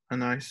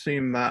 and I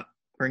assume that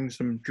brings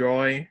some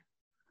joy.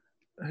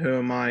 who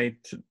am I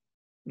to?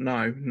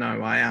 No,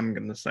 I am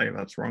going to say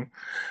that's wrong.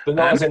 But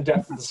not as in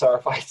Death of the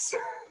Seraphites.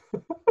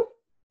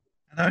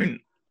 I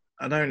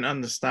don't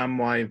understand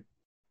why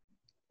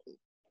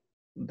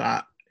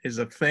that is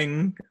a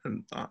thing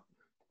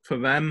for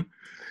them.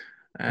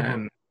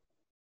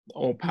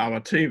 All power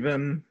to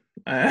them,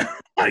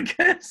 I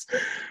guess.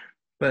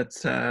 But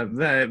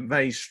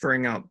they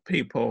string up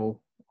people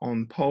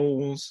on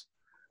poles,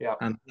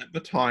 and let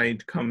the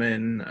tide come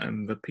in,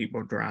 and the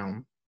people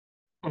drown.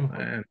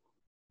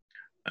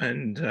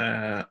 And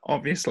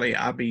obviously,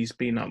 Abby's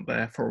been up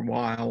there for a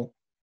while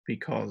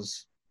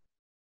because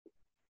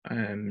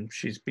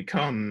she's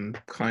become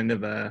kind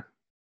of a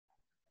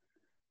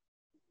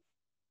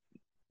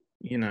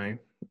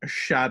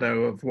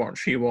shadow of what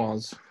she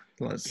was,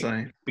 let's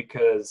say.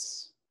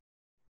 Because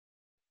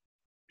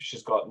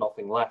she's got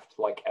nothing left,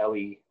 like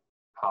Ellie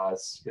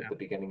has at the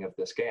beginning of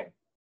this game.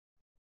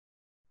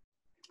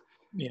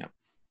 Yeah.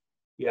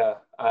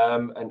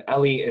 And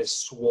Ellie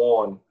is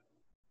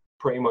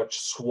pretty much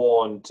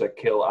sworn to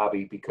kill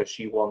Abby because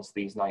she wants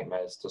these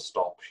nightmares to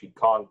stop. She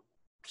can't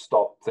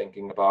stop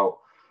thinking about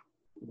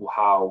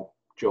how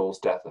Joel's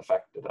death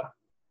affected her,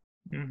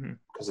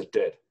 because it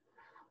did.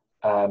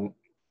 And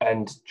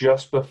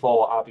just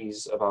before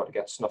Abby's about to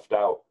get snuffed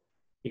out,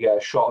 you get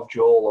a shot of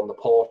Joel on the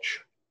porch.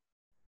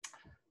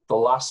 The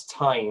last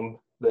time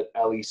that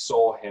Ellie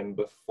saw him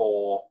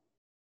before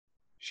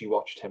she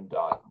watched him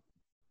die.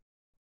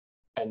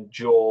 And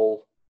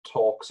Joel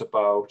talks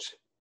about,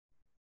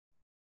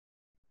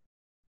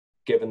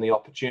 given the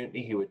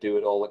opportunity, he would do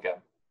it all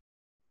again.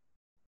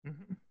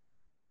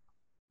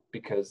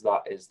 Because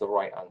that is the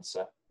right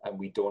answer, and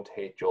we don't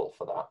hate Joel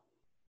for that.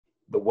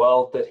 The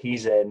world that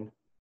he's in,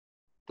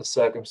 the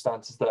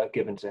circumstances that are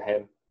given to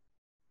him,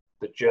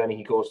 the journey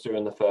he goes through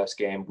in the first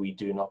game, we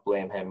do not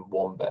blame him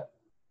one bit.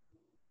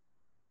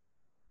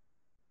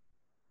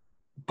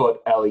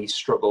 But Ellie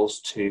struggles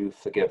to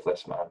forgive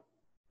this man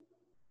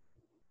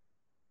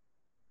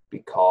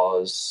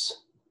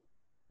because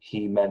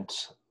he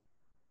meant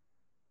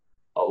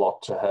a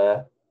lot to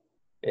her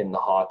in the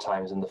hard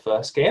times in the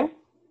first game.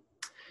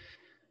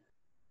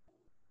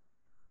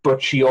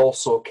 But she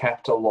also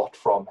kept a lot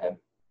from him.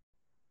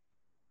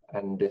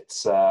 And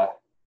it's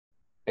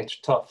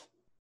tough.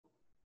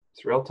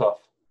 It's real tough.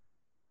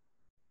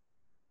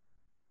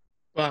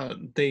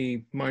 But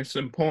the most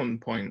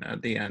important point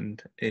at the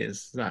end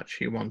is that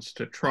she wants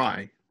to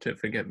try to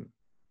forgive him.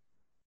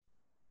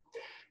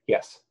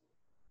 Yes.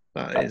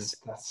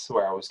 That's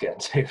where I was getting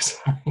to.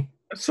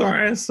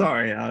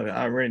 Sorry.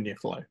 I ruined your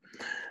flow.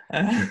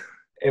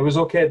 It was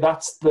okay.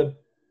 That's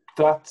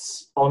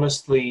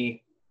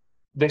honestly,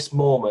 this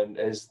moment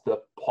is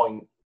the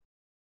point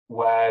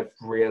where I've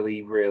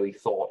really, really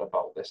thought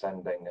about this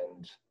ending.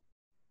 And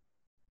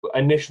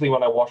initially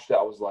when I watched it,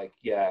 I was like,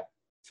 yeah,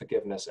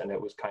 forgiveness, and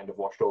it was kind of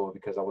washed over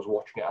because I was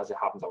watching it as it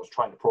happens. I was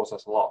trying to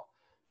process a lot.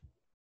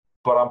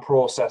 But I'm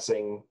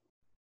processing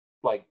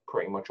like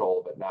pretty much all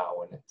of it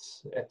now, and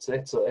it's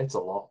a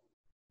lot.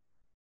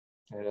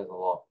 It is a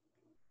lot.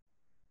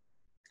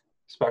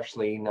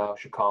 Especially now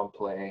she can't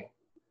play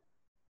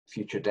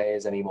Future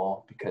Days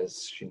anymore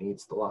because she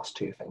needs the last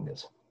two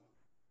fingers.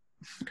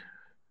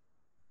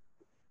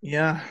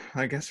 Yeah,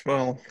 I guess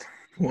we'll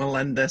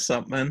end this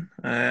up then.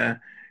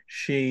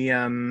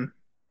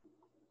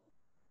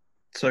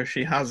 So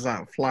she has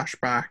that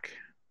flashback,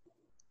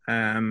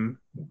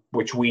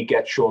 which we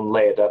get shown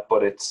later,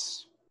 but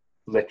it's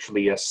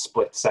literally a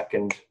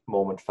split-second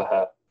moment for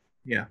her.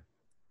 Yeah,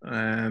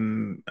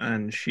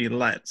 and she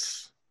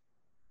lets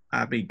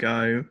Abby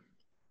go.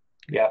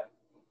 Yeah.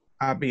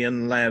 Abby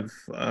and Lev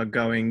are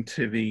going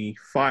to the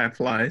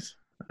Fireflies,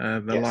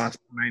 the last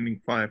remaining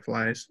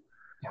Fireflies,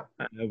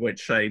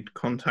 which they'd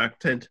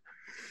contacted.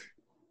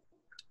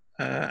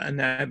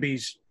 And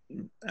Abby's...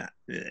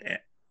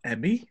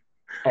 Abby?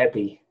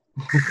 Abby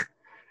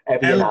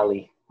and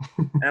Ellie.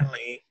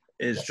 Ellie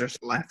is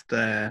just left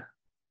there,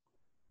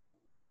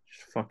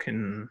 just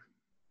fucking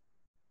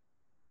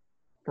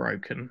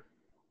broken,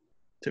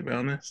 to be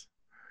honest.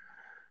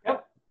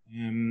 Yep.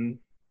 And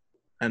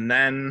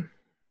then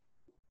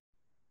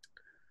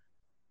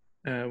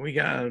we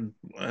get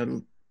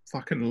a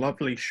fucking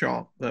lovely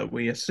shot that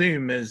we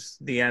assume is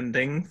the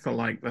ending for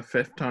like the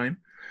fifth time.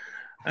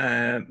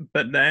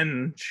 But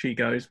then she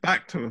goes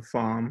back to the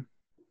farm,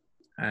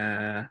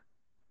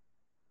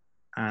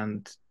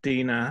 and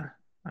Dina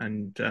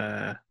and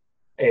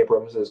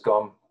Abrams is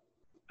gone.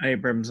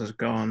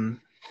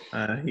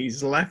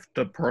 He's left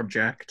the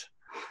project.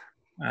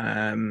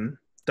 Don't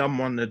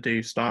want to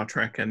do Star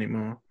Trek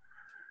anymore.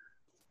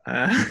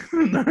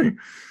 No.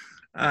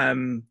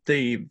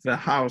 The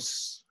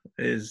house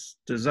is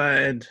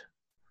deserted.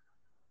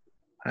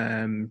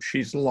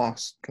 She's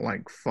lost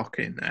like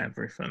fucking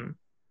everything.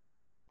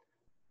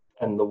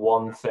 And the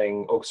one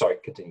thing... Oh, sorry.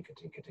 Continue.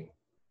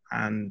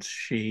 And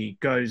she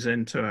goes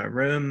into her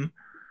room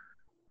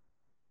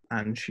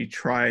and she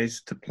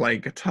tries to play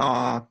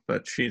guitar,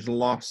 but she's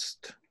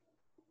lost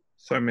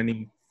so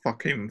many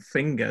fucking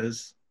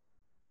fingers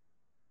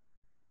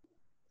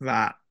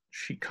that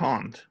she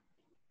can't.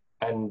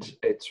 and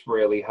it's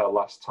really her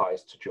last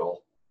ties to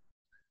Joel.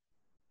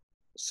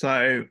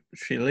 So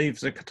she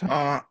leaves the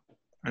guitar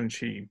and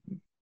she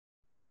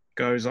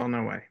goes on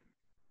her way.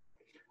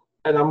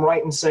 And I'm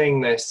right in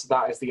saying this,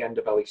 that is the end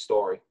of Ellie's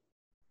story.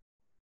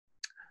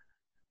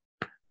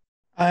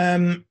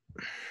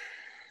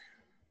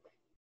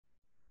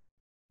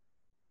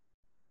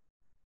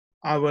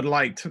 I would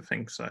like to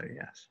think so,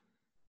 yes.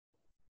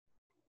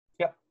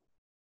 Yep.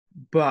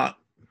 But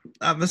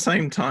at the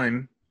same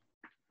time,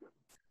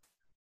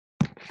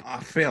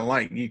 I feel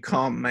like you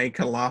can't make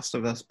a Last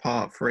of Us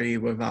Part 3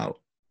 without,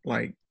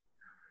 like,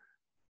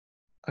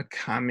 a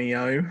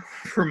cameo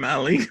from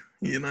Ellie,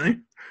 you know?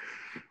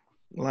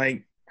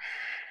 Like,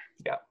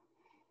 yeah.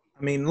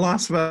 I mean,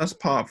 Last of Us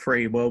Part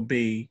 3 will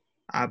be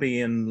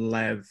Abby and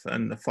Lev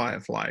and the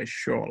Fireflies,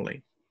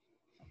 surely.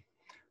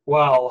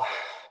 Well,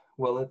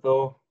 will it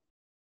though?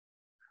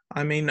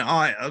 I mean,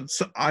 I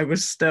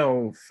was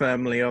still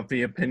firmly of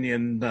the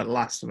opinion that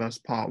Last of Us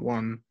Part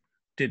 1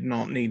 did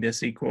not need a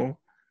sequel.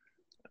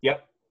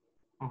 Yep.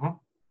 Mm-hmm.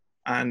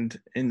 And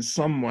in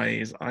some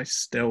ways, I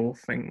still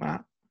think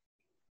that.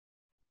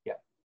 Yeah.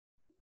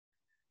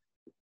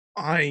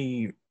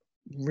 I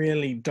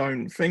really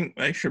don't think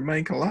they should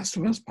make a Last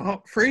of Us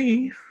Part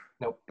 3.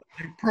 Nope. But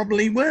they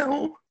probably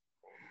will.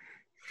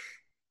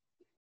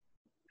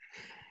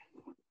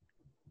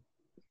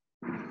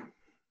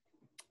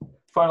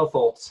 Final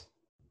thoughts.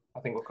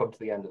 I think we'll come to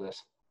the end of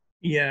this.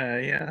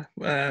 Yeah.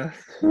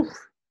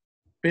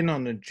 Been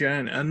on a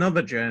journey,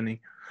 another journey.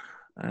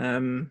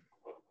 Can't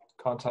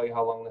tell you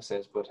how long this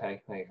is, but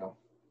hey, there you go.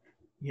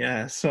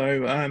 Yeah,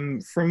 so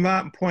from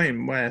that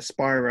point where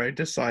Spyro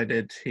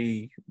decided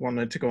he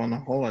wanted to go on a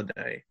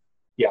holiday.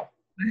 Yeah.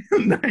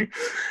 No.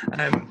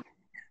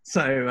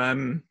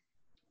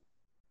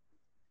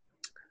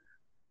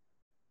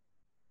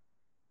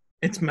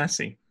 It's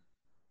messy.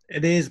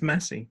 It is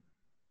messy.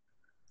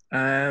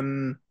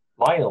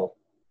 Lionel.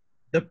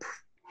 The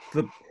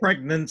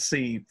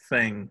pregnancy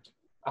thing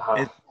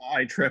is what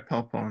I trip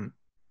up on.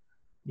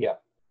 Yeah.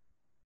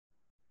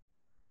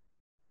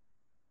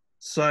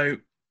 So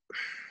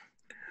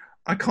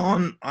I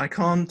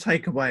can't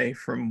take away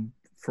from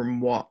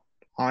what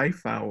I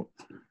felt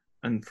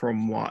and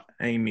from what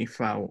Amy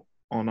felt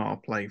on our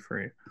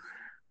playthrough,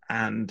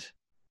 and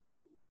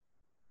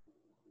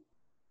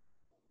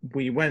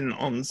we went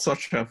on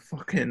such a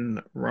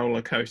fucking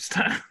roller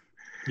coaster.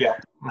 Yeah.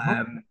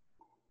 Mm-hmm.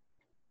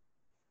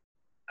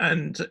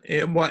 And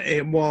it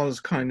was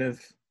kind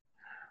of.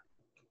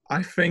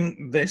 I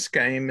think this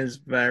game is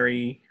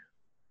better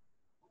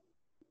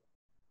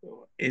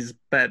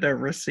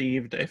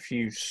received if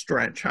you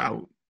stretch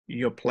out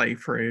your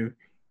playthrough.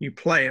 You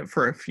play it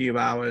for a few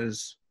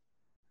hours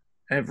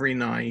every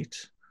night.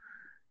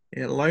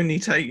 It'll only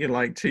take you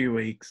like 2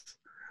 weeks.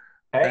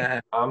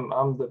 Hey, I'm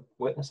the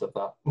witness of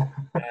that.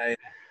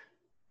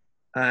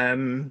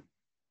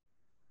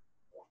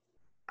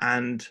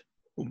 And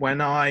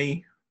when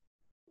I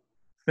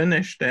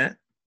finished it,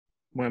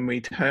 when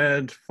we'd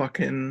heard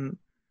fucking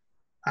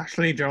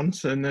Ashley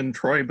Johnson and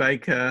Troy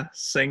Baker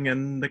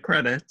singing the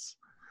credits,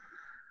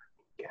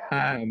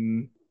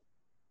 I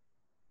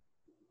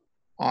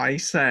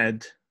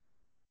said,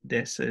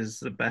 this is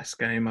the best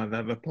game I've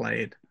ever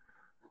played.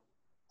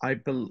 I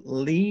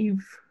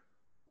believe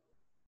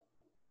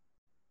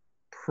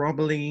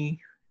probably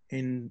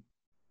in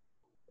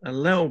a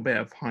little bit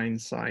of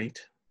hindsight,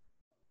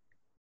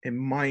 it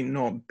might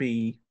not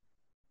be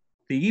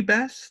the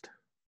best,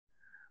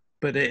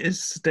 but it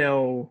is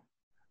still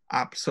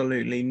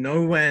absolutely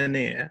nowhere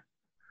near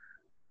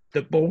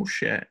the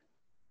bullshit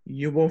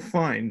you will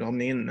find on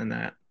the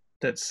internet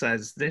that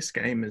says this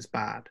game is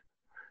bad.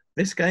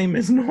 This game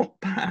is not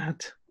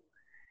bad.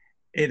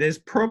 It is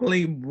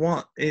probably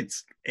it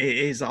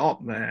is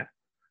up there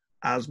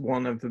as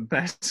one of the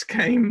best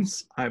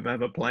games I've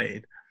ever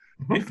played.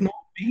 Mm-hmm. If not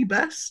the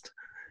best,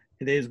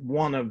 it is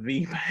one of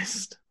the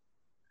best.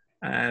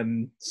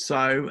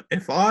 So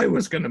if I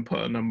was going to put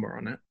a number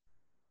on it,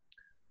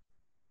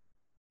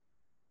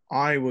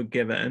 I would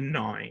give it a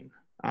 9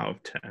 out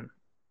of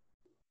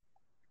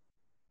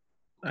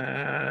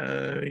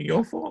 10.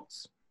 Your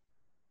thoughts?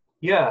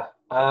 Yeah.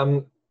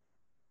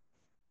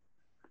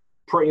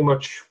 Pretty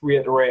much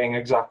reiterating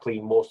exactly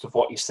most of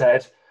what you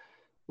said.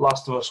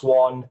 Last of Us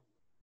 1.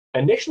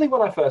 Initially,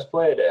 when I first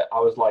played it, I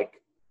was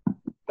like,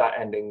 that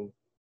ending,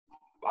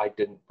 I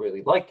didn't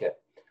really like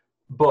it.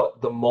 But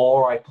the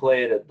more I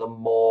played it, the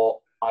more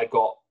I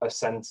got a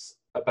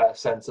better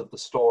sense of the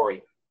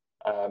story.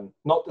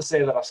 Not to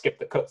say that I skipped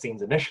the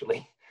cutscenes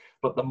initially,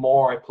 but the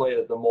more I played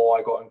it, the more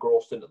I got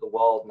engrossed into the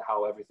world and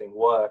how everything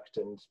worked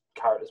and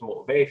characters'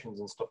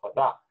 motivations and stuff like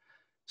that.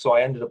 So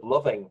I ended up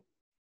loving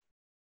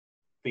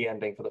the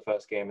ending for the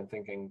first game and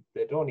thinking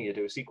they don't need to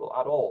do a sequel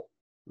at all.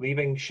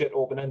 Leaving shit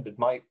open-ended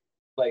might,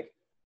 like,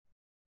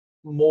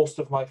 most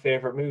of my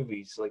favorite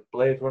movies, like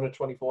Blade Runner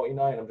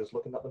 2049, I'm just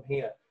looking at them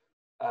here.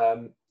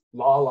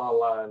 La La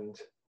Land,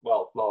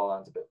 well, La La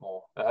Land's a bit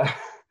more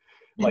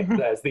like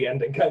there's the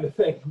ending kind of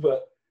thing,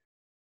 but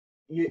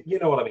you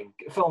know what I mean.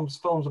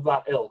 Films of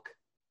that ilk,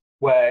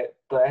 where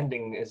the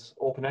ending is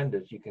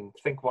open-ended. You can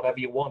think whatever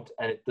you want,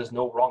 and there's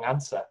no wrong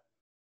answer.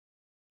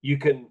 You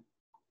can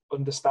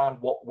understand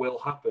what will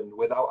happen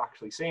without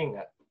actually seeing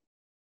it.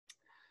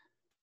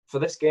 For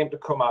this game to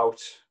come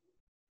out,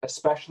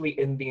 especially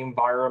in the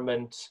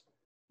environment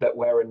that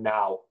we're in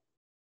now,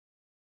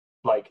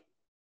 like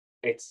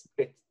it's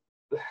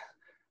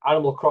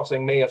Animal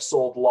Crossing may have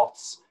sold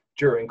lots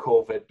during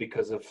COVID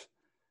because of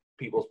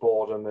people's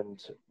boredom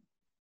and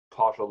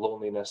partial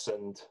loneliness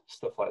and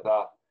stuff like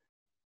that.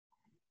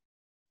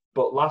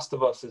 But Last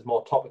of Us is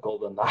more topical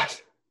than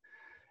that.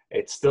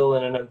 It's still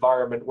in an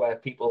environment where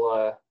people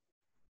are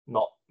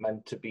not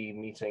meant to be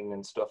meeting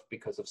and stuff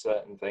because of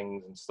certain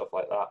things and stuff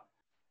like that.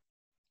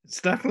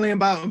 It's definitely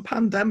about a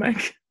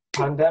pandemic.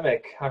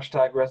 Pandemic,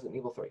 hashtag Resident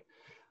Evil 3.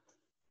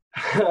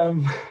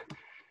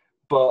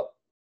 But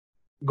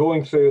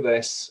going through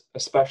this,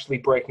 especially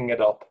breaking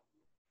it up,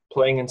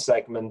 playing in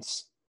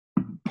segments,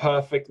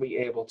 perfectly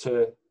able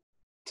to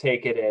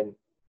take it in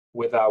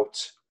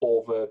without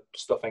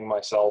overstuffing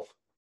myself,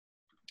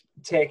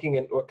 taking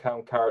into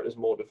account characters'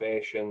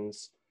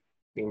 motivations,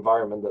 the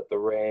environment that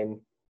they're in,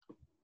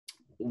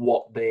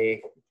 what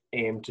they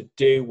aim to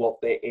do,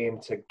 what they aim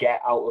to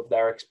get out of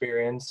their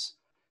experience.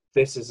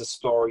 This is a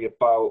story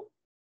about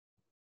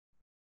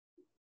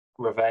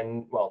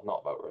revenge. Well,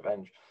 not about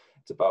revenge.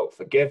 It's about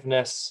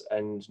forgiveness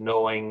and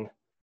knowing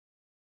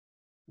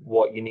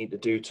what you need to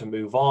do to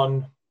move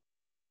on.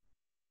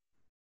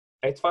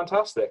 It's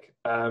fantastic.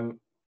 And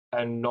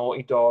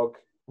Naughty Dog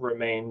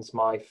remains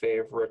my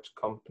favorite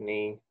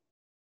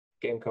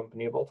game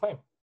company of all time.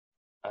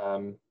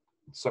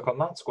 Suck on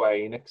that, Square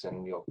Enix,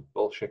 and your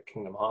bullshit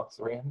Kingdom Hearts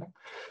 3 ending.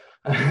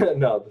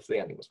 No, the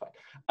ending was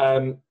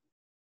fine.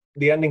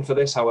 The ending for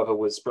this, however,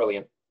 was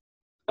brilliant.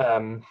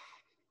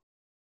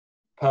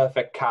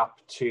 Perfect cap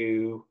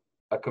to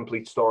a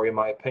complete story, in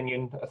my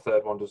opinion. A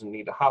third one doesn't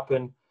need to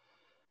happen.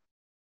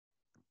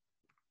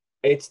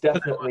 It's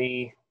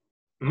definitely...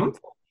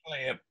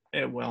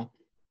 It will.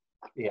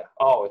 Yeah.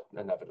 Oh, it's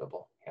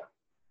inevitable.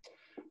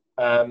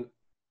 Yeah.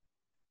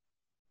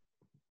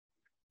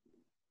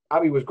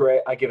 Abby was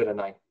great. I give it a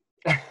 9.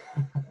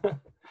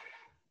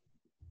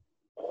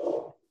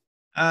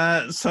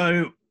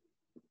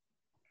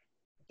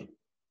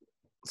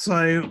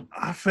 So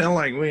I feel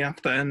like we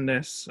have to end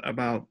this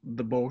about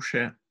the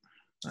bullshit.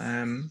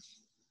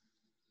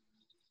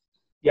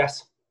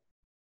 Yes.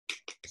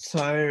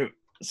 So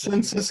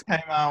since this came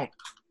out,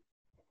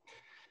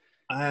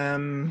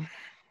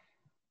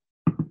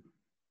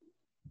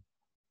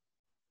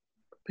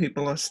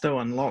 people are still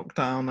in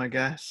lockdown, I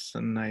guess,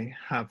 and they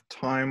have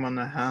time on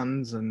their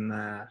hands, and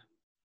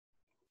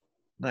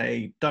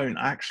they don't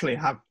actually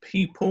have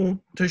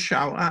people to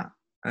shout at.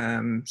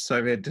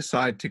 So they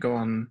decide to go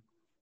on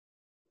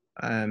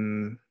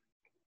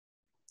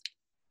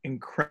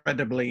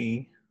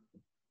incredibly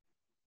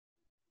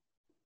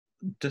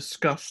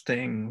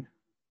disgusting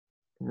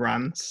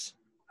rants.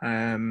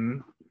 As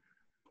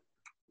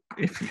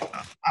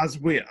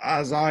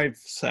I've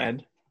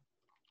said,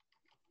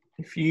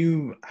 if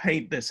you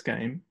hate this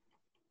game,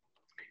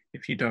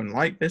 if you don't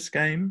like this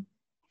game,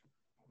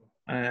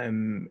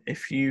 even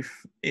if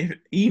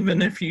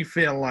you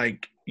feel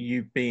like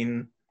you've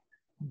been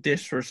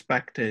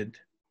disrespected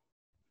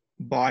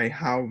by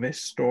how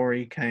this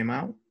story came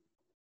out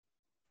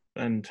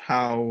and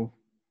how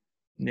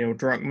Neil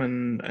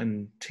Druckmann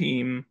and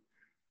team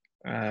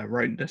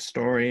wrote this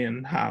story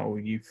and how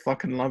you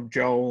fucking love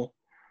Joel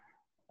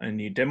and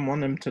you didn't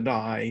want him to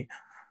die,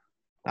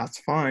 that's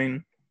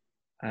fine.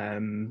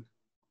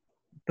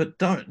 But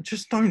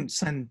don't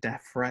send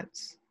death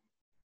threats.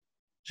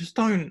 Just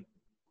don't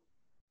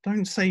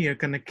say you're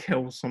gonna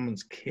kill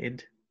someone's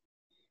kid.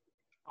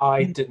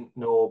 I didn't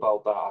know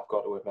about that. I've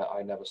got to admit,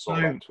 I never saw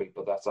that tweet,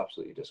 but that's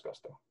absolutely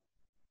disgusting.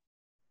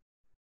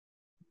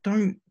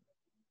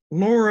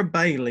 Laura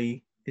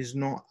Bailey is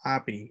not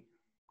Abby.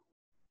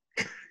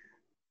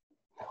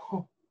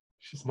 No,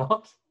 she's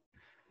not.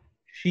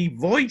 She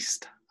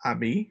voiced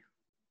Abby.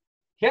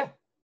 Yeah.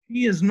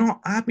 She is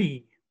not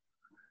Abby.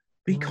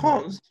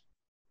 Because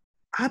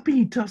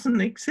Abby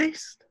doesn't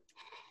exist.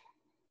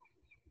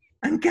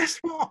 And guess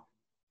what?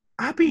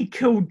 Abby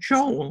killed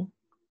Joel.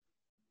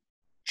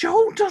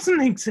 Joel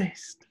doesn't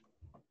exist.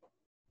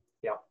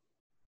 Yeah.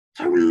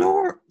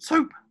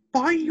 So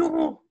by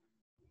your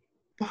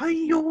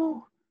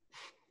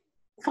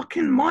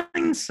fucking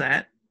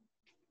mindset,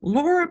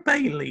 Laura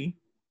Bailey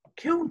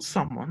killed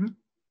someone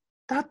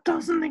that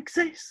doesn't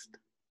exist.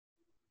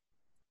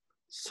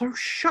 So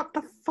shut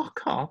the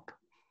fuck up.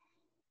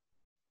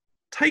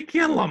 Take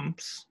your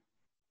lumps.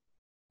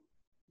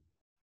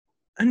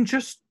 And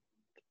just,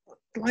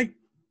 like,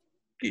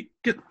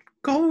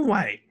 go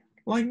away.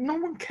 Like, no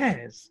one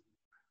cares.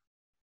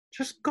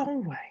 Just go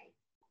away.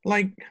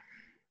 Like,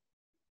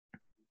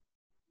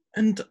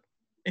 and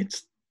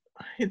it's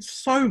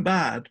so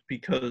bad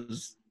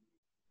because,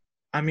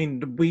 I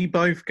mean, we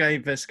both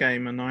gave this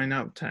game a 9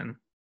 out of 10.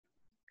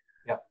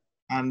 Yeah.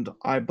 And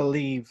I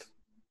believe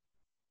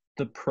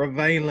the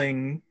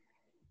prevailing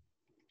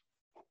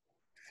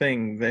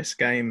thing this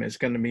game is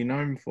going to be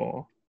known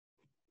for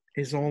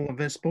is all of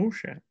this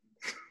bullshit.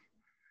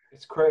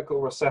 It's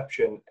critical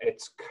reception.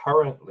 It's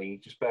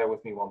currently, just bear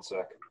with me one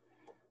sec.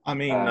 I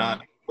mean,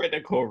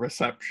 critical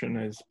reception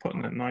is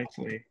putting it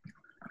nicely.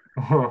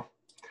 Let's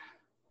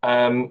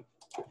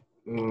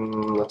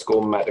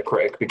go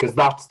Metacritic, because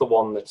that's the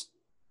one that's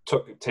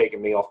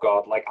taken me off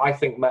guard. Like, I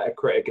think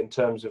Metacritic in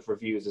terms of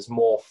reviews is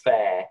more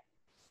fair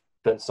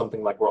than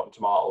something like Rotten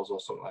Tomatoes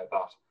or something like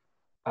that.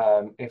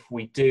 If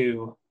we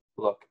do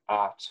look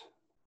at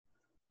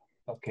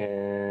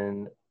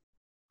fucking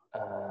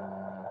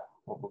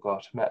what we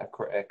got,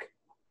 Metacritic.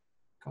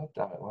 God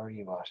damn it, where are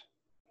you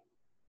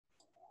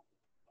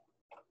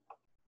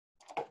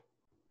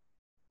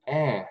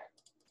at?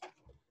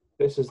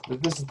 This is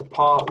the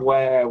part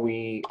where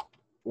we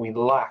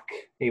lack.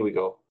 Here we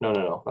go.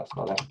 No, that's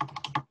not it.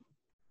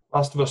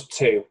 Last of Us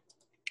 2.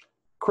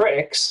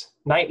 Critics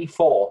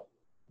 94.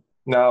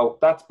 No,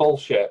 that's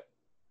bullshit.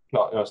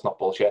 No, it's not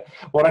bullshit.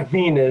 What I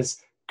mean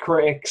is,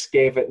 critics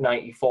gave it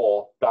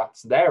 94.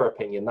 That's their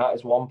opinion. That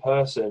is one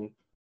person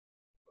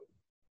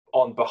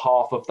on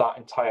behalf of that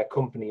entire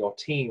company or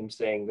team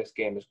saying this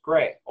game is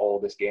great, or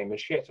this game is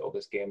shit, or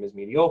this game is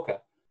mediocre.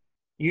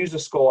 User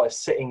score is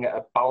sitting at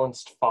a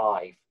balanced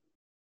 5,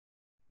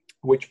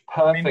 which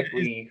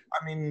perfectly...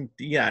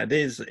 Yeah, it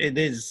is.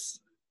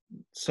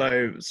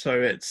 So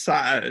it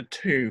sat at a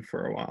 2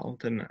 for a while,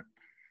 didn't it?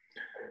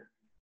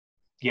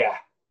 Yeah.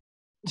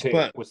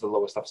 2 was the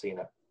lowest I've seen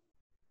it.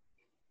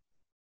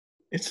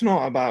 It's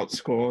not about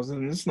scores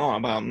and it's not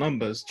about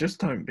numbers. Just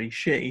don't be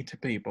shitty to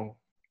people.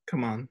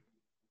 Come on.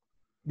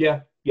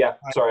 Yeah.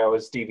 Sorry, I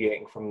was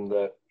deviating from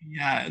the...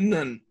 Yeah,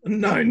 no,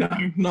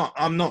 not.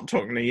 I'm not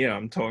talking to you.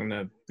 I'm talking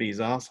to these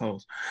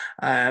assholes.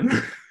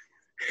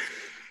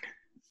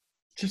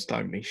 Just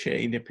don't be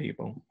shitty to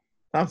people.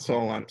 That's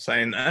all I'm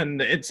saying.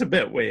 And it's a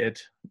bit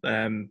weird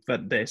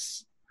that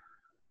this...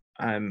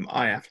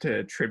 I have to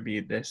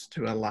attribute this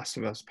to a Last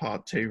of Us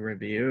Part 2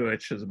 review,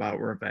 which is about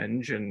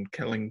revenge and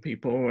killing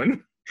people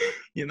and,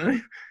 you know?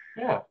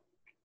 Yeah.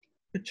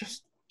 It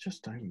just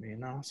don't be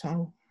an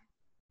asshole.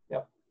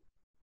 Yep.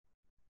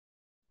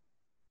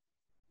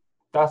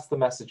 That's the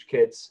message,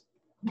 kids.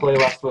 Play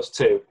Last of Us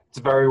 2. It's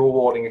a very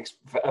rewarding,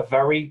 a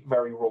very,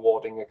 very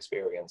rewarding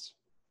experience.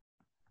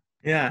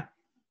 Yeah.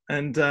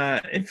 And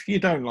if you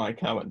don't like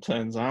how it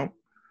turns out,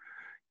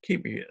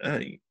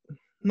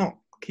 not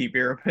keep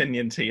your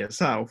opinion to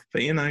yourself,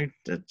 but, you know,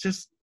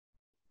 just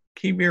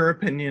keep your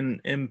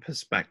opinion in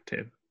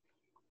perspective.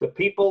 The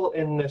people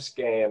in this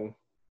game,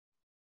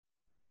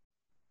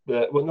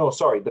 the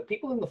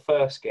people in the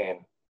first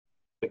game,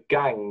 the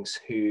gangs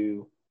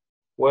who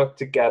work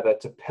together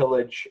to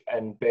pillage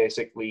and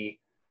basically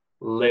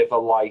live a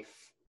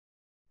life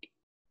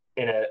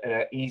in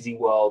an easy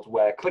world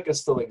where clickers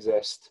still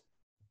exist,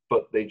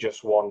 but they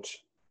just want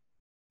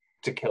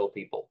to kill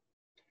people.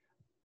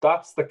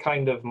 That's the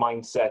kind of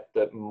mindset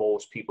that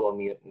most people on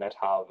the internet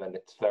have, and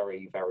it's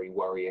very, very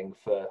worrying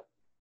for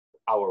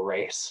our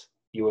race.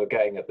 You were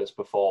getting at this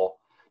before.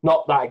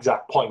 Not that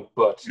exact point,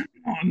 but...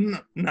 No,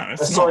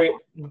 it's sorry.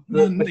 You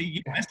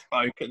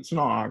misspoke. It's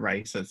not our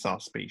race, it's our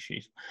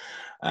species.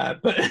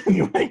 But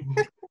anyway,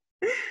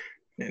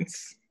 no,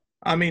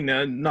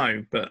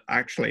 but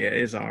actually it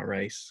is our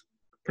race,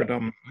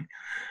 predominantly.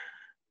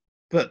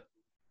 But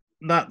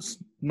that's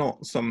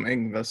not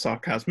something the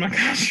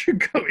Sarcasmacast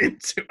should go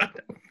into, I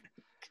don't think.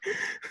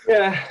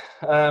 Yeah,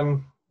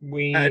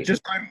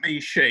 just don't be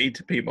shitty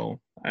to people.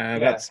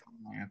 That's all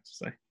I have to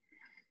say.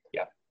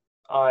 Yeah,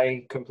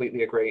 I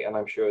completely agree, and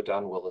I'm sure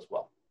Dan will as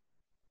well.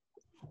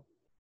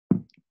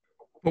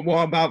 But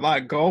what about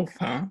that golf,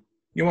 huh?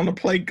 You want to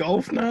play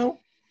golf now?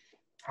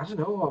 I don't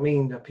know. I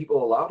mean, are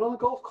people allowed on a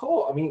golf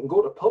court? I mean, you can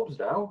go to pubs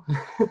now.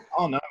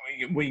 Oh, no,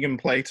 we can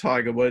play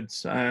Tiger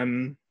Woods.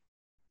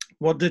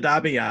 What did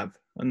Abby have?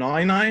 A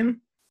 9-iron?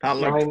 That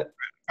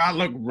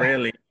looked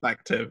really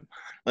effective.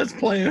 Let's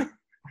play it.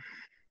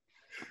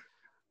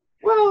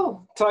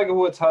 Well, Tiger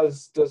Woods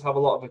does have a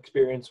lot of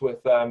experience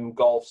with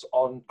golf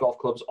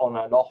clubs on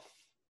and off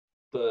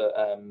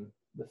the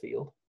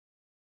field.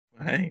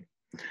 Hey.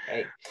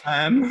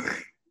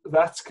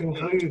 That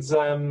concludes.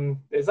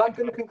 Is that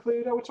going to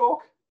conclude our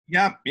talk?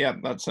 Yeah.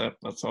 That's it.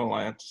 That's all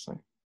I had to say.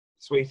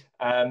 Sweet.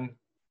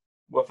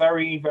 We're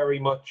very, very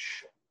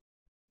much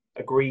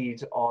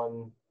agreed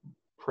on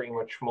pretty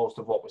much most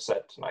of what was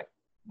said tonight.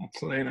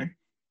 Absolutely.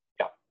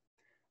 Yeah.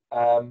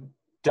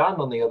 Dan,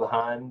 on the other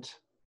hand,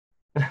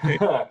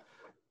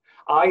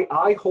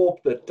 I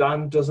hope that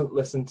Dan doesn't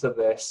listen to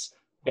this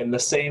in the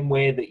same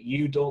way that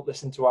you don't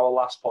listen to our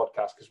last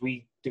podcast, because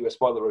we do a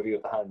spoiler review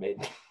of The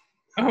Handmaiden.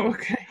 Oh,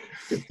 okay.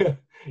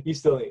 You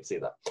still need to see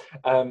that.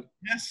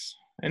 Yes.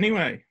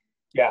 Anyway.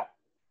 Yeah.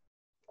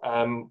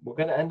 We're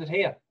going to end it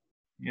here.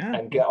 Yeah.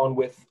 And get on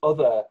with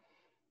other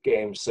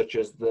games such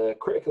as the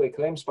critically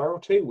acclaimed Spyro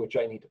 2, which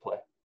I need to play.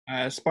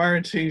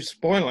 Spyro 2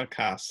 spoiler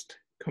cast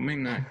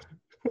coming next.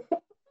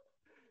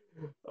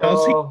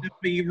 Does he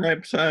defeat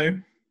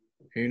Repto?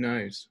 Who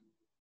knows?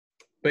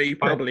 But he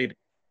probably did.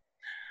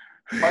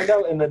 Find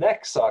out in the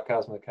next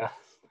Sarcasmacast.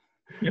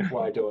 Yeah.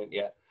 Why don't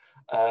you?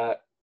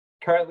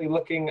 currently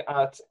looking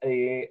at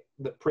the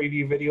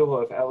preview video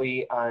of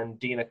Ellie and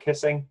Dina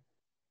kissing.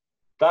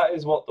 That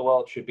is what the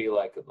world should be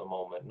like at the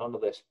moment. None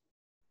of this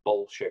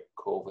bullshit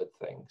COVID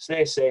thing.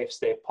 Stay safe,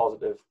 stay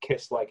positive,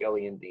 kiss like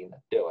Ellie and Dina.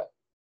 Do it.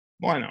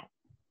 Why not?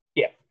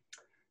 Yeah.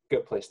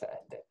 Good place to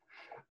end it.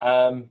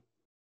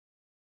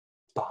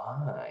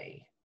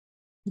 Bye.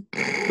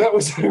 That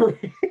was